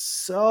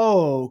just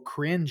so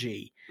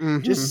cringy.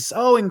 Just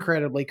so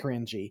incredibly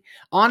cringy.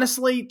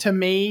 Honestly, to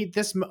me,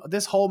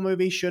 this whole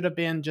movie should have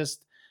been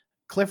just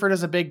Clifford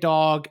is a big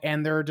dog,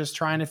 and they're just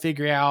trying to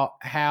figure out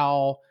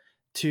how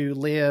to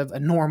live a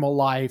normal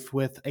life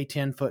with a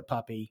 10-foot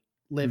puppy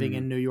living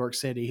in New York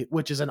City,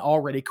 which is an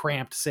already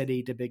cramped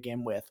city to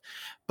begin with.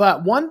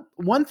 But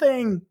one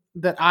thing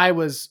that I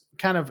was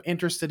kind of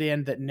interested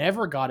in that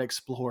never got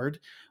explored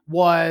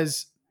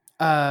was,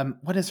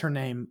 what is her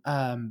name?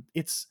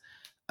 It's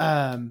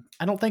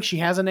I don't think she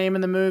has a name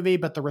in the movie,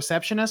 but the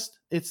receptionist,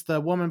 it's the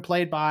woman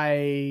played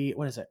by,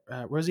 what is it?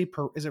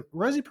 Is it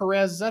Rosie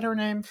Perez? Is that her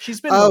name?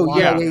 She's been in a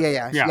lot of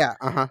Yeah.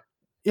 Uh-huh.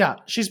 Yeah,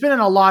 she's been in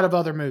a lot of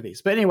other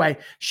movies. But anyway,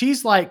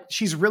 she's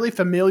really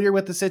familiar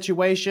with the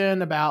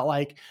situation about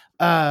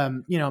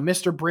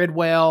Mr.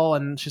 Bridwell,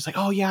 and she's like,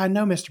 "Oh yeah, I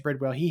know Mr.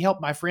 Bridwell. He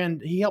helped my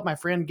friend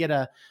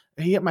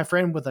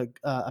with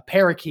a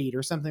parakeet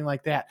or something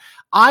like that."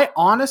 I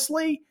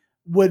honestly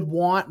would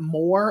want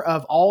more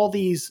of all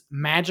these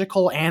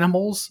magical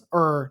animals,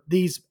 or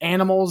these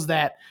animals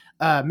that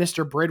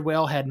Mr.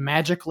 Bridwell had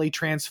magically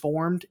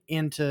transformed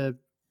into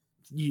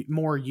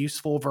more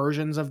useful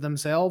versions of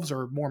themselves,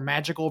 or more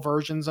magical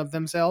versions of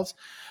themselves.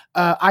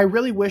 I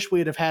really wish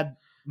we'd have had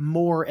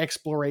more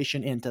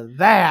exploration into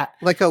that,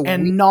 Like a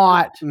and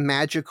not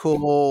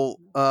magical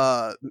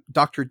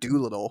Dr.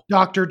 Dolittle.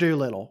 Dr.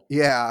 Dolittle.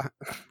 Yeah.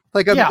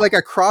 Like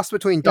a cross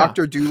between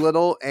Dr.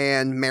 Dolittle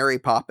and Mary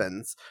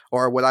Poppins,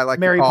 or what I like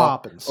Mary to call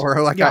Poppins,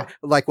 or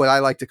like what I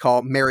like to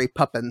call Mary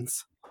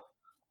Poppins.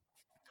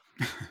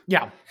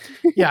 Yeah.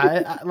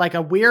 Like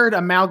a weird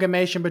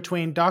amalgamation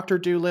between Dr.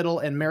 Dolittle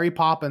and Mary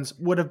Poppins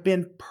would have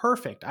been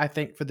perfect, I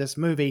think, for this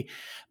movie.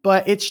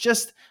 But it's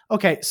just,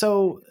 okay,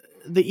 so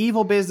the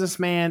evil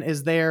businessman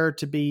is there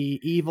to be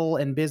evil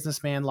and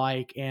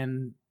businessman-like,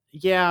 and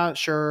yeah,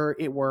 sure,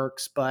 it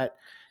works, but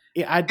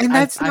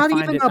that's not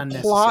find even it a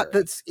unnecessary. plot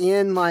that's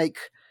in like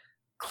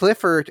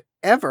Clifford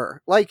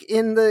ever, like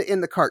in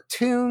the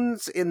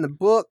cartoons, in the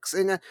books,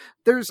 and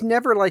there's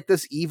never like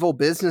this evil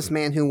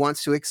businessman who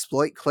wants to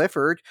exploit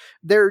Clifford.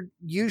 They're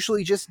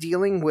usually just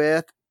dealing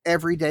with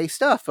everyday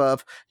stuff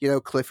of,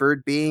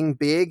 Clifford being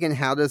big, and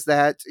how does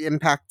that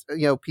impact,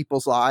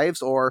 people's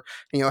lives, or,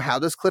 how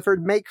does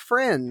Clifford make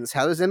friends?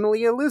 How does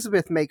Emily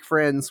Elizabeth make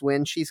friends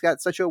when she's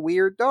got such a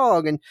weird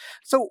dog? And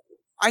so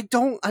I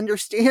don't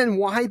understand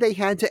why they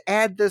had to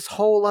add this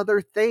whole other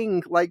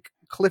thing, like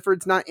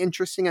Clifford's not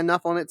interesting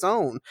enough on its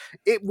own.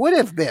 It would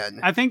have been.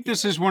 I think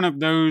this is one of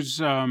those.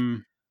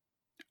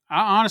 I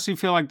honestly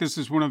feel like this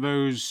is one of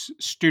those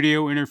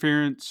studio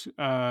interference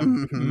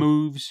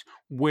moves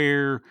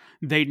where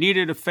they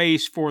needed a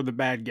face for the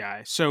bad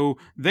guy. So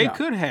they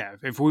could have,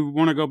 if we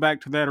want to go back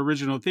to that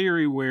original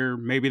theory where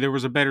maybe there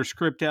was a better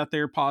script out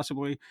there,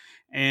 possibly,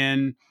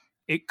 and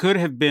it could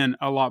have been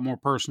a lot more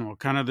personal,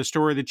 kind of the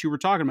story that you were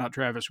talking about,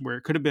 Travis, where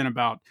it could have been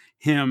about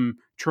him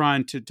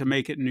trying to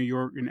make it in New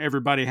York, and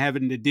everybody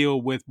having to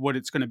deal with what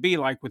it's going to be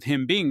like with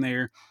him being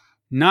there,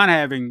 not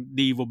having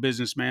the evil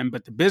businessman,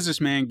 but the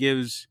businessman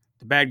gives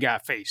the bad guy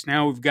face.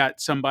 Now we've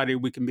got somebody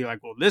we can be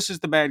like, well, this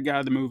is the bad guy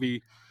of the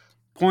movie,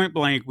 point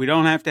blank. We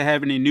don't have to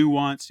have any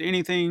nuance to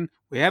anything.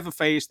 We have a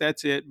face.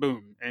 That's it.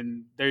 Boom.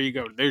 And there you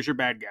go. There's your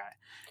bad guy.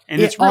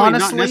 And it's really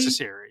not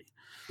necessary.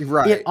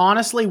 Right. It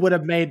honestly would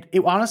have made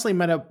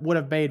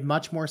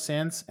much more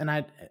sense. And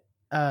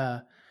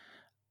I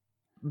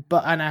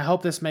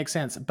hope this makes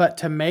sense, but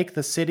to make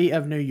the city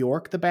of New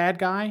York the bad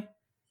guy,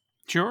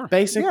 sure,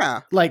 basically,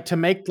 like to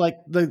make like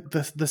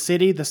the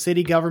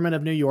city government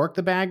of New York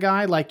the bad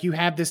guy. Like you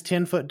have this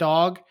 10-foot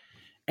dog,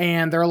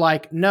 and they're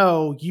like,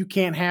 no, you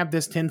can't have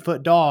this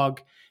 10-foot dog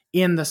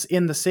in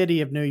the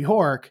city of New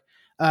York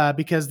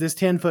because this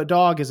 10-foot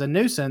dog is a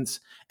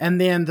nuisance. And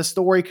then the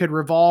story could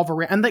revolve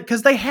around, and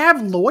because they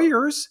have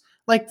lawyers.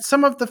 Like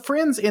some of the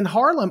friends in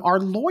Harlem are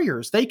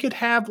lawyers. They could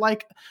have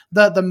like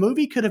the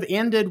movie could have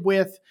ended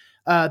with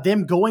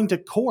them going to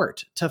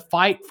court to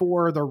fight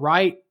for the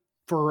right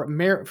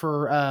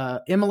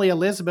for Emily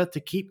Elizabeth to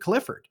keep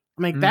Clifford.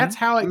 I mean, that's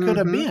how it could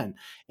have been,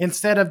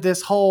 instead of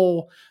this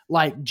whole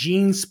like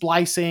gene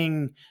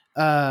splicing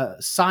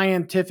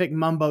scientific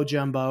mumbo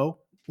jumbo.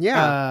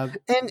 Yeah.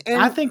 And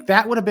I think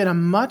that would have been a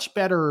much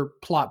better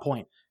plot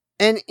point.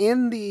 And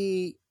in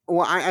the,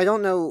 well, I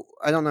don't know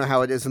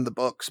how it is in the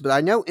books, but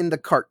I know in the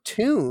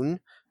cartoon,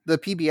 the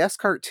PBS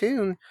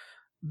cartoon,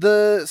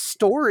 the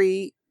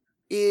story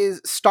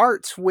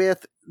starts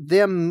with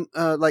them,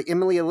 like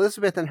Emily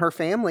Elizabeth and her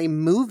family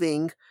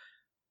moving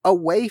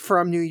away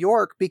from New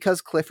York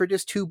because Clifford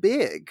is too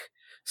big.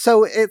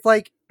 So it's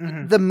like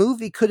the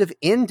movie could have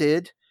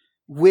ended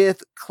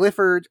with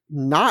Clifford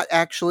not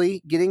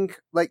actually getting,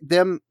 like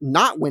them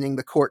not winning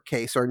the court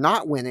case or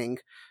not winning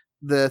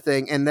the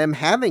thing, and them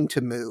having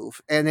to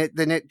move, and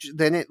then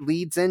it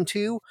leads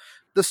into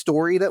the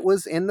story that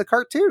was in the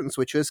cartoons,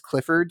 which is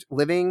Clifford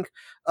living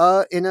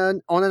on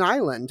an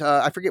island.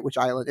 I forget which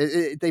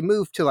island. They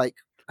moved to, like,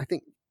 I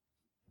think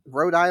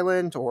Rhode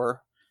Island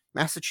or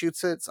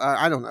Massachusetts.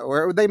 I don't know,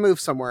 or they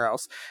moved somewhere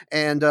else,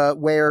 and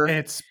where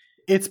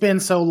it's been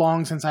so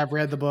long since I've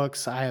read the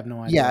books. I have no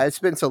idea. Yeah, it's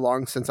been so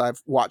long since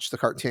I've watched the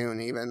cartoon,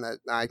 even, that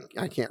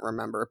I can't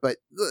remember. But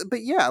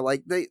yeah,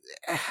 like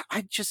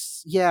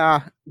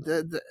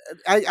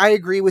I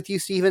agree with you,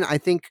 Stephen. I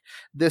think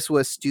this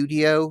was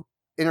studio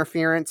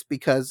interference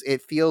because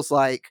it feels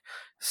like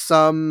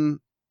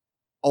some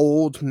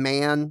old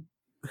man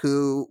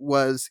who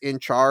was in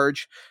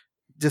charge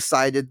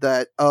decided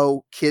that,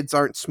 oh, kids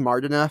aren't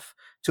smart enough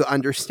to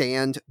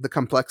understand the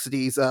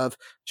complexities of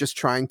just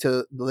trying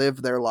to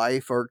live their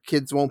life, or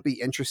kids won't be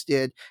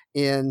interested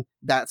in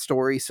that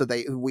story. So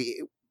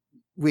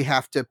we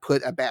have to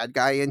put a bad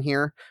guy in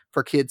here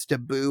for kids to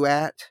boo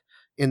at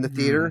in the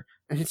theater.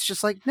 And it's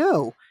just like,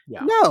 no,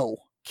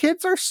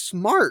 kids are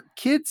smart.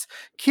 Kids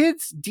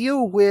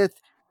deal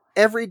with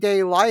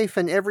everyday life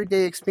and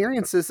everyday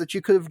experiences that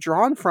you could have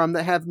drawn from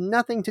that have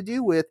nothing to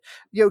do with,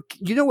 you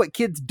know what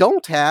kids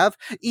don't have?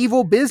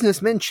 Evil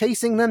businessmen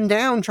chasing them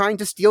down, trying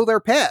to steal their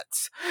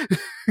pets.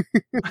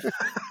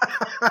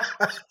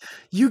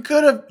 You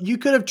could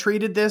have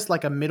treated this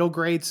like a middle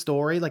grade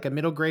story, like a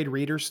middle grade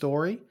reader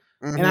story.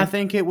 Mm-hmm. And I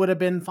think it would have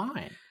been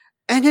fine.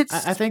 And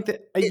I think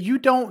that you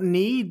don't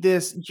need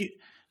this.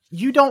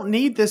 You don't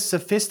need this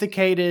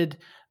sophisticated,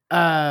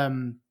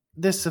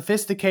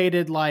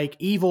 like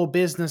evil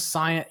business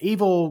science,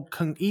 evil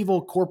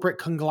corporate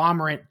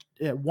conglomerate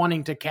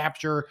wanting to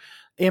capture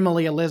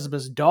Emily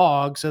Elizabeth's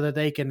dog so that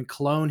they can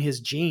clone his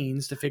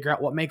genes to figure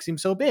out what makes him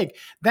so big.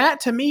 That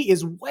to me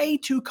is way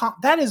too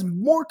that is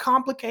more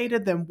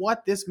complicated than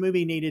what this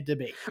movie needed to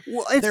be.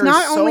 Well, it's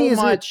not only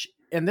so much,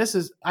 and this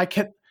is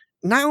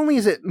not only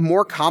is it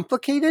more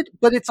complicated,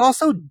 but it's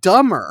also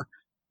dumber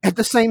at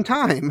the same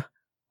time.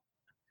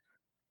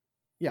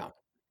 Yeah.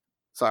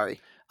 Sorry.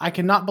 I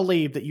cannot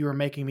believe that you are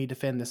making me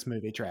defend this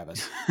movie,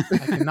 Travis. I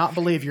cannot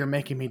believe you're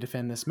making me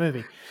defend this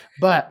movie.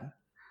 But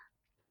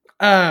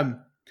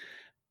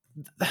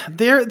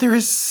there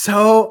is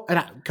so,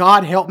 and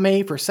God help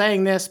me for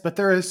saying this, but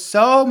there is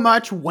so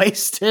much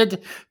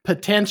wasted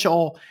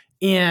potential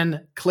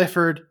in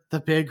Clifford the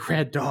Big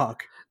Red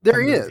Dog.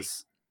 There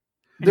is.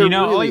 And you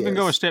know, really I'll even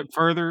go a step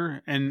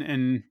further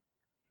and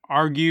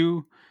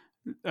argue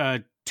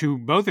to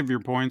both of your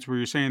points where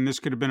you're saying this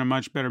could have been a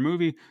much better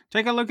movie.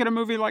 Take a look at a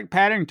movie like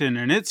Paddington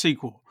and its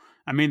sequel.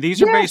 I mean,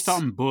 these are based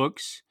on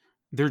books.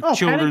 They're children's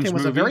Paddington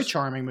was movies. A very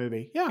charming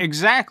movie. Yeah,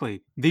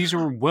 exactly. These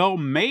are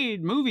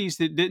well-made movies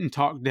that didn't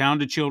talk down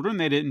to children.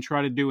 They didn't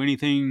try to do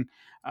anything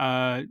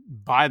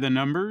by the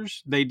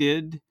numbers. They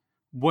did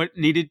what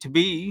needed to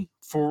be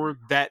for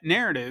that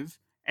narrative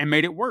and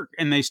made it work.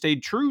 And they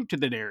stayed true to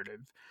the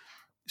narrative.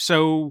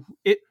 So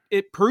it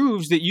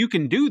proves that you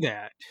can do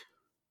that.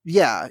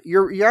 Yeah,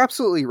 you're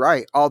absolutely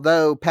right.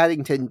 Although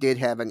Paddington did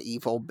have an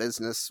evil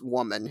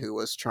businesswoman who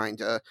was trying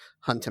to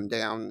hunt him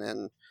down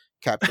and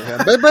capture him,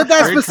 but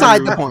that's Very beside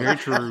true, the point. very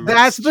true.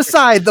 That's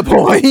beside the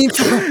point.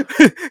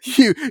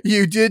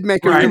 you did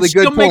make a really good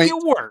still point. Make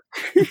it work.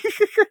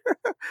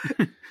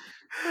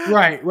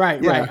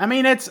 Right. Yeah. I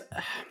mean, it's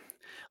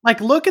like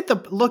look at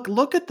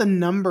the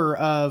number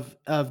of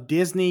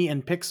Disney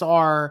and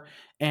Pixar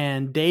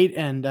and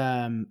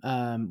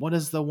what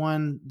is the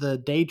one, the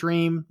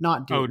Daydream,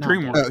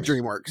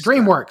 DreamWorks.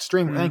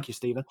 DreamWorks. Thank you,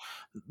 Stephen.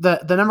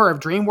 The number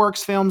of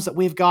DreamWorks films that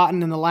we've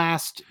gotten in the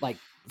last like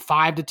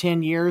 5 to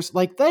 10 years,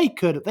 like they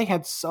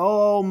had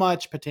so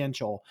much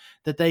potential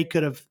that they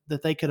could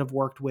have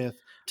worked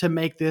with to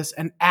make this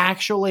an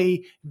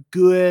actually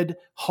good,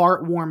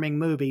 heartwarming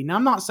movie. Now,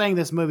 I'm not saying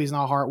this movie's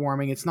not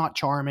heartwarming. It's not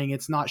charming.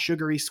 It's not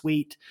sugary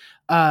sweet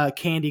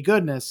candy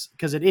goodness,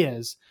 because it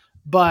is.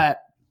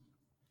 But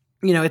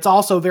you know, it's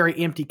also very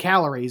empty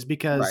calories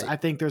because I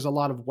think there's a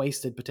lot of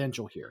wasted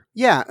potential here.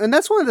 Yeah, and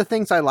that's one of the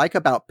things I like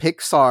about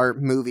Pixar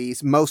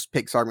movies, most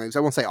Pixar movies, I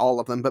won't say all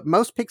of them, but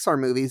most Pixar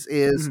movies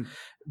is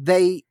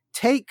they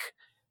take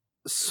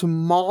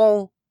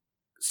small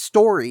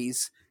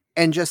stories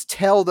and just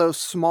tell those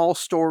small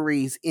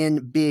stories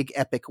in big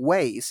epic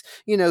ways.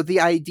 You know, the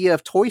idea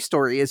of Toy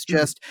Story is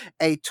just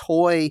a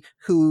toy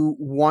who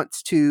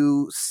wants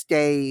to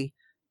stay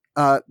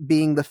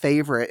being the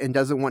favorite and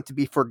doesn't want to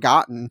be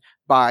forgotten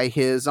by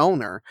his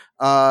owner.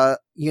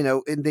 You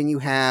know, and then you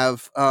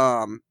have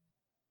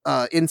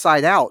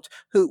Inside Out,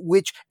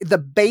 which the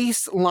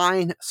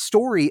baseline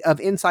story of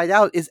Inside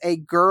Out is a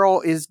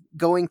girl is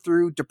going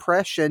through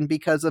depression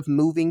because of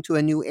moving to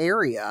a new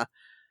area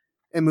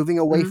and moving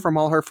away from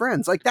all her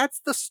friends. Like,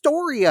 that's the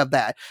story of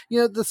that.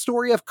 You know, the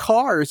story of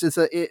Cars of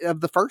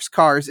the first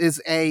Cars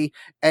is a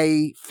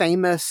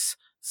famous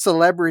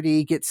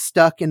celebrity gets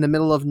stuck in the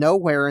middle of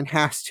nowhere and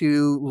has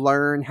to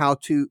learn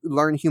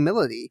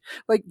humility.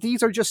 Like,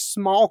 these are just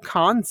small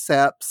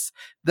concepts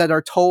that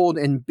are told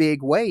in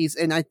big ways.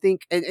 And I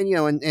think, and you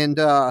know, and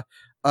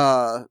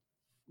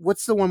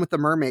what's the one with the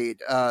mermaid,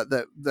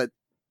 the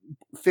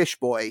fish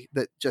boy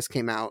that just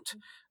came out,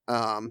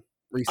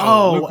 recently?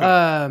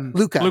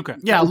 Luca.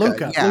 Yeah,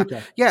 Luca.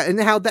 Yeah,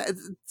 and how that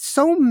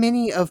so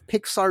many of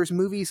Pixar's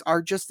movies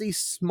are just these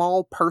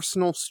small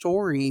personal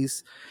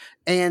stories,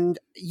 and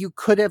you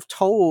could have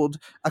told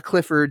a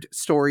Clifford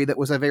story that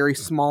was a very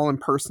small and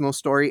personal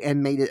story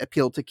and made it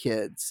appeal to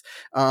kids,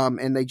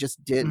 and they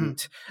just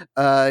didn't.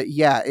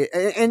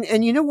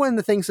 And you know, one of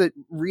the things that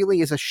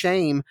really is a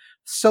shame,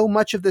 so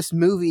much of this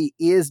movie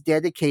is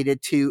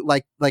dedicated to,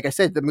 like I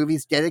said, the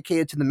movie's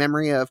dedicated to the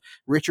memory of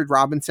Richard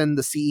Robinson,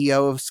 the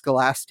CEO of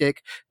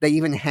Scholastic. They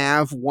even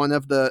have one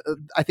of the,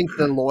 I think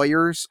the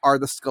lawyers are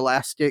the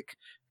Scholastic,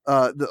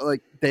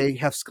 they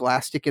have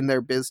Scholastic in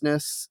their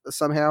business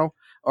somehow.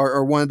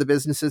 or one of the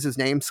businesses is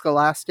named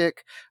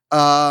Scholastic.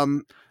 I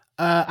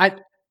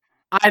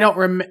don't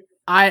remember.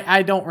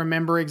 I don't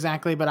remember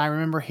exactly, but I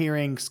remember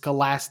hearing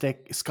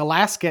Scholastic.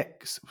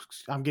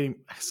 I'm getting.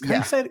 How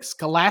you say it?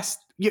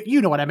 Scholastic.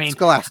 You know what I mean.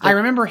 Scholastic. I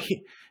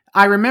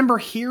remember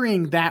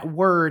hearing that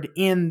word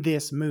in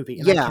this movie,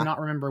 and I cannot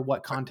remember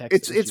what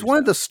context. It's one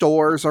of the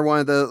stores or one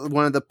of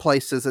the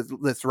places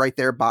that's right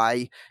there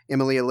by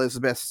Emily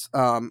Elizabeth's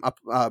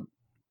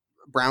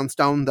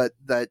brownstone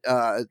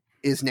that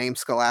is named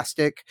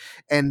Scholastic.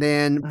 And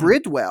then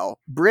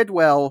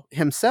Bridwell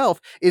himself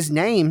is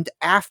named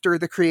after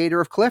the creator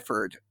of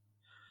Clifford,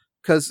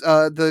 because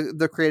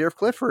the creator of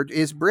Clifford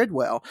is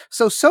Bridwell.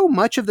 So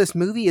much of this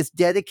movie is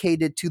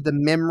dedicated to the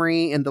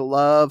memory and the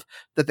love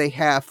that they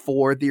have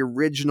for the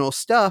original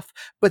stuff,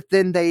 but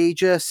then they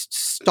just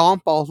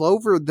stomp all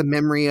over the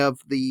memory of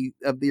the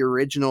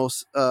original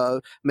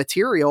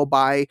material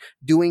by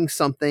doing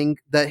something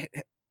that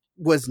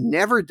was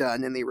never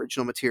done in the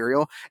original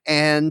material.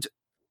 And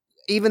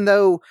even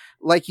though,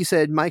 like you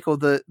said, Michael,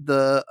 the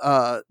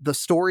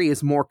story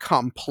is more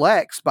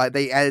complex, but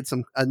they added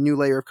a new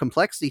layer of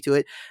complexity to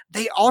it.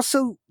 That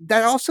also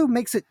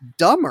makes it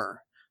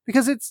dumber,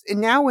 because it's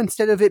now,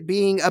 instead of it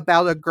being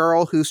about a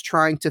girl who's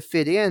trying to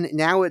fit in,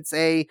 now it's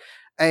a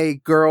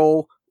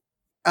girl.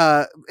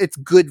 It's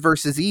good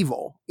versus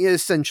evil,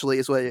 essentially,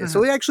 is what it is. Mm-hmm.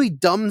 So it actually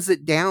dumbs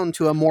it down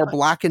to a more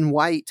black and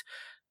white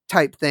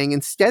type thing,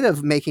 instead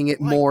of making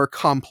it more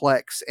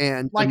complex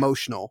and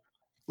emotional.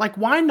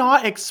 Why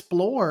not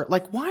explore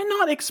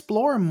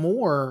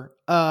more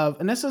of,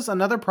 and this is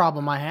another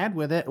problem I had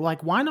with it,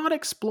 why not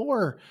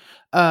explore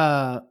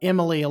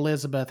Emily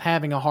Elizabeth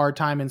having a hard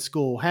time in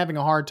school, having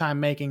a hard time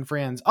making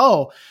friends.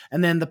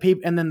 And then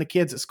the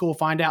kids at school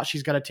find out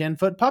she's got a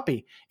 10-foot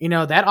puppy.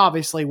 That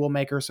obviously will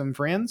make her some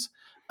friends.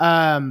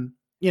 In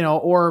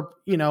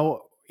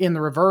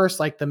the reverse,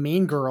 like the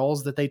mean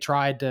girls that they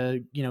tried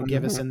to,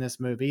 give us in this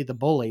movie, the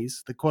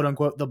bullies, the quote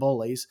unquote, the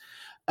bullies,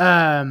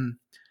 have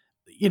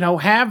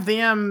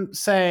them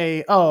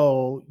say,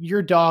 "Oh,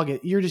 your dog,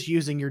 you're just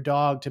using your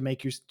dog to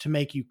make you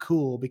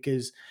cool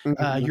because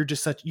you're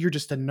just a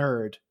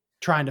nerd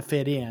trying to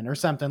fit in," or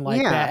something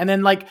like that. And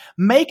then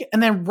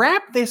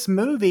wrap this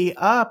movie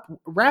up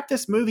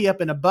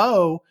in a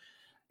bow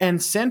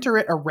and center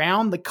it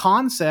around the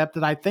concept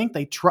that I think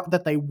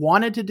that they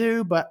wanted to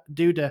do, but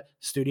due to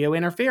studio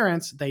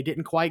interference, they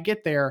didn't quite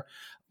get there.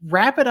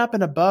 Wrap it up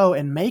in a bow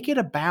and make it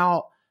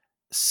about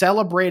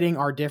celebrating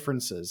our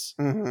differences.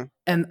 Mm-hmm.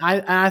 And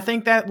I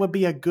think that would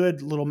be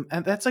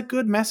that's a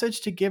good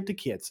message to give to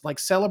kids,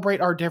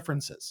 celebrate our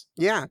differences.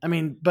 Yeah. I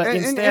mean, but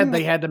instead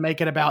they had to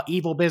make it about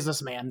evil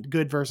businessman,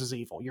 good versus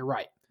evil. You're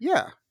right.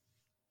 Yeah.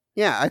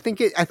 Yeah. I think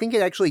it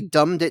actually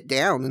dumbed it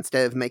down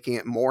instead of making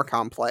it more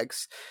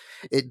complex.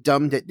 It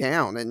dumbed it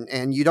down,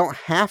 and you don't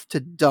have to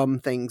dumb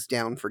things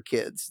down for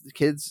kids. The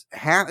kids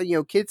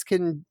kids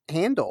can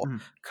handle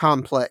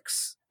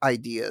complex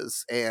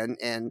ideas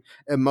and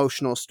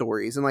emotional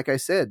stories. And like I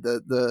said,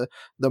 the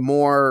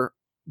more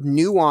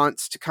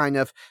nuanced kind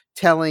of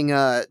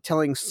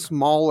telling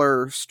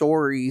smaller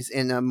stories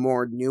in a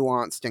more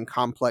nuanced and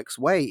complex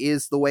way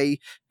is the way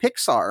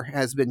Pixar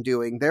has been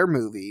doing their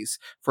movies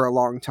for a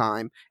long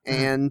time.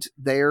 And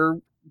they're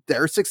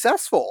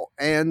successful,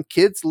 and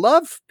kids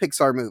love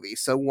Pixar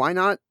movies. So why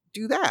not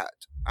do that?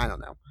 I don't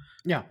know.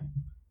 Yeah.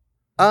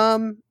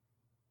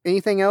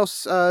 Anything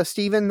else,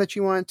 Steven, that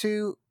you want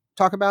to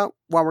talk about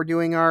while we're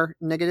doing our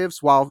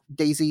negatives, while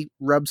Daisy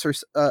rubs her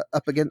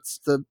up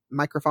against the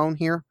microphone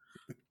here?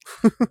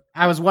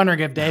 I was wondering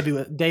if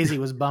Daisy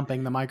was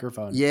bumping the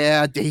microphone.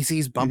 Yeah,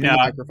 Daisy's bumping the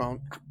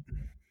microphone.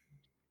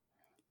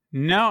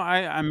 No,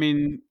 I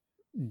mean,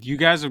 you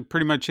guys have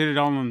pretty much hit it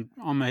on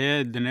the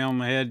head, the nail on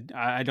the head.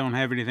 I don't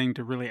have anything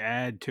to really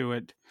add to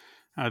it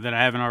that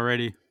I haven't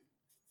already.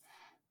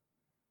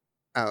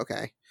 Oh,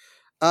 okay.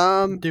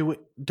 Do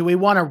we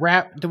want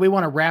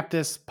to wrap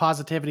this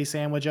positivity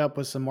sandwich up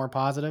with some more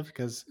positive?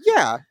 Because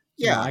yeah,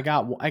 I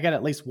got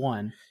at least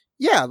one.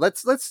 Yeah,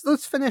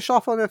 let's finish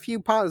off on a few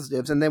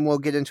positives, and then we'll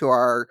get into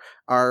our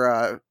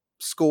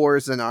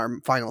scores and our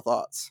final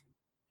thoughts.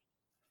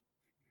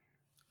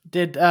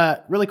 Did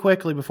really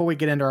quickly before we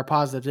get into our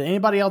positives, did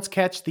anybody else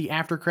catch the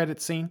after credit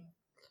scene?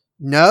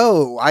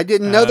 No, I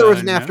didn't know there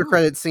was an after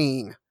credit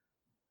scene.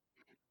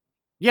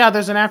 Yeah,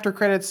 there's an after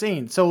credit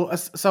scene. So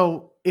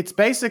it's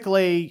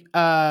basically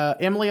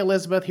Emily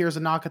Elizabeth hears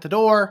a knock at the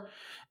door,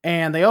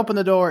 and they open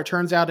the door. It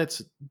turns out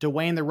it's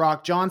Dwayne "The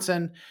Rock"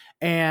 Johnson,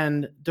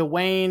 and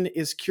Dwayne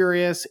is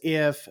curious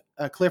if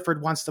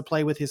Clifford wants to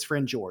play with his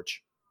friend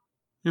George.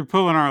 You're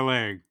pulling our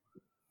leg.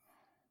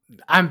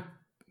 I'm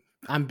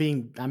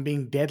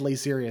being deadly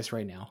serious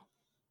right now.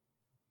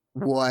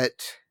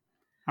 What?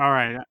 All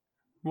right.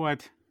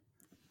 What?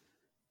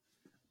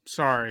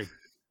 Sorry.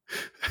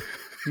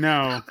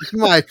 No.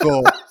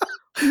 Michael.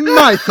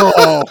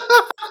 Michael.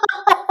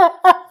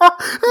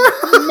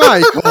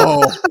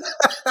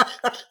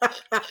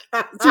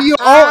 So you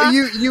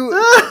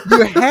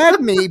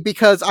had me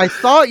because I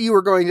thought you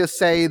were going to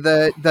say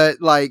that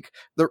like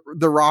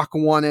the Rock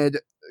wanted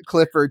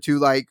Clifford to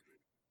like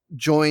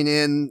join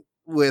in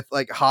with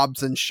like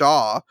Hobbs and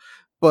Shaw,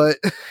 but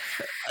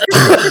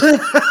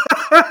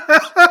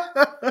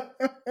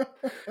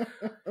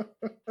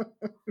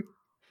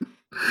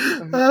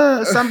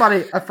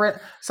somebody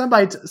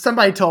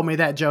told me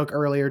that joke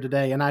earlier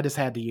today, and I just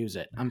had to use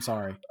it. I'm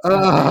sorry.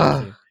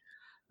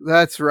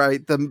 That's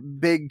right. The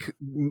big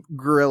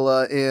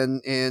gorilla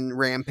in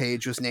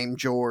Rampage was named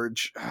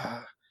George.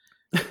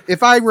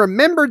 If I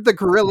remembered the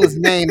gorilla's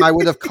name, I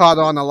would have caught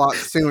on a lot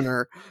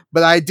sooner.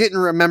 But I didn't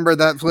remember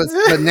that was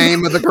the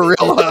name of the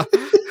gorilla.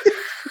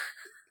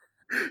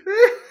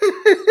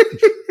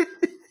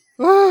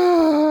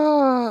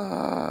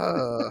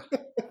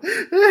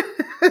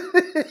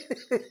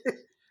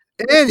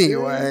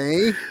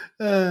 Anyway.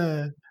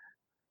 A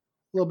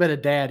little bit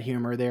of dad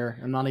humor there.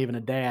 I'm not even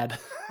a dad.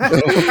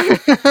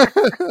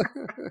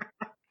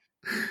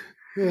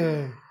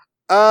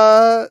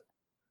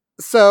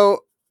 So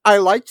I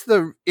liked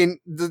the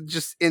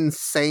just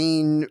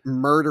insane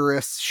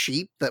murderous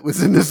sheep that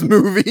was in this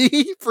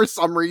movie for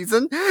some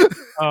reason.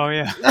 Oh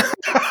yeah.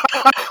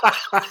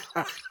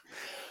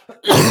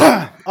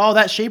 Oh,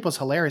 that sheep was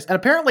hilarious. And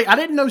apparently I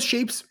didn't know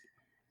sheep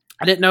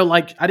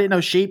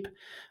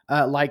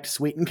liked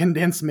sweetened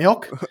condensed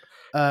milk.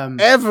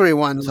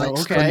 Everyone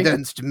likes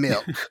condensed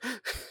milk.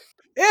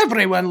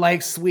 Everyone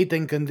likes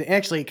sweetened condensed.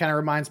 Actually, it kind of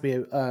reminds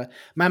me of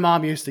my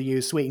mom used to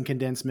use sweetened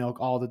condensed milk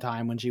all the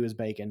time when she was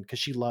baking because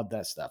she loved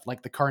that stuff,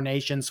 like the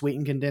Carnation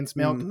sweetened condensed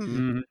milk.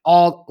 Mm-hmm.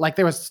 All like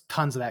there was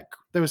tons of that.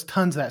 There was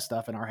tons of that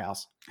stuff in our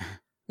house.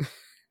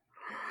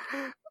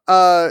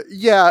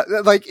 Yeah,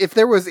 like if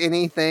there was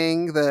any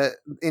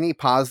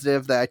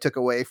positive that I took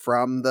away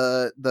from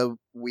the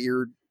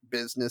weird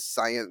business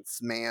science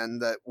man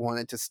that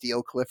wanted to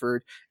steal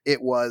Clifford,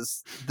 it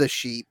was the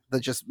sheep,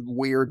 the just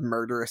weird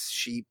murderous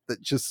sheep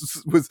that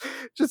just was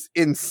just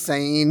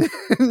insane.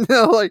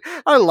 Like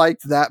I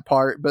liked that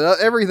part, but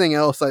everything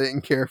else I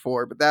didn't care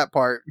for, but that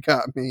part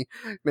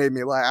made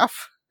me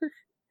laugh.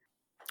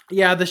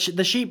 Yeah, the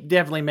sheep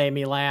definitely made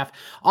me laugh.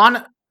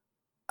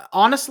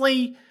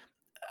 Honestly,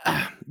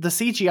 the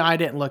CGI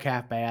didn't look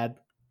half bad.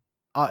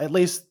 At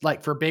least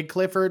like for Big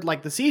Clifford,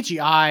 like the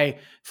CGI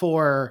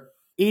for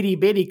itty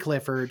bitty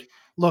Clifford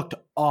looked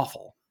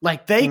awful.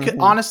 Like they could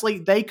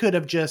they could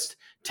have just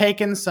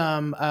taken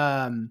some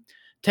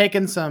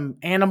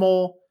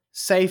animal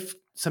safe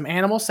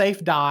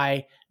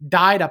dye,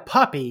 dyed a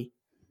puppy,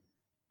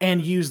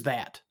 and used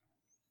that.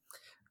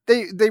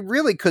 They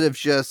really could have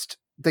just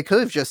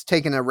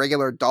taken a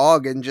regular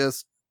dog and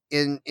just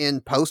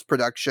in post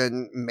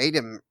production made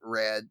him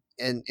red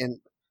and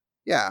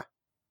yeah.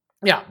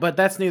 Yeah, but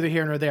that's neither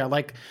here nor there.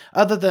 Like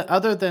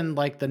other than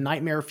like the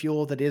nightmare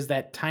fuel that is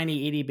that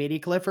tiny itty bitty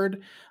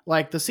Clifford,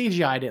 like the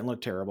CGI didn't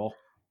look terrible.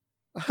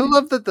 I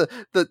love that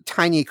the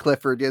tiny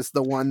Clifford is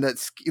the one that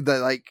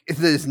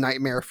is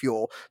nightmare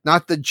fuel,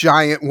 not the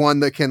giant one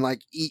that can like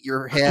eat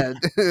your head,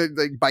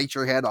 like bite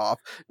your head off.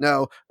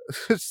 No,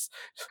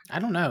 I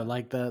don't know.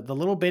 Like the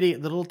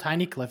little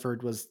tiny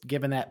Clifford was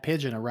giving that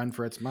pigeon a run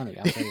for its money.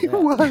 I'll tell you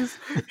that.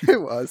 It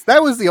was.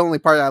 That was the only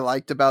part I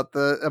liked about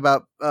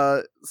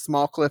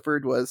small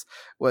Clifford was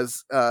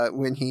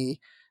when he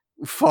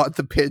fought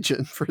the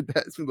pigeon for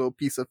that little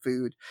piece of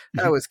food.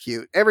 That was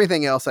cute.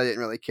 Everything else I didn't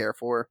really care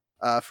for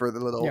the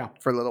little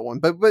one.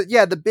 But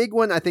yeah, the big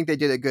one, I think they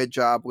did a good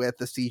job with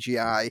the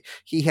CGI.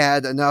 He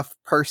had enough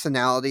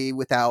personality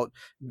without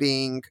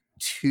being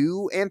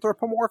too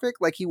anthropomorphic.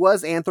 Like he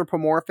was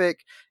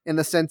anthropomorphic in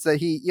the sense that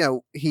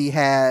he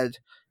had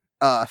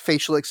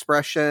facial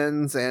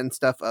expressions and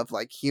stuff of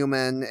like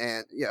human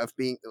and of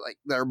being like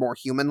they're more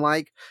human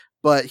like,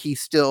 but he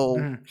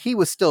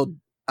was still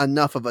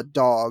enough of a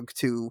dog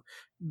to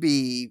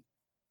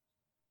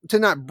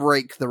not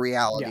break the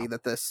reality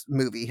that this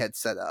movie had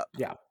set up.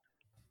 Yeah.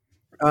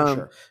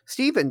 Sure.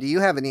 Stephen, do you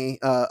have any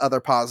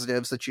other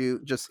positives that you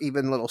just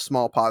even little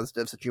small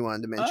positives that you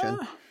wanted to mention?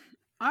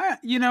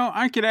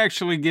 I could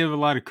actually give a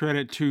lot of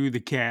credit to the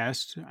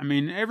cast. I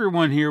mean,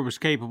 everyone here was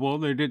capable.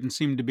 There didn't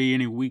seem to be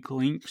any weak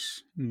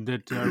links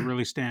that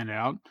really stand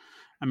out.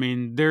 I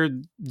mean, they're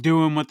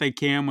doing what they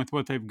can with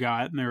what they've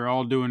got, and they're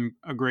all doing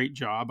a great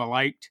job.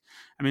 Like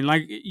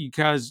you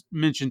guys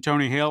mentioned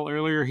Tony Hale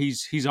earlier,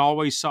 he's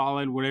always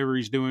solid, whatever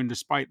he's doing,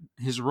 despite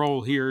his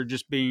role here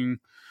just being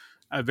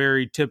a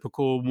very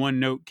typical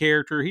one-note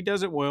character. He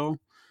does it well.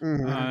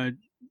 Mm-hmm.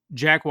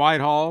 Jack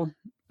Whitehall,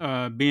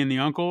 being the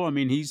uncle,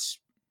 he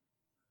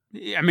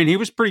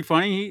was pretty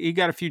funny. He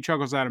got a few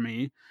chuckles out of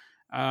me.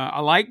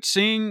 I liked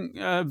seeing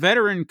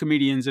veteran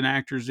comedians and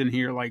actors in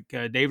here, like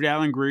David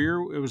Alan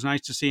Grier. It was nice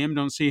to see him.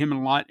 Don't see him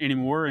a lot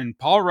anymore. And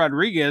Paul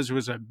Rodriguez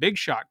was a big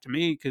shock to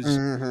me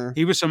because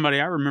he was somebody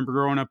I remember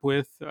growing up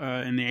with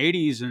in the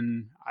 80s,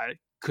 and I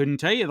couldn't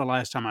tell you the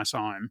last time I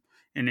saw him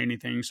in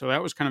anything. So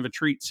that was kind of a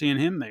treat seeing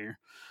him there.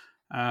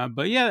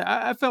 But yeah,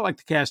 I felt like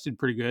the cast did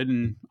pretty good.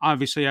 And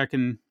obviously I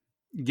can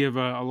give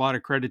a lot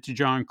of credit to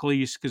John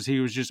Cleese because he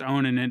was just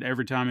owning it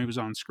every time he was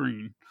on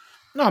screen.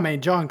 No,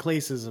 John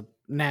Cleese is a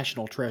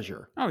national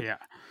treasure. Oh yeah.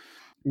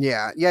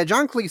 Yeah.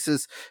 John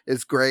Cleese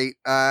is great.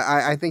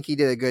 I think he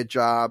did a good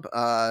job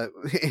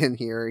in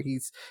here.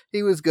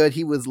 He was good.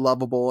 He was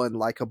lovable and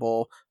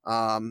likable.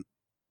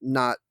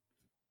 Not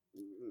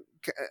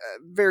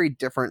very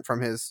different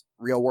from his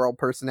real world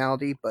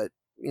personality, but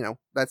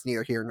that's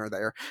neither here nor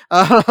there.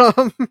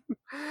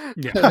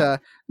 Yeah.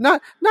 But,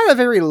 not a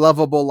very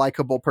lovable,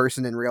 likable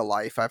person in real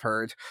life, I've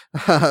heard.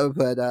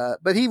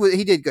 But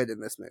he did good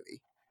in this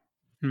movie.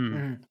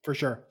 For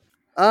sure.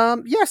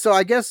 Yeah, so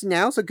I guess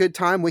now's a good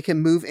time we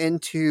can move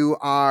into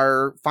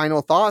our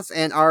final thoughts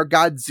and our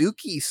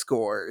Godzuki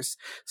scores.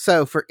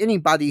 So for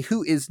anybody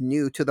who is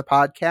new to the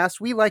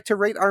podcast, we like to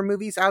rate our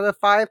movies out of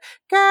 5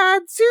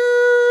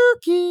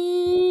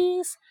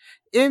 Godzukis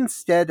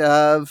instead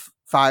of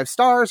 5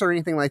 stars or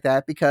anything like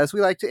that, because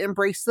we like to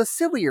embrace the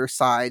sillier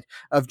side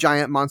of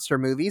giant monster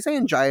movies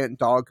and giant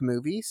dog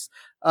movies.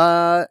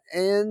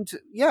 And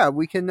yeah,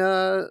 we can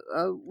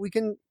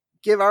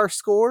give our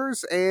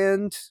scores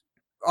and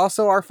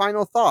also our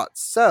final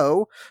thoughts.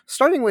 So,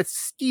 starting with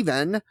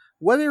Steven,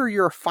 what are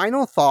your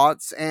final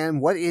thoughts and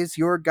what is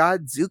your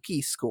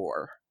Godzuki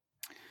score?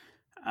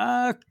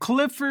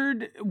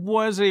 Clifford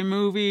was a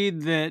movie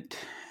that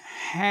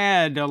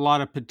had a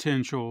lot of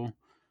potential,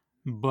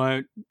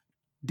 but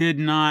did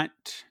not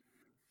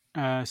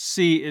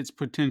see its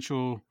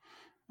potential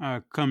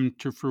come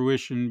to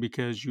fruition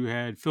because you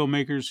had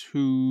filmmakers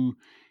who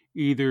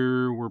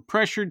either were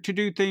pressured to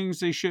do things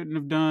they shouldn't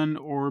have done,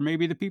 or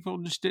maybe the people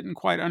just didn't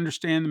quite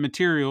understand the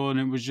material, and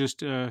it was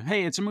just,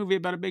 hey, it's a movie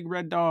about a big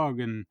red dog,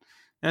 and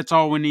that's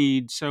all we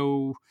need.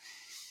 So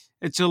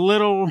it's a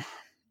little,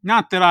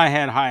 not that I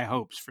had high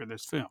hopes for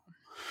this film.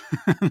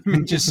 Let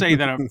me just say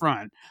that up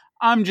front.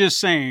 I'm just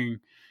saying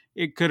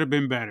it could have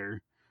been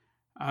better.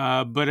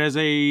 But as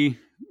a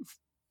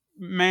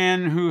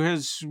man who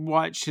has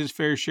watched his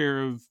fair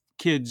share of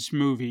kids'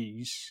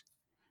 movies,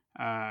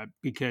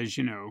 because,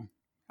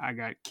 I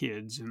got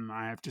kids and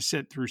I have to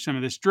sit through some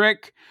of this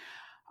dreck,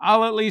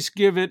 I'll at least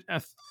give it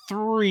a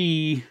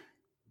 3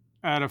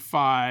 out of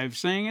 5,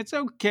 saying it's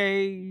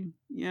okay,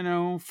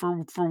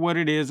 for what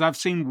it is. I've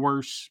seen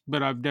worse,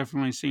 but I've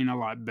definitely seen a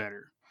lot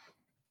better.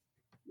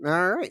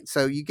 All right,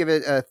 so you give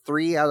it a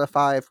 3 out of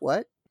 5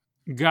 what?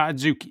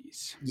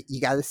 Godzukis. You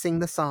got to sing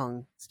the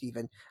song,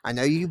 Steven. I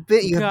know you've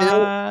been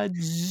Godzukis.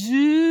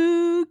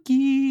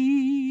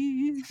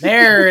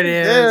 There it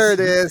is. There it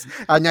is.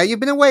 I know you've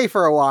been away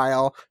for a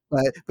while,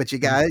 but you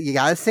got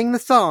to sing the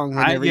song.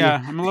 I'm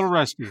a little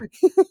rusty.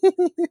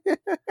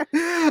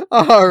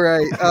 All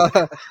right.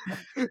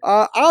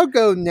 I'll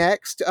go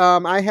next.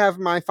 I have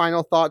my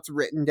final thoughts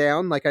written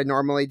down like I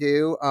normally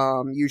do.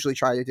 Usually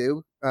try to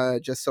do,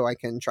 just so I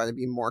can try to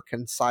be more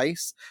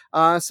concise.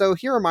 So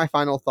here are my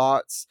final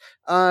thoughts.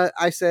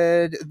 I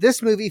said,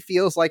 this movie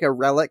feels like a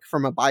relic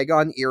from a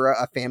bygone era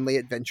of family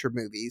adventure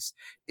movies.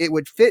 It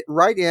would fit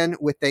right in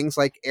with things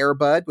like Air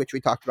Bud, which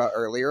we talked about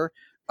earlier,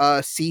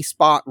 Sea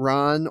Spot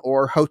Run,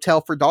 or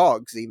Hotel for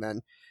Dogs,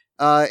 even.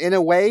 In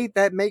a way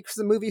that makes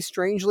the movie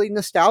strangely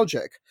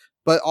nostalgic,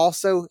 but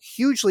also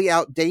hugely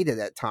outdated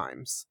at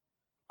times.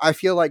 I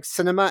feel like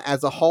cinema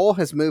as a whole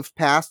has moved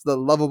past the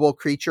lovable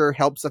creature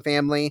helps a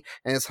family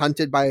and is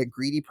hunted by a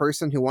greedy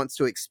person who wants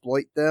to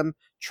exploit them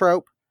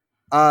trope.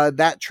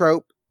 That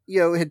trope,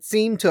 had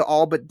seemed to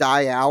all but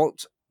die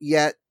out,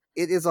 yet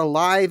it is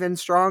alive and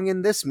strong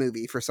in this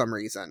movie for some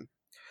reason.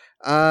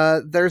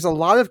 There's a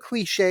lot of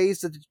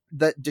cliches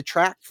that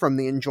detract from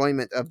the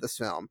enjoyment of this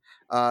film.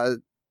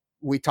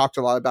 We talked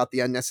a lot about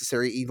the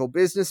unnecessary evil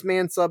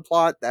businessman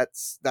subplot.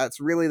 That's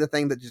really the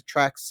thing that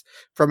detracts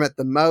from it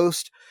the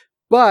most.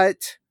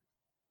 But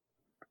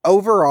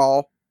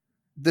overall,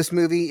 this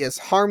movie is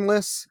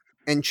harmless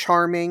and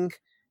charming.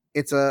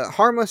 It's a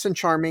harmless and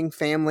charming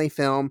family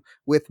film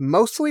with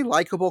mostly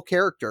likable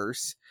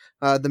characters.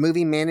 The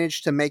movie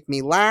managed to make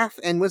me laugh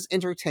and was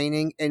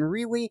entertaining, and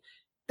really,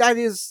 that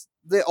is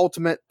the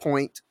ultimate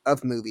point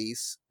of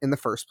movies in the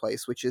first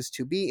place, which is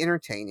to be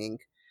entertaining.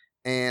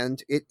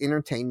 And it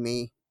entertained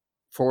me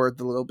for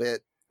the little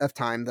bit of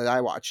time that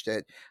I watched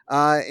it.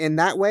 In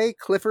that way,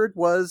 Clifford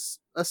was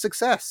a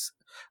success.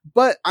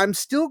 But I'm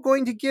still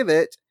going to give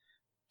it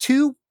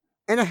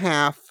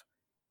 2.5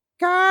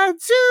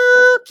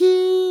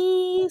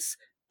 Godzukis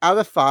out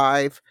of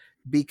 5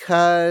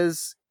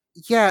 because,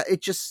 yeah,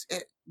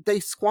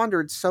 they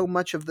squandered so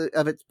much of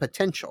its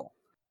potential.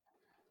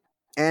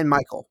 And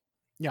Michael.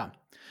 Yeah.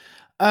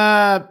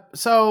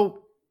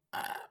 So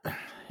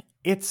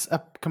it's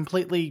a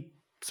completely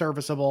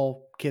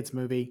serviceable kids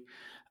movie.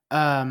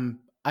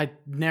 I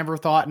never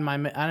thought in a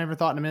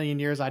million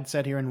years I'd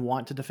sit here and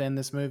want to defend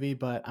this movie,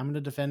 but I'm going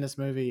to defend this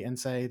movie and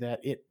say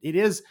that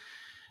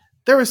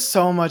there was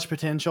so much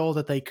potential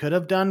that they could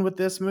have done with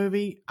this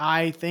movie.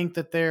 I think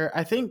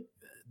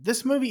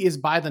this movie is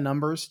by the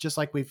numbers, just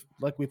like we've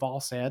all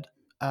said.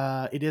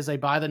 It is a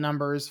by the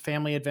numbers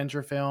family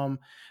adventure film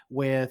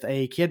with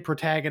a kid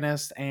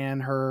protagonist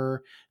and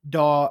her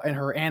dog and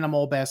her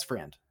animal best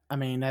friend. I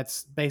mean,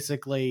 that's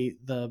basically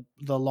the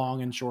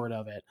long and short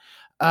of it.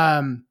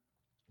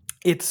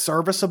 It's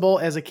serviceable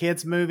as a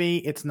kids movie.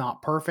 It's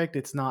not perfect.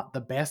 It's not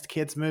the best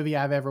kids movie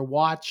I've ever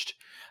watched.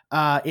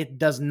 It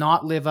does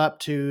not live up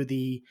to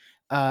the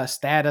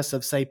status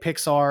of, say,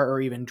 Pixar or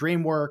even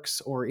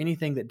DreamWorks or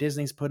anything that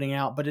Disney's putting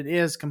out, but it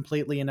is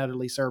completely and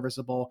utterly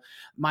serviceable.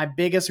 My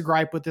biggest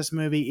gripe with this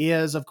movie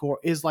is, of course,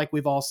 is like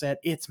we've all said,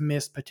 it's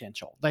missed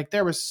potential. Like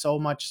there was so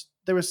much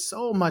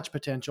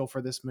potential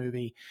for this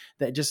movie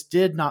that just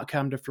did not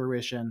come to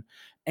fruition.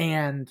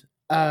 And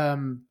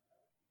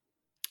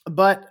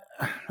but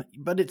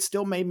it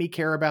still made me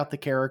care about the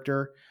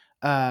character.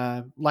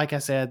 Like I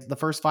said, the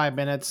first 5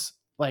 minutes,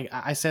 like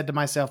I said to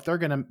myself, they're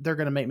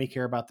gonna make me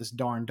care about this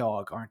darn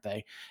dog, aren't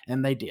they?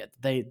 And they did.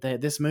 They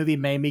this movie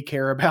made me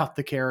care about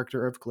the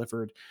character of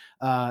Clifford.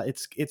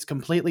 It's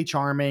completely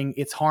charming.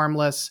 It's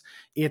harmless.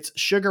 It's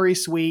sugary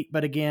sweet,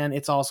 but again,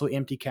 it's also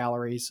empty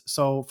calories.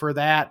 So for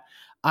that,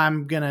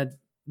 I'm gonna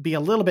be a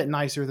little bit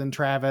nicer than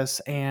Travis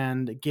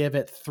and give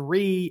it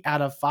 3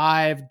 out of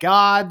 5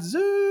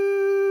 Godzookies.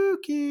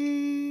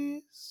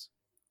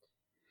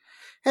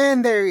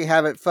 And there you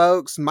have it,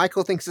 folks.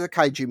 Michael thinks it's a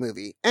kaiju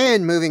movie.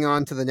 And moving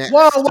on to the next.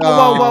 Whoa! The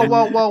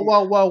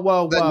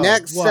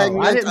next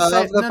segment I didn't of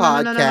say, the no,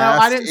 podcast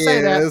I didn't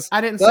say that. is I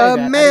didn't say that.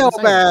 the I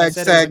mailbag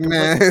said it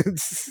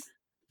segment.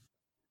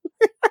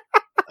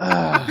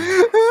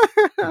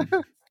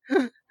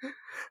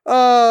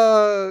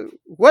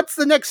 What's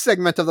the next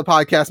segment of the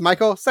podcast,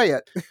 Michael? Say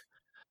it.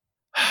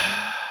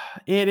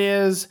 It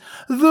is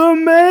the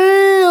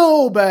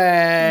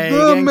mailbag.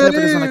 And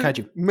Clifford is on a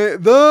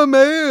kaiju. The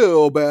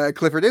mailbag.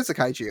 Clifford is a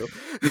kaiju.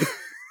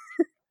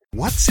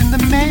 What's in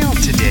the mail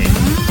today?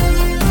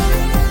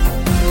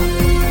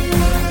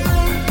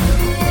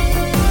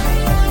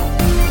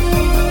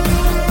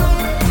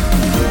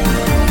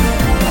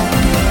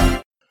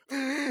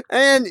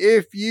 And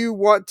if you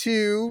want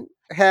to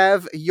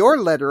have your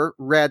letter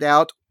read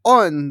out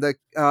on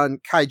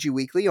Kaiju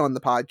Weekly on the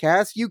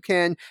podcast, you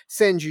can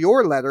send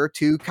your letter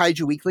to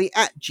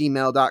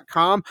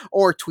kaijuweekly@gmail.com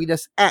or tweet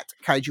us at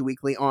Kaiju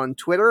Weekly on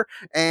Twitter,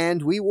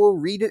 and we will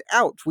read it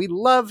out. We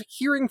love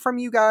hearing from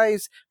you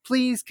guys.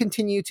 Please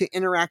continue to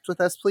interact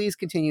with us. Please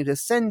continue to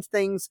send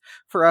things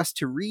for us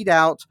to read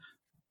out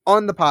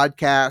on the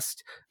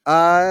podcast.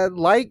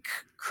 Like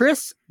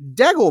Chris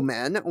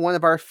Degelman, one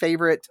of our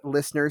favorite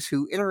listeners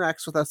who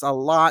interacts with us a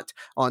lot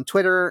on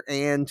Twitter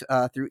and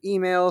through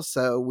email.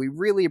 So we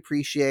really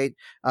appreciate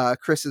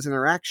Chris's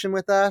interaction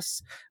with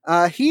us.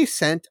 He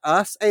sent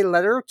us a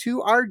letter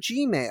to our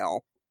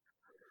Gmail.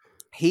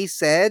 He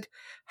said,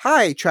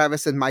 "Hi,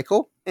 Travis and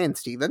Michael and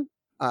Steven."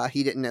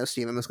 He didn't know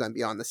Steven was going to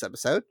be on this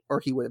episode, or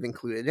he would have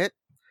included it.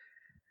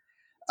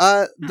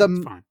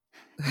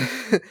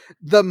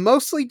 The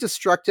mostly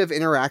destructive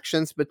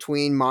interactions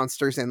between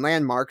monsters and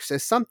landmarks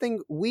is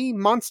something we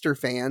monster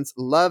fans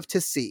love to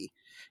see.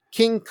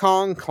 King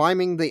Kong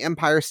climbing the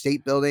Empire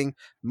State Building,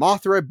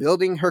 Mothra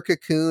building her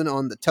cocoon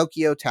on the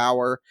Tokyo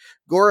Tower,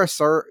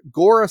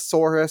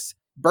 Gorosaurus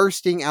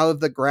bursting out of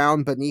the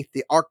ground beneath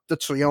the Arc de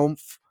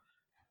Triomphe.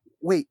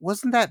 Wait,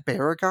 wasn't that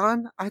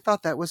Baragon? I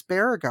thought that was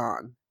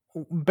Baragon.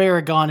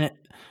 Baragon.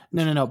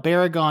 No.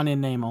 Baragon in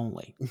name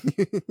only.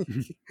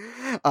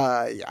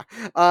 Yeah.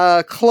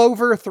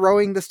 Clover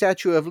throwing the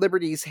Statue of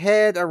Liberty's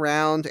head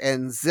around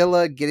and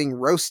Zilla getting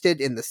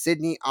roasted in the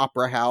Sydney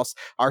Opera House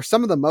are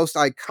some of the most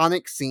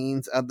iconic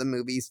scenes of the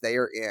movies they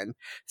are in.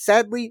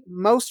 Sadly,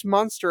 most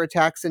monster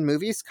attacks in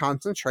movies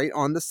concentrate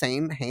on the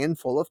same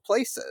handful of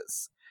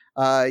places.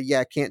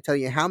 Can't tell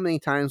you how many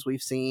times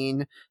we've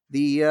seen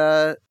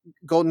the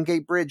Golden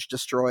Gate Bridge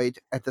destroyed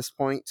at this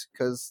point,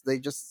 because they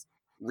just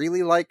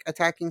really like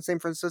attacking San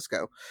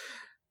Francisco.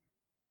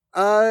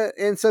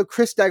 And so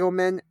Chris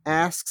Degelman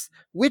asks,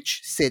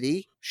 which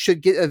city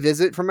should get a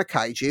visit from a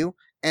kaiju,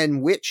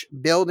 and which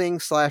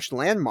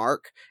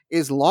building/landmark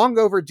is long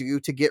overdue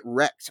to get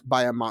wrecked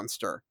by a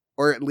monster?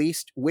 Or at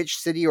least, which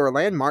city or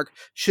landmark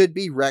should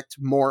be wrecked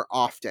more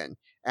often?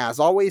 As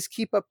always,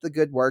 keep up the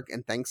good work,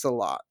 and thanks a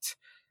lot.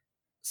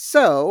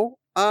 So,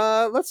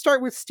 let's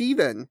start with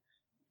Steven.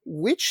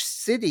 Which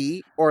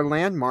city or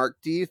landmark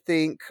do you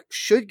think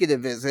should get a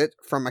visit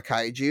from a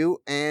kaiju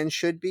and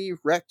should be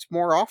wrecked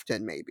more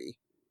often, maybe?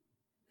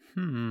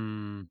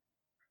 I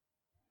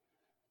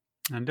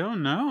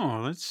don't know.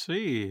 Let's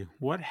see.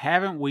 What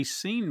haven't we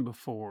seen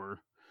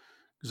before?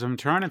 Because I'm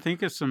trying to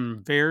think of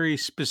some very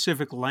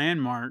specific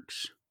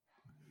landmarks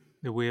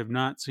that we have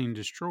not seen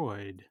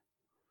destroyed.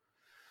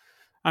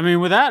 I mean,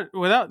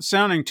 without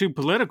sounding too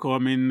political, I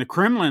mean, the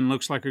Kremlin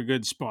looks like a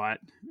good spot.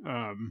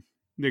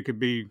 That could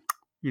be,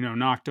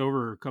 knocked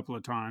over a couple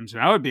of times,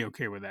 and I would be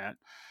okay with that.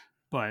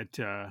 But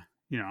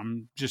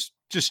I'm just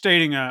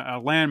stating a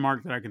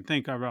landmark that I can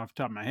think of off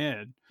the top of my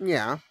head.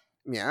 Yeah.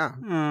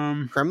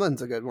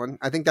 Kremlin's a good one.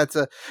 I think that's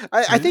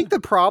I think the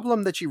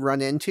problem that you run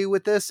into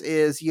with this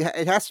is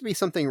it has to be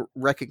something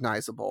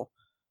recognizable.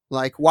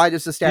 Like, why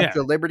does the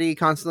Statue of Liberty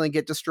constantly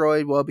get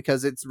destroyed? Well,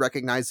 because it's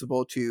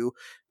recognizable to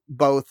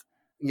both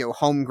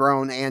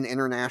homegrown and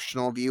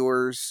international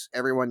viewers.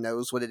 Everyone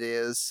knows what it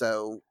is,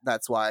 so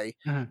that's why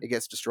it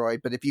gets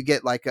destroyed. But if you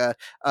get like a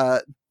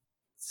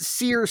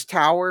Sears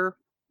Tower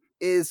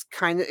is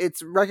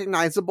it's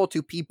recognizable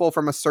to people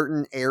from a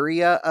certain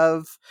area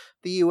of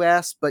the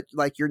US, but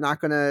like you're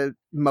not gonna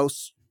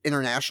most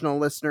international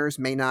listeners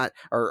may not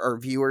or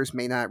viewers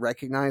may not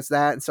recognize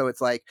that. And so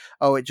it's like,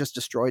 oh, it just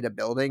destroyed a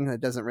building.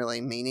 That doesn't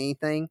really mean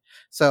anything.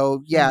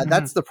 So yeah,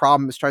 that's the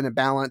problem, is trying to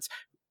balance,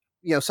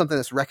 something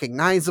that's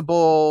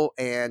recognizable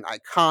and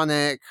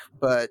iconic,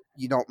 but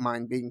you don't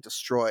mind being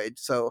destroyed.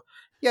 So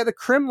yeah, the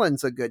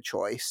Kremlin's a good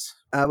choice.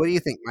 What do you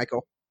think,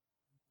 Michael?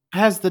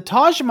 Has the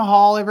Taj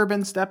Mahal ever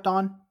been stepped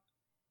on?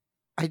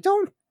 I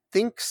don't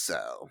think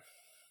so.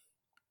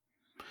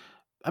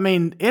 I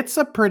mean, it's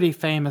a pretty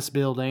famous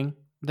building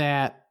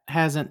that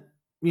hasn't,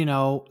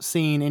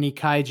 seen any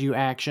kaiju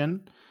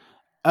action.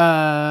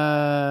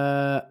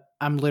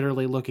 I'm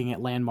literally looking at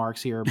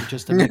landmarks here, but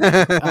just to make,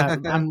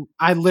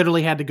 I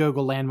literally had to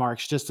Google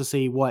landmarks just to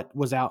see what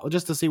was out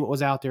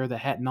there that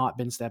had not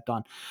been stepped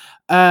on.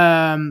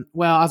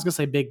 Well, I was gonna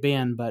say Big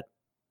Ben, but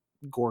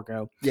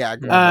Gorgo. Yeah.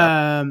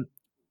 Gorgo.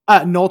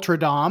 Notre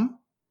Dame.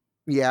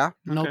 Yeah.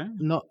 Okay.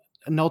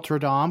 Notre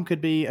Dame could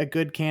be a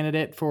good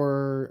candidate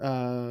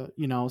for,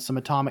 some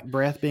atomic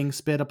breath being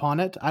spit upon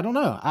it. I don't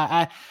know.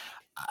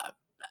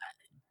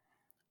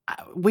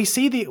 We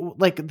see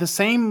the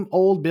same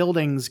old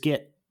buildings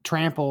get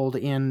trampled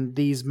in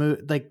these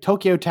like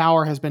Tokyo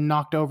Tower has been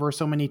knocked over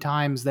so many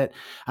times that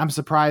I'm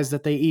surprised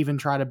that they even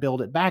try to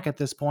build it back at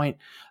this point.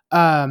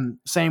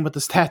 Same with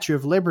the Statue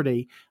of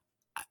Liberty.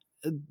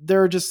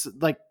 They're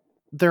just like,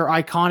 they're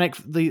iconic.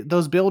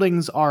 Those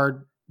buildings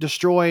are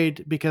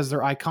destroyed because they're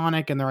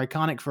iconic, and they're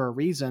iconic for a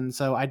reason.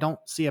 So I don't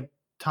see a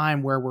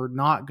time where we're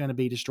not going to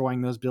be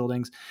destroying those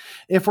buildings.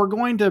 If we're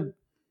going to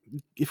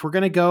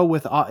go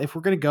with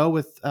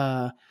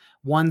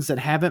ones that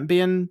haven't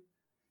been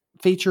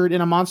featured in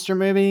a monster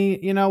movie,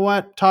 you know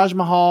what? Taj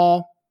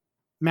Mahal,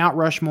 Mount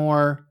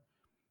Rushmore,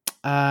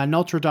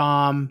 Notre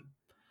Dame,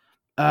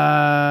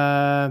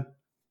 I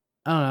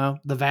don't know,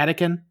 the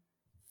Vatican.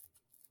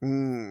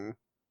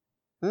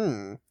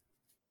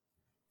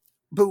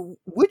 But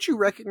would you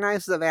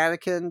recognize the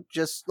Vatican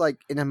just like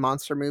in a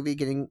monster movie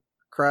getting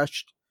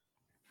crushed?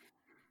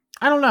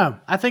 I don't know.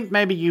 I think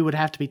maybe you would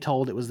have to be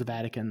told it was the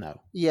Vatican,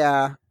 though.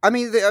 Yeah. I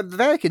mean, the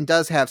Vatican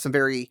does have some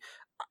very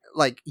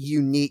like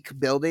unique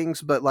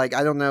buildings, but like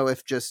I don't know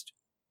if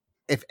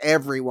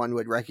everyone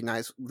would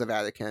recognize the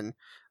Vatican.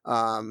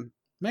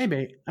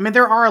 Maybe. I mean,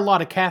 there are a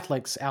lot of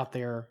Catholics out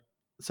there,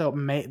 so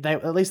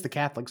at least the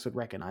Catholics would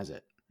recognize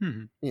it.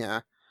 Yeah.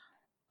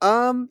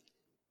 I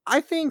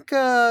think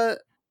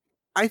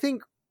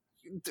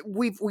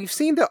we've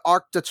seen the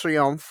Arc de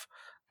Triomphe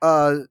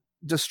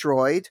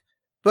destroyed,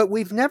 but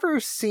we've never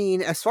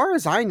seen, as far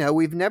as I know,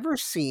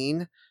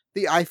 the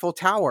Eiffel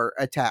Tower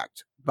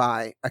attacked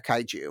by a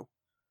kaiju.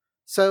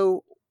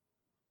 So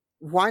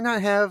why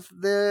not have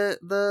the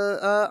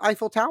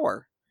Eiffel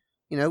Tower?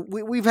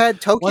 We've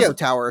had Tokyo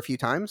Tower a few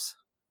times.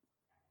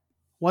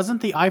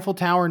 Wasn't the Eiffel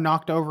Tower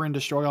knocked over in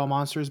Destroy All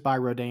Monsters by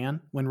Rodan?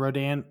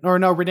 Rodan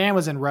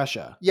was in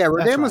Russia. Yeah,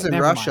 Rodan was in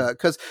Russia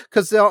because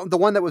the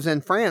one that was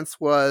in France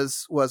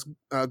was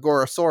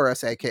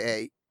Gorosaurus,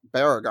 aka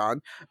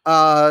Baragon,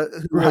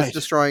 who was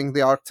destroying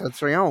the Arc de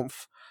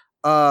Triomphe.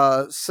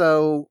 I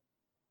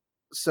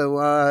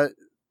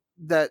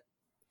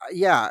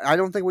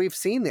don't think we've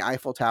seen the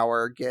Eiffel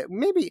Tower get.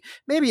 Maybe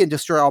in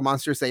Destroy All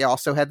Monsters they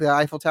also had the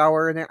Eiffel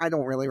Tower in it. I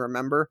don't really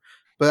remember.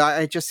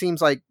 But it just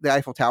seems like the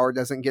Eiffel Tower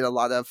doesn't get a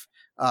lot of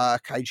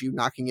kaiju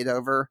knocking it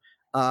over.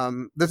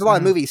 There's a lot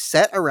of movies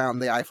set around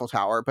the Eiffel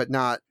Tower, but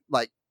not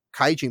like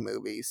kaiju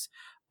movies.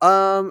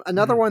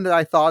 Another one that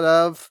I thought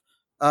of,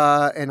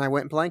 and I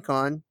went blank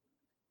on.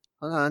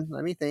 Hold on,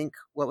 let me think.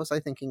 What was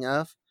I thinking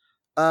of?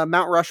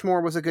 Mount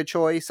Rushmore was a good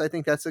choice. I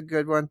think that's a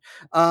good one.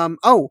 In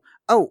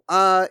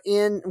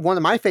one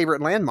of my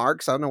favorite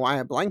landmarks, I don't know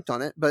why I blanked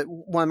on it, but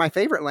one of my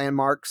favorite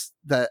landmarks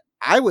that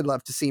I would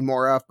love to see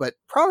more of, but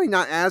probably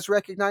not as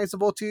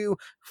recognizable to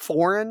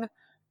foreign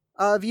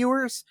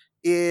viewers,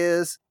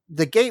 is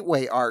the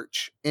Gateway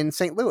Arch in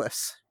St.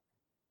 Louis.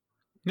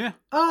 Yeah.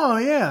 Oh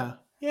yeah.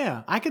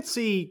 Yeah. I could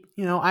see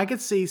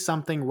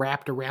something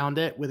wrapped around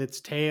it with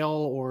its tail,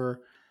 or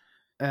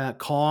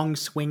Kong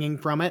swinging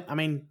from it. I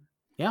mean,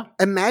 yeah.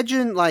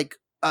 Imagine like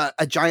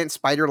a giant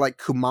spider like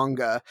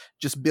Kumanga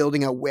just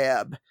building a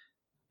web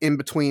in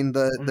between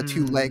the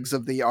two legs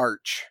of the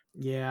arch.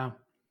 Yeah.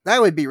 That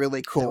would be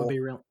really cool. That would be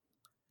real.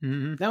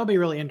 That would be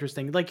really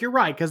interesting. Like, you're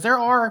right, because there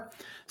are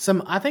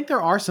some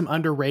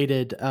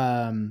underrated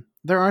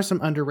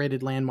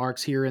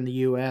landmarks here in the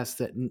U.S.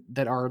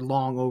 that are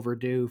long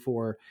overdue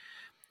for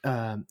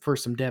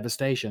some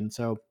devastation.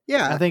 So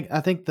yeah, I think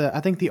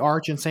the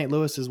arch in St.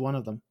 Louis is one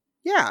of them.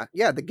 Yeah.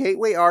 The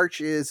Gateway Arch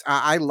is.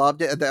 I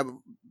loved it.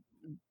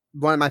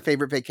 One of my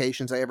favorite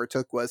vacations I ever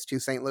took was to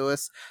St.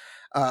 Louis.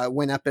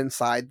 Went up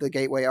inside the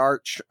Gateway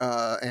Arch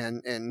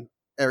and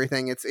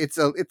everything. It's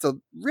a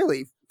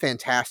really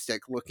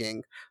fantastic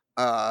looking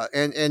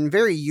and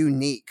very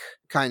unique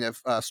kind of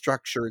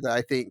structure that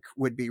I think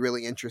would be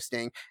really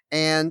interesting.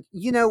 And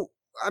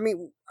I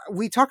mean,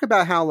 we talk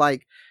about how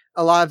like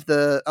a lot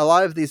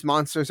of these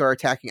monsters are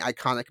attacking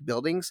iconic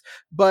buildings,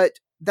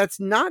 but that's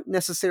not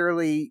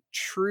necessarily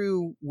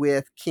true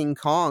with King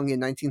Kong in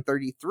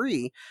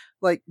 1933.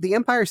 Like, the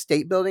Empire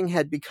State Building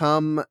had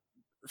become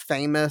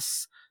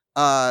famous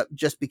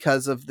just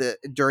because of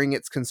during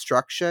its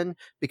construction,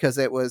 because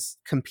it was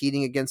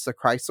competing against the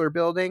Chrysler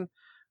Building.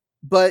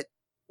 But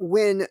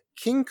when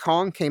King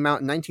Kong came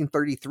out in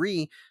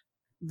 1933,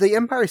 the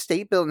Empire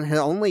State Building had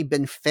only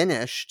been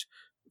finished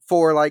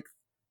for like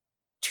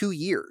 2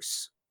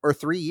 years or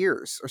 3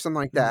 years or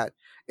something like that.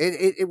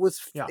 It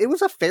was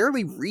a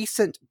fairly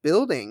recent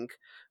building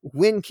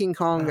when King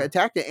Kong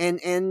attacked it,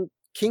 and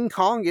King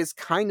Kong is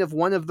kind of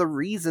one of the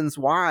reasons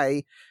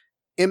why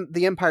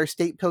the Empire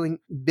State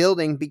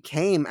Building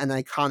became an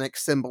iconic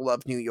symbol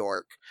of New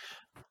York.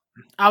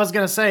 I was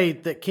going to say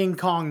that King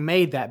Kong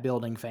made that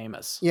building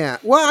famous. Yeah.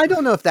 Well, I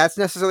don't know if that's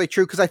necessarily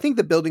true, because I think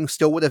the building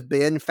still would have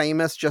been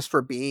famous just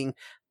for being,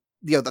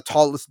 the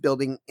tallest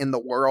building in the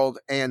world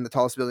and the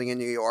tallest building in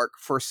New York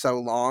for so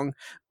long.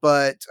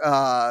 But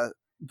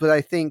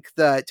I think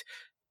that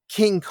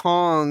King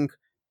Kong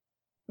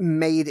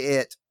made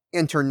it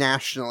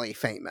internationally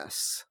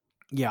famous.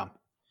 Yeah.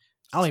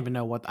 I don't even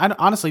know I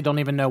honestly don't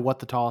even know what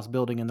the tallest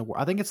building in the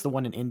world. I think it's the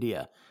one in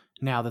India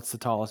now that's the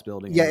tallest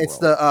building. Yeah, in the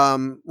it's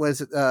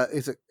world.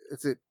 is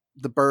it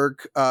the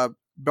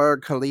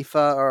Burj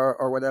Khalifa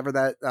or whatever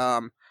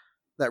that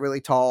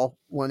really tall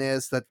one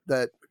is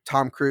that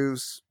Tom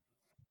Cruise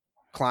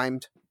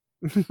climbed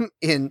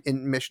in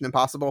Mission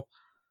Impossible.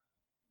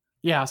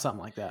 Yeah,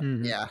 something like that.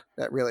 Mhm. Yeah,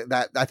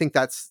 that I think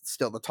that's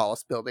still the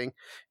tallest building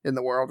in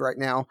the world right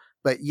now.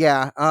 But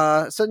yeah,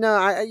 so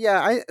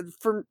no,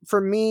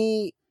 for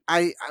me,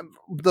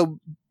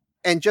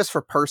 and just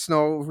for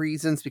personal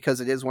reasons, because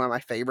it is one of my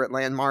favorite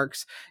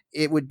landmarks,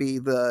 it would be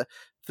the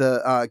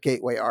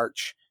Gateway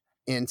Arch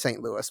in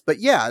St. Louis. But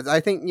yeah, I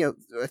think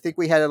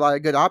we had a lot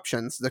of good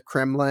options. The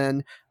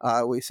Kremlin,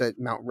 we said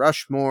Mount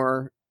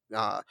Rushmore,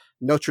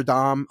 Notre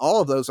Dame.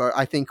 All of those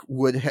I think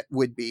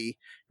would be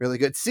really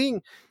good.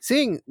 Seeing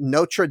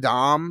Notre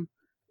Dame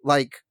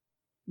like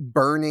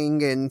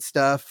burning and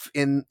stuff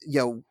in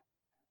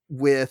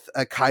with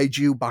a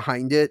kaiju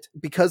behind it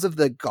because of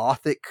the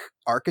Gothic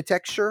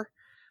architecture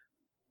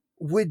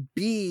would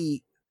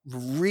be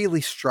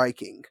really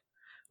striking.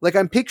 Like,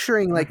 I'm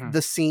picturing like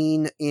the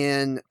scene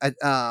in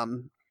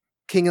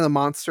King of the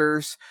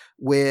Monsters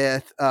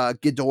with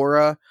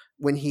Ghidorah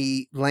when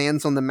he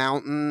lands on the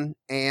mountain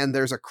and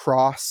there's a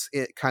cross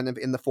kind of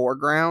in the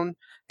foreground,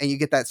 and you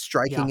get that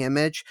striking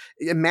image.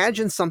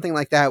 Imagine something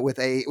like that with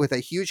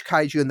a huge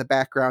kaiju in the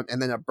background and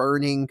then a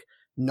burning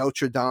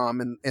Notre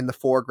Dame in the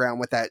foreground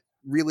with that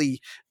really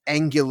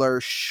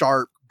angular,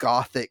 sharp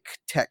Gothic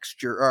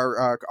texture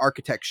or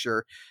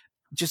architecture.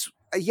 Just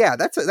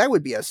that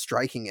would be a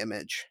striking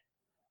image.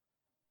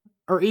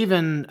 Or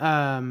even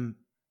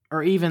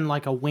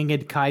like a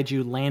winged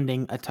kaiju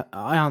landing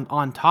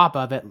on top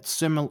of it,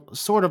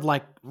 sort of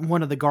like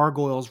one of the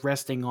gargoyles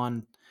resting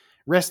on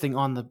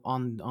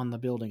the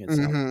building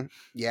itself. Mm-hmm.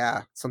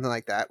 Yeah, something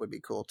like that would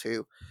be cool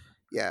too.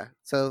 Yeah.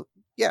 So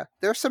yeah,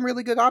 there's some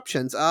really good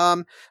options.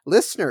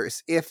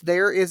 Listeners, if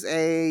there is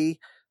a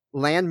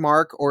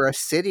landmark or a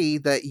city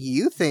that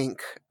you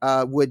think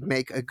would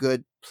make a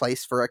good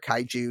place for a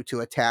kaiju to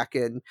attack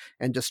and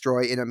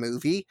destroy in a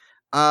movie,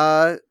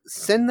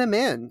 send them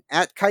in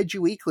at Kaiju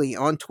Weekly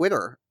on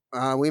Twitter.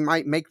 We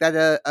might make that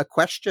a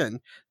question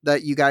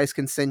that you guys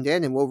can send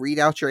in, and we'll read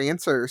out your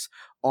answers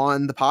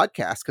on the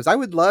podcast, because I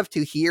would love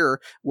to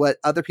hear what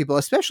other people,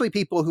 especially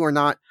people who are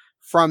not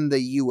from the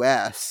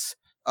US,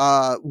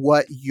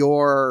 what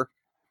your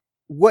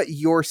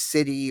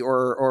city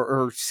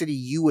or city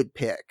you would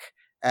pick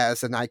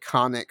as an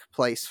iconic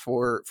place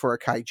for a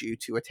kaiju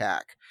to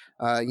attack.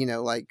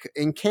 Like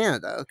in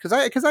Canada,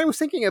 because I was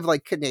thinking of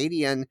like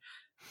Canadian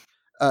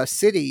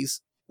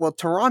cities. Well,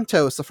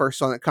 Toronto is the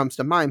first one that comes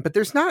to mind, but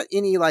there's not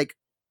any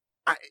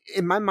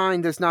in my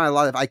mind, there's not a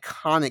lot of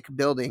iconic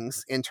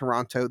buildings in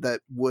Toronto that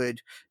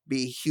would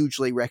be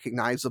hugely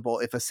recognizable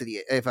if the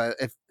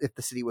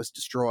city was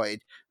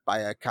destroyed by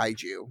a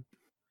kaiju.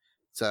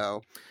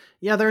 So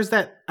yeah, there's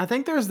that. I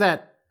think there's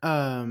that.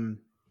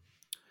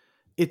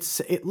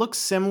 It looks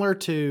similar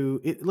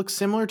to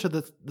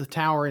the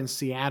tower in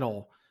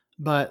Seattle,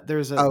 but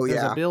there's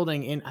a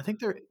building in. I think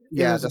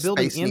there's a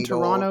building in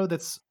Toronto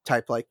that's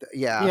type like that.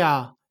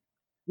 Yeah.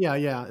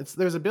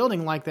 There's a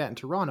building like that in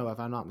Toronto, if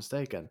I'm not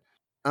mistaken.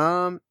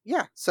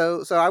 Yeah.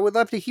 So I would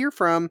love to hear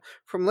from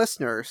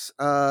listeners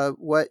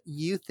what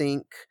you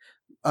think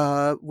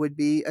would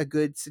be a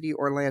good city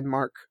or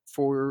landmark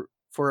for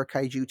a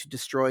kaiju to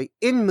destroy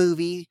in a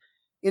movie,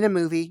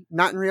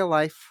 not in real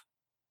life.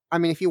 I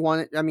mean, if you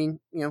want it,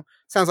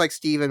 sounds like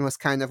Steven was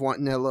kind of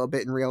wanting it a little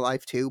bit in real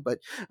life too, but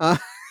I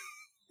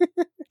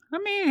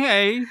mean,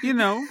 hey,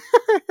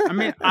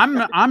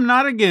 I'm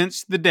not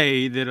against the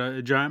day that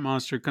a giant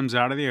monster comes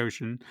out of the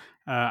ocean.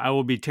 I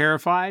will be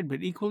terrified,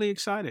 but equally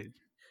excited.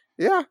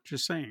 Yeah,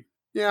 just saying.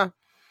 Yeah,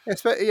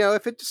 if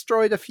it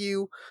destroyed a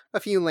few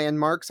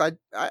landmarks, I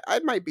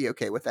might be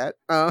okay with that.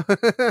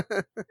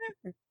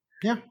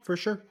 Yeah, for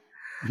sure.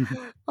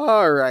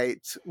 All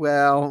right.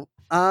 Well,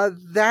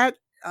 that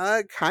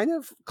kind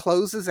of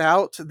closes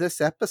out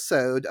this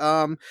episode.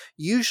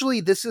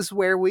 Usually this is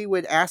where we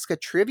would ask a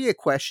trivia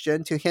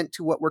question to hint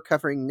to what we're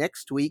covering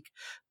next week,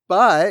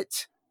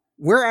 but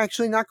we're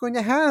actually not going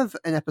to have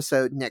an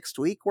episode next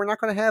week. We're not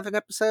going to have an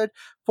episode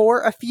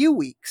for a few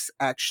weeks,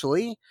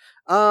 actually.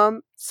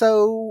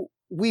 So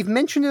we've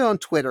mentioned it on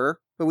Twitter,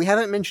 but we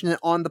haven't mentioned it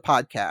on the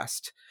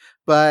podcast.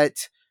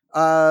 But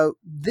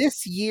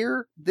this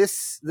year,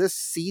 this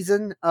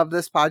season of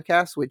this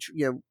podcast, which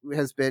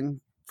has been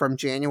from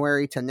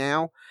January to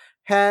now,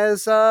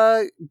 has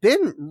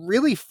been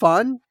really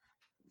fun.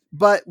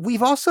 But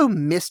we've also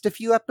missed a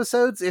few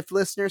episodes, if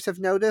listeners have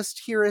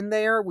noticed here and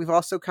there. We've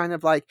also kind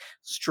of like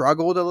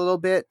struggled a little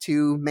bit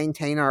to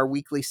maintain our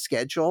weekly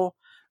schedule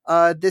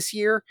this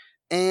year.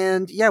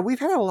 And yeah, we've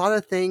had a lot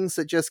of things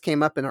that just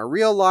came up in our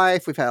real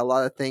life. We've had a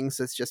lot of things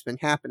that's just been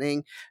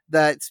happening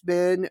that's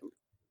been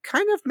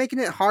kind of making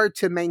it hard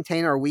to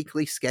maintain our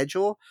weekly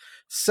schedule.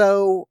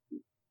 So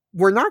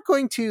we're not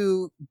going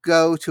to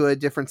go to a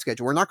different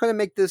schedule. We're not going to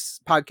make this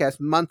podcast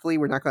monthly.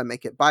 We're not going to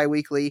make it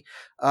bi-weekly,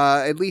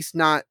 at least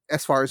not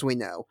as far as we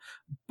know.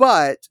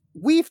 But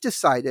we've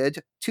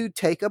decided to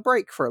take a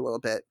break for a little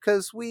bit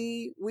because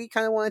we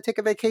kind of want to take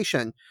a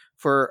vacation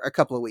for a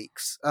couple of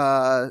weeks.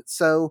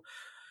 So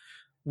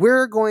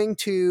we're going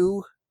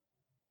to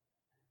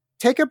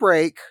take a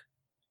break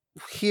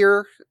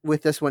here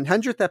with this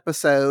 100th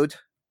episode.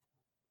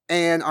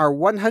 And our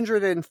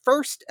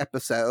 101st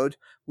episode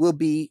will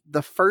be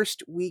the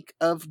first week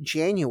of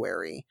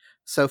January.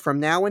 So from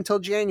now until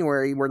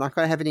January, we're not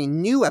going to have any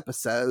new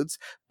episodes,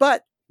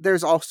 but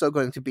there's also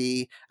going to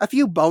be a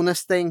few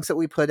bonus things that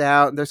we put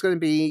out. There's going to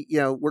be,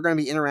 we're going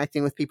to be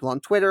interacting with people on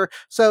Twitter.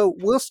 So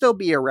we'll still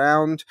be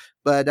around,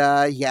 but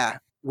yeah,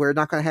 we're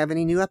not going to have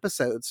any new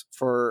episodes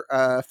for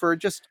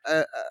just,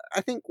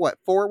 I think,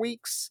 4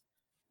 weeks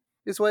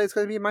is what it's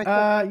going to be,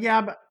 Michael?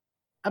 Yeah, but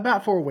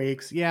about 4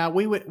 weeks. Yeah,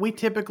 we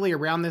typically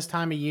around this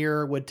time of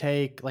year would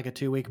take like a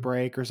 2-week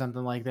break or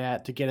something like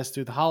that to get us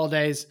through the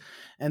holidays,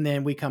 and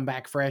then we come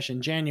back fresh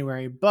in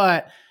January.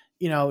 But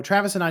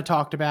Travis and I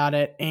talked about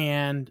it,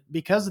 and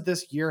because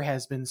this year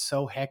has been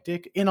so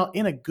hectic in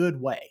a good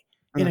way,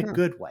 in a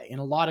good way, in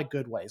a lot of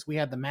good ways. We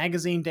had the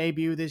magazine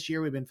debut this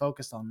year. We've been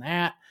focused on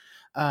that.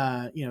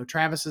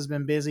 Travis has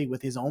been busy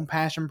with his own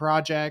passion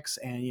projects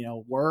and,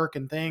 work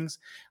and things.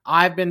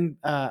 I've been,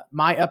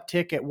 my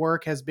uptick at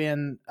work has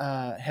been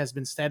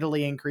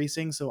steadily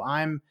increasing. So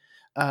I'm,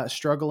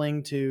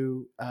 struggling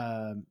to,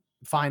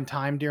 find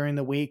time during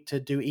the week to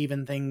do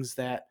even things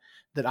that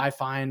I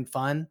find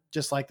fun,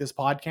 just like this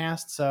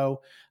podcast.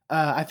 So,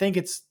 I think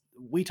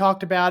we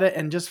talked about it,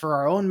 and just for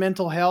our own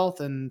mental health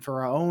and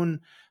for our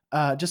own,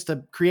 just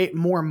to create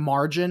more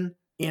margin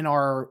in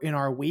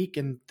our week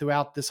and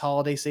throughout this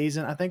holiday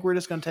season, I think we're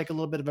just going to take a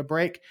little bit of a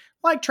break.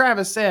 Like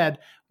Travis said,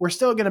 we're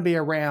still going to be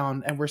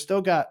around, and we've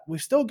still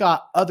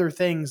got other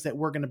things that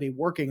we're going to be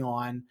working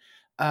on,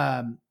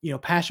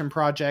 passion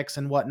projects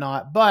and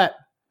whatnot. But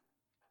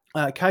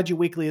Kaiju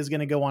Weekly is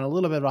going to go on a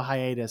little bit of a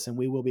hiatus, and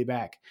we will be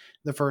back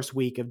the first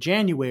week of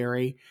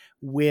January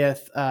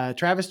with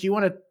Travis. Do you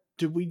want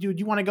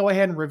to go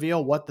ahead and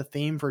reveal what the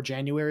theme for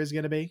January is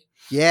going to be?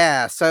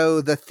 Yeah, so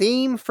the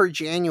theme for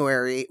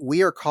January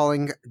we are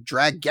calling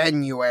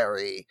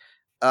Draganuary.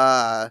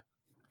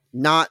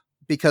 Not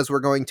because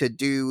we're going to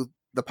do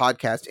the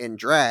podcast in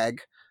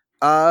drag,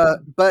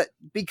 but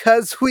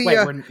because we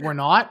we're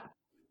not.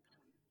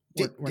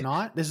 We're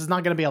not. This is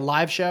not going to be a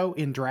live show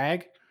in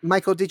drag.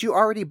 Michael, did you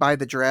already buy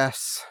the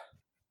dress?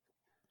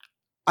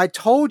 I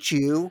told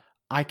you.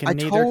 I can.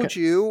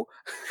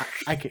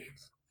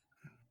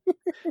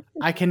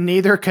 I can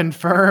neither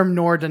confirm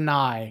nor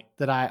deny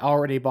that I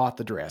already bought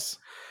the dress.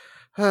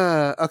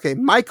 Okay,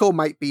 Michael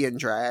might be in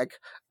drag,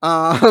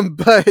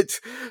 but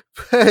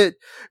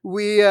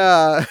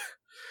we're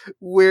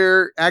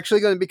actually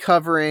going to be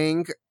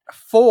covering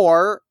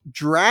 4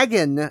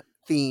 dragon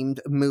themed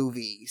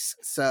movies.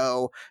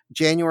 So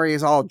January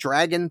is all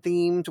dragon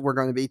themed. We're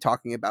going to be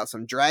talking about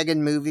some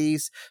dragon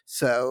movies.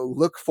 So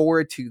look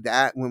forward to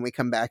that when we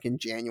come back in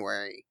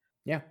January.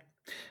 Yeah.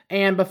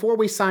 And before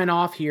we sign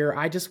off here,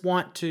 I just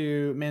want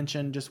to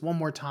mention just one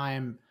more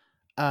time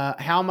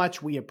how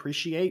much we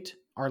appreciate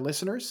our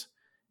listeners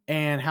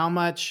and how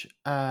much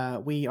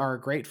we are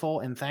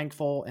grateful and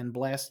thankful and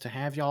blessed to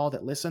have y'all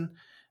that listen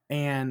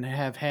and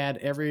have had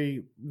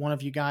every one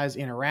of you guys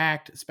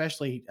interact.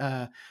 Especially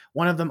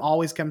one of them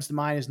always comes to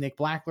mind is Nick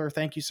Blackler.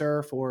 Thank you,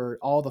 sir, for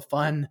all the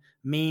fun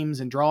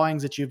memes and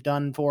drawings that you've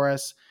done for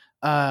us.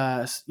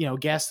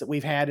 Guests that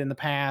we've had in the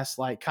past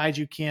like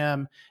Kaiju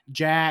Kim,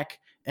 Jack,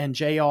 and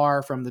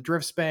JR from the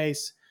Drift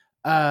Space.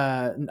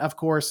 Of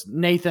course,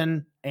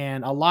 Nathan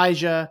and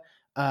Elijah.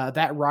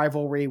 That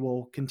rivalry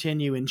will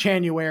continue in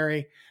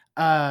January.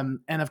 And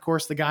of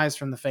course, the guys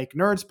from the Fake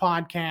Nerds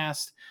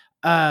podcast,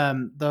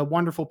 the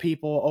wonderful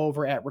people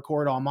over at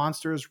Record All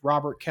Monsters,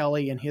 Robert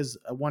Kelly and his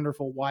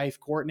wonderful wife,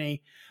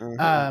 Courtney.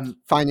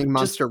 Finding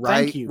Monster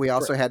Right. We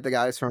also had the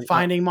guys from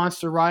Finding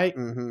Monster Right.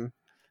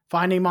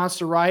 Finding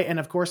Monster Right. And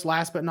of course,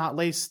 last but not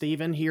least,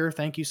 Steven here.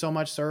 Thank you so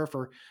much, sir,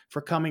 for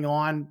coming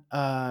on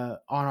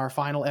our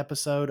final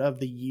episode of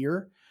the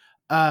year.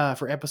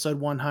 For episode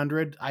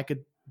 100, I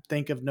could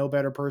think of no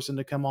better person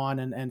to come on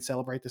and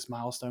celebrate this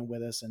milestone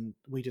with us. And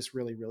we just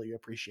really, really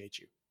appreciate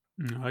you.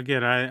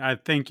 Again, I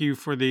thank you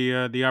for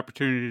the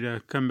opportunity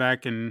to come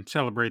back and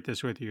celebrate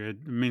this with you.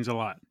 It means a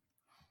lot.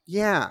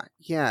 Yeah.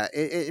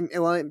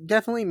 It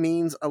definitely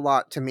means a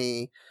lot to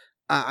me.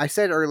 I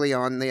said early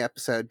on in the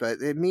episode,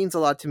 but it means a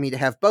lot to me to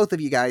have both of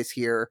you guys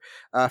here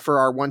for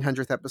our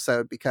 100th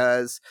episode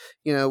because,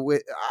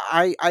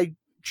 I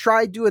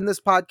tried doing this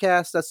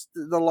podcast. That's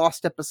the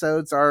lost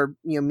episodes are,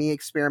 me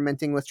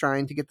experimenting with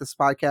trying to get this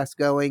podcast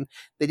going.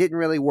 They didn't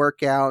really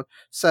work out.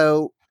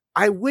 So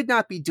I would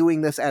not be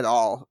doing this at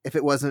all if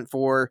it wasn't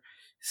for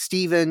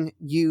Steven,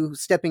 you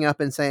stepping up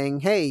and saying,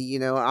 "Hey,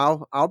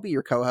 I'll be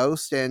your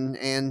co-host and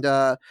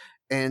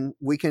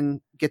we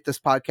can get this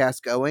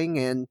podcast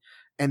going."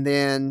 And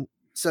then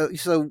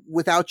so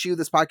without you,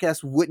 this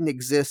podcast wouldn't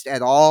exist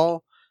at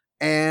all.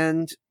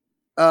 And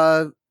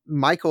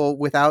Michael,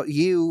 without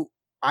you,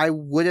 I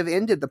would have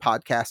ended the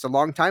podcast a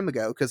long time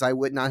ago because I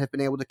would not have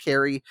been able to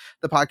carry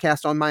the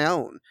podcast on my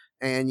own.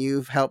 And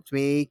you've helped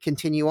me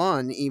continue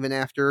on even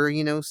after,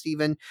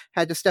 Steven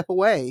had to step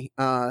away.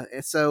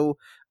 So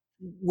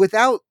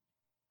without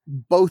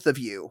both of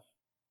you,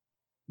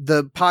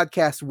 the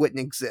podcast wouldn't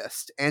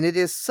exist. And it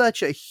is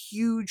such a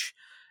huge,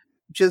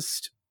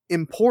 just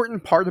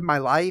important part of my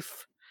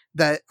life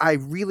that I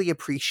really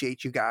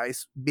appreciate you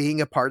guys being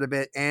a part of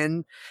it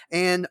and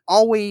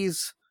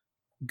always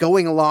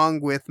going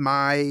along with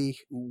my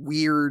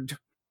weird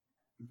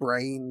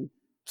brain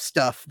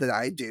stuff that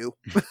I do.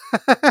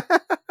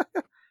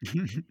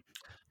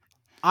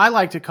 I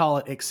like to call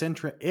it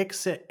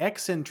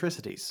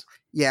eccentricities.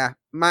 Yeah.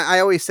 I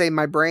always say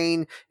my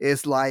brain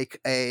is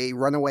like a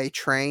runaway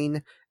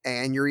train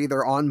and you're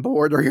either on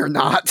board or you're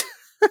not.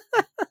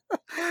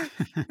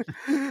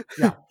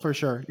 Yeah, for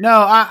sure. No,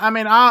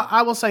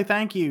 I will say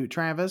thank you,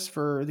 Travis,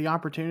 for the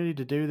opportunity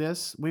to do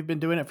this. We've been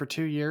doing it for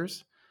 2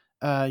 years.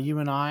 You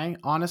and I,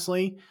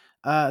 honestly,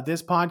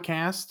 this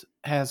podcast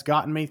has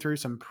gotten me through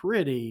some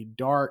pretty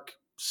dark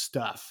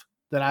stuff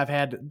that I've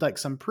had, like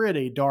some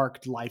pretty dark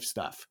life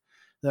stuff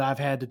that I've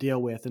had to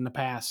deal with in the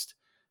past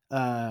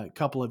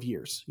couple of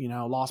years.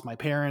 Lost my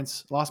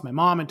parents, lost my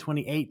mom in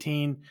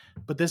 2018,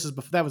 but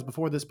that was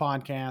before this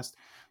podcast.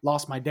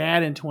 Lost my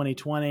dad in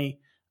 2020.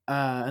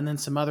 And then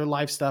some other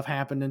life stuff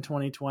happened in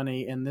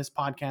 2020. And this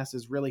podcast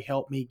has really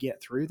helped me get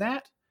through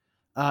that.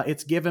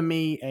 It's given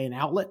me an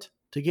outlet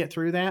to get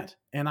through that.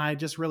 And I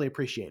just really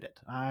appreciate it.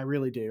 I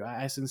really do.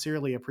 I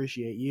sincerely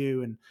appreciate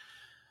you.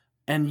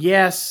 And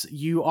yes,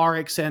 you are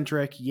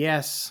eccentric.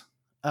 Yes.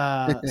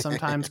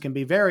 Sometimes can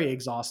be very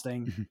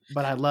exhausting,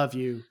 but I love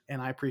you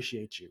and I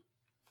appreciate you.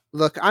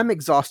 Look, I'm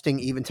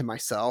exhausting even to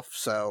myself.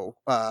 So,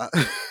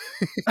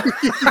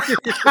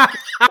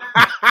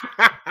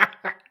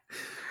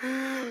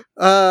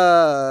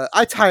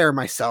 I tire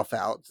myself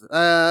out.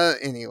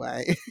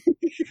 Anyway.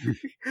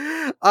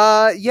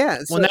 Yeah.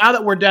 So, well, now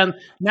that we're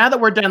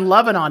done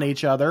loving on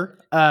each other,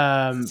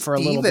 for a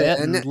little bit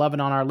and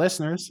loving on our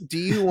listeners. Do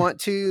you want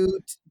to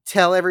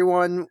tell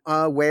everyone,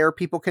 where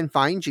people can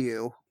find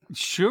you?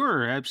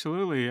 Sure.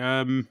 Absolutely.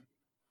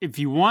 If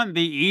you want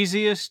the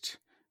easiest,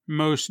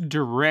 most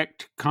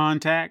direct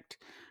contact,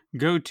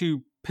 go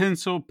to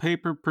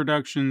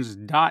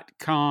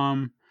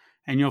pencilpaperproductions.com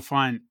and you'll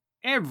find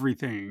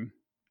everything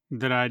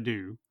that I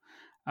do.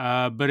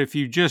 But if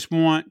you just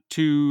want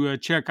to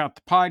check out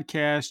the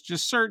podcast,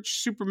 just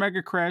search Super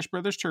Mega Crash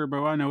Brothers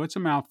Turbo. I know it's a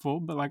mouthful,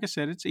 but like I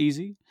said, it's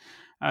easy.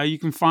 You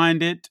can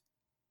find it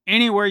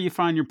anywhere you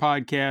find your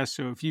podcast.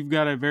 So if you've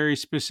got a very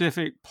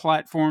specific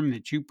platform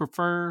that you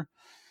prefer,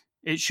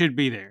 it should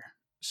be there.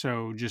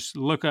 So just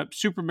look up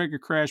Super Mega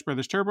Crash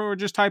Brothers Turbo or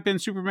just type in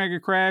Super Mega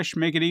Crash,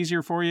 make it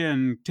easier for you,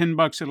 and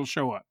 $10 it'll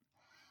show up.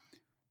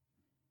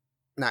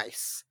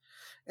 Nice.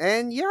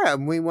 And yeah,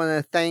 we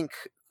want to thank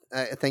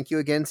you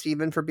again,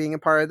 Steven, for being a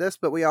part of this,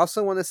 but we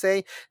also want to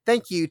say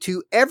thank you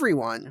to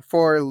everyone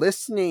for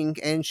listening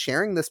and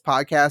sharing this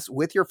podcast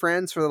with your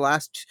friends for the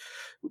last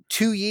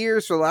 2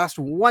 years, for the last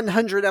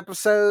 100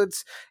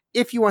 episodes.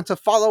 If you want to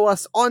follow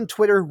us on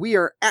Twitter, we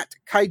are at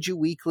Kaiju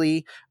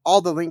Weekly. All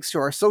the links to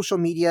our social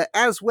media,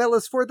 as well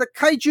as for the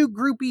Kaiju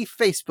Groupie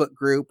Facebook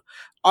group,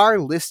 are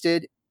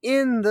listed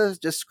in the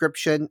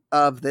description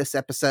of this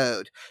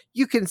episode.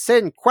 You can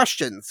send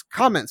questions,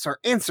 comments, or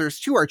answers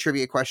to our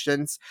trivia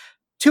questions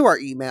to our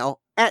email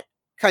at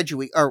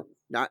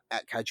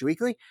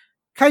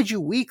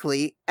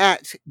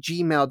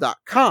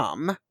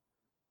kaijuweekly@gmail.com,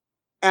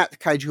 at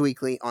Kaiju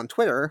Weekly on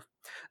Twitter.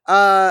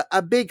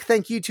 A big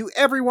thank you to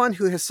everyone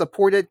who has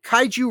supported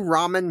Kaiju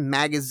Ramen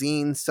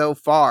Magazine so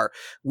far.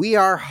 We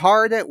are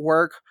hard at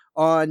work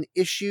on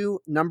issue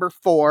number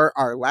 4,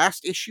 our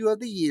last issue of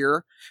the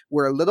year.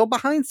 We're a little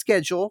behind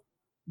schedule,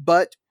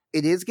 but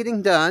it is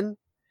getting done,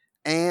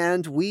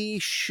 and we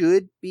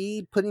should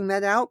be putting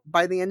that out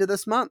by the end of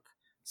this month.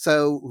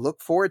 So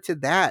look forward to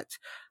that.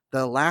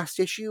 The last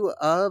issue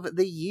of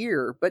the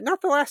year, but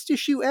not the last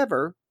issue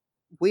ever.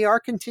 we are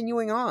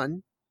continuing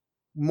on.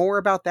 More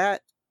about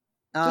that.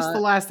 Just the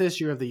last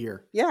issue of the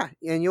year. Yeah,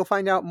 and you'll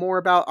find out more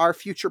about our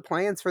future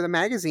plans for the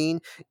magazine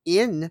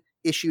in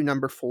issue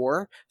number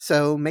 4.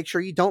 So make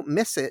sure you don't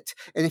miss it.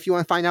 And if you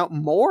want to find out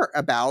more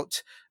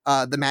about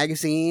the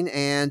magazine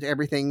and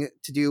everything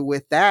to do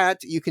with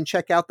that, you can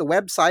check out the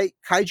website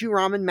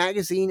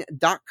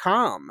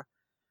kaijuramenmagazine.com.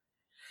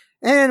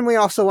 And we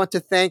also want to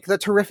thank the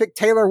terrific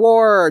Taylor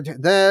Ward,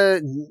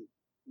 the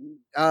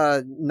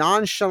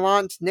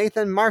nonchalant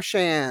Nathan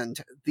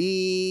Marchand,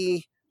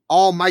 the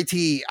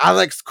almighty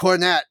Alex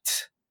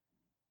Cornett,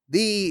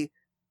 the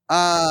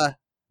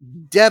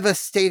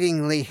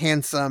devastatingly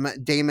handsome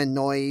Damon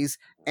Noyes,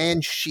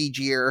 and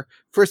Shijir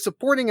for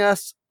supporting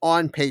us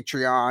on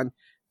Patreon.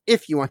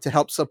 If you want to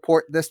help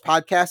support this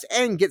podcast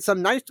and get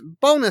some nice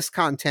bonus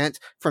content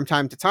from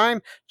time to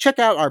time, check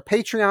out our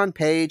Patreon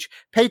page,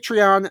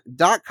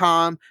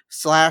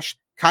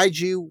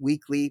 patreon.com/Kaiju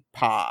Weekly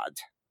Pod.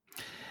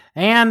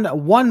 And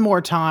one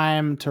more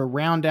time to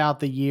round out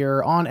the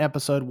year on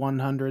episode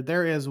 100,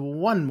 there is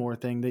one more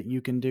thing that you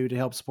can do to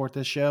help support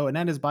this show, and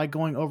that is by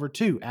going over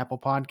to Apple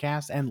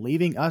Podcasts and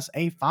leaving us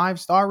a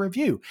 5-star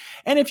review.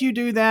 And if you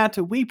do that,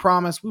 we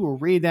promise we will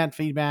read that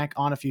feedback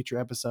on a future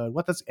episode.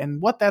 What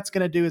that's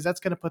going to do is that's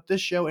going to put this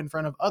show in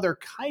front of other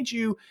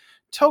kaiju,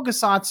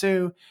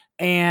 tokusatsu,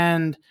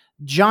 and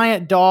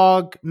giant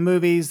dog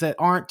movies that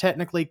aren't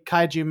technically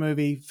kaiju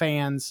movie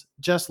fans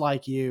just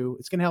like you.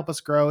 It's going to help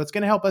us grow. It's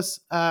going to help us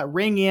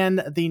ring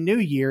in the new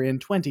year in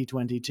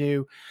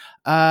 2022.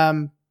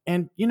 And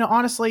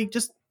honestly,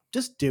 just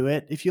do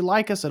it. If you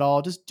like us at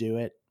all, just do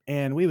it.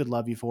 And we would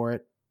love you for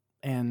it.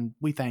 And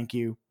we thank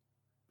you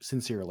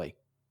sincerely.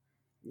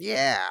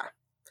 Yeah.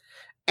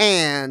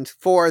 And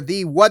for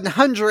the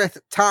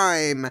 100th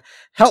time,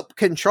 help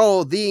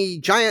control the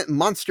giant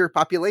monster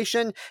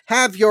population.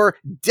 Have your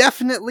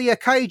definitely a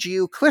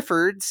kaiju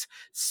Cliffords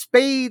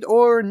spayed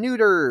or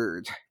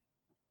neutered.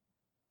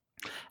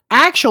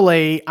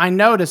 Actually, I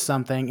noticed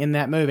something in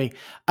that movie.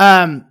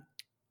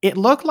 It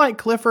looked like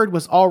Clifford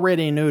was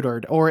already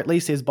neutered, or at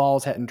least his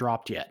balls hadn't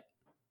dropped yet.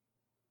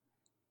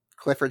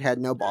 Clifford had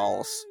no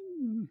balls.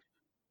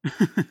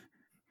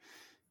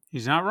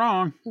 He's not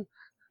wrong.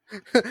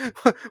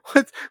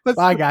 what's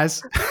Bye,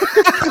 guys.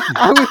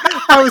 I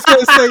was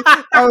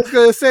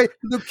gonna say,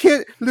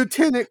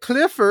 Lieutenant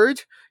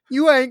Clifford,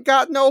 you ain't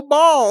got no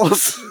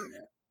balls.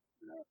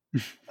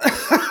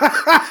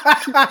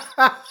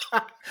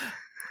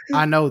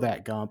 I know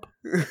that, Gump.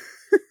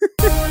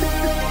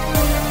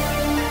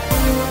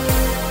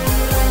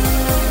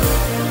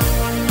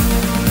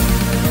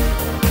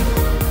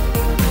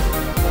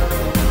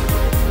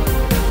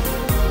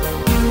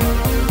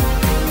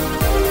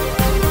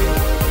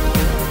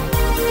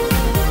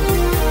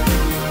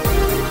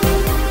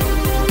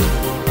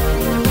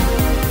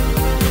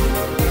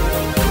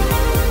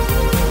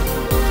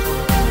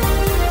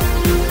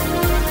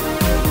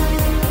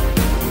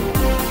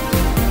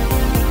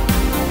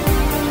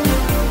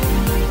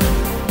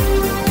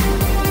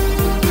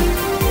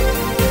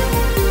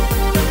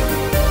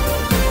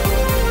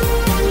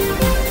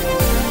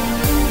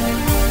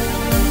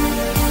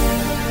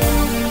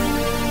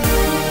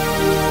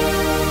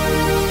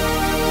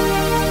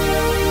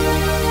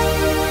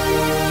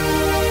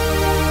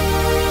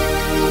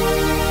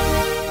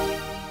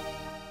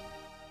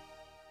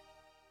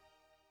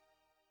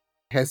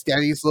 Has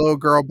Daddy's little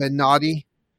girl been naughty?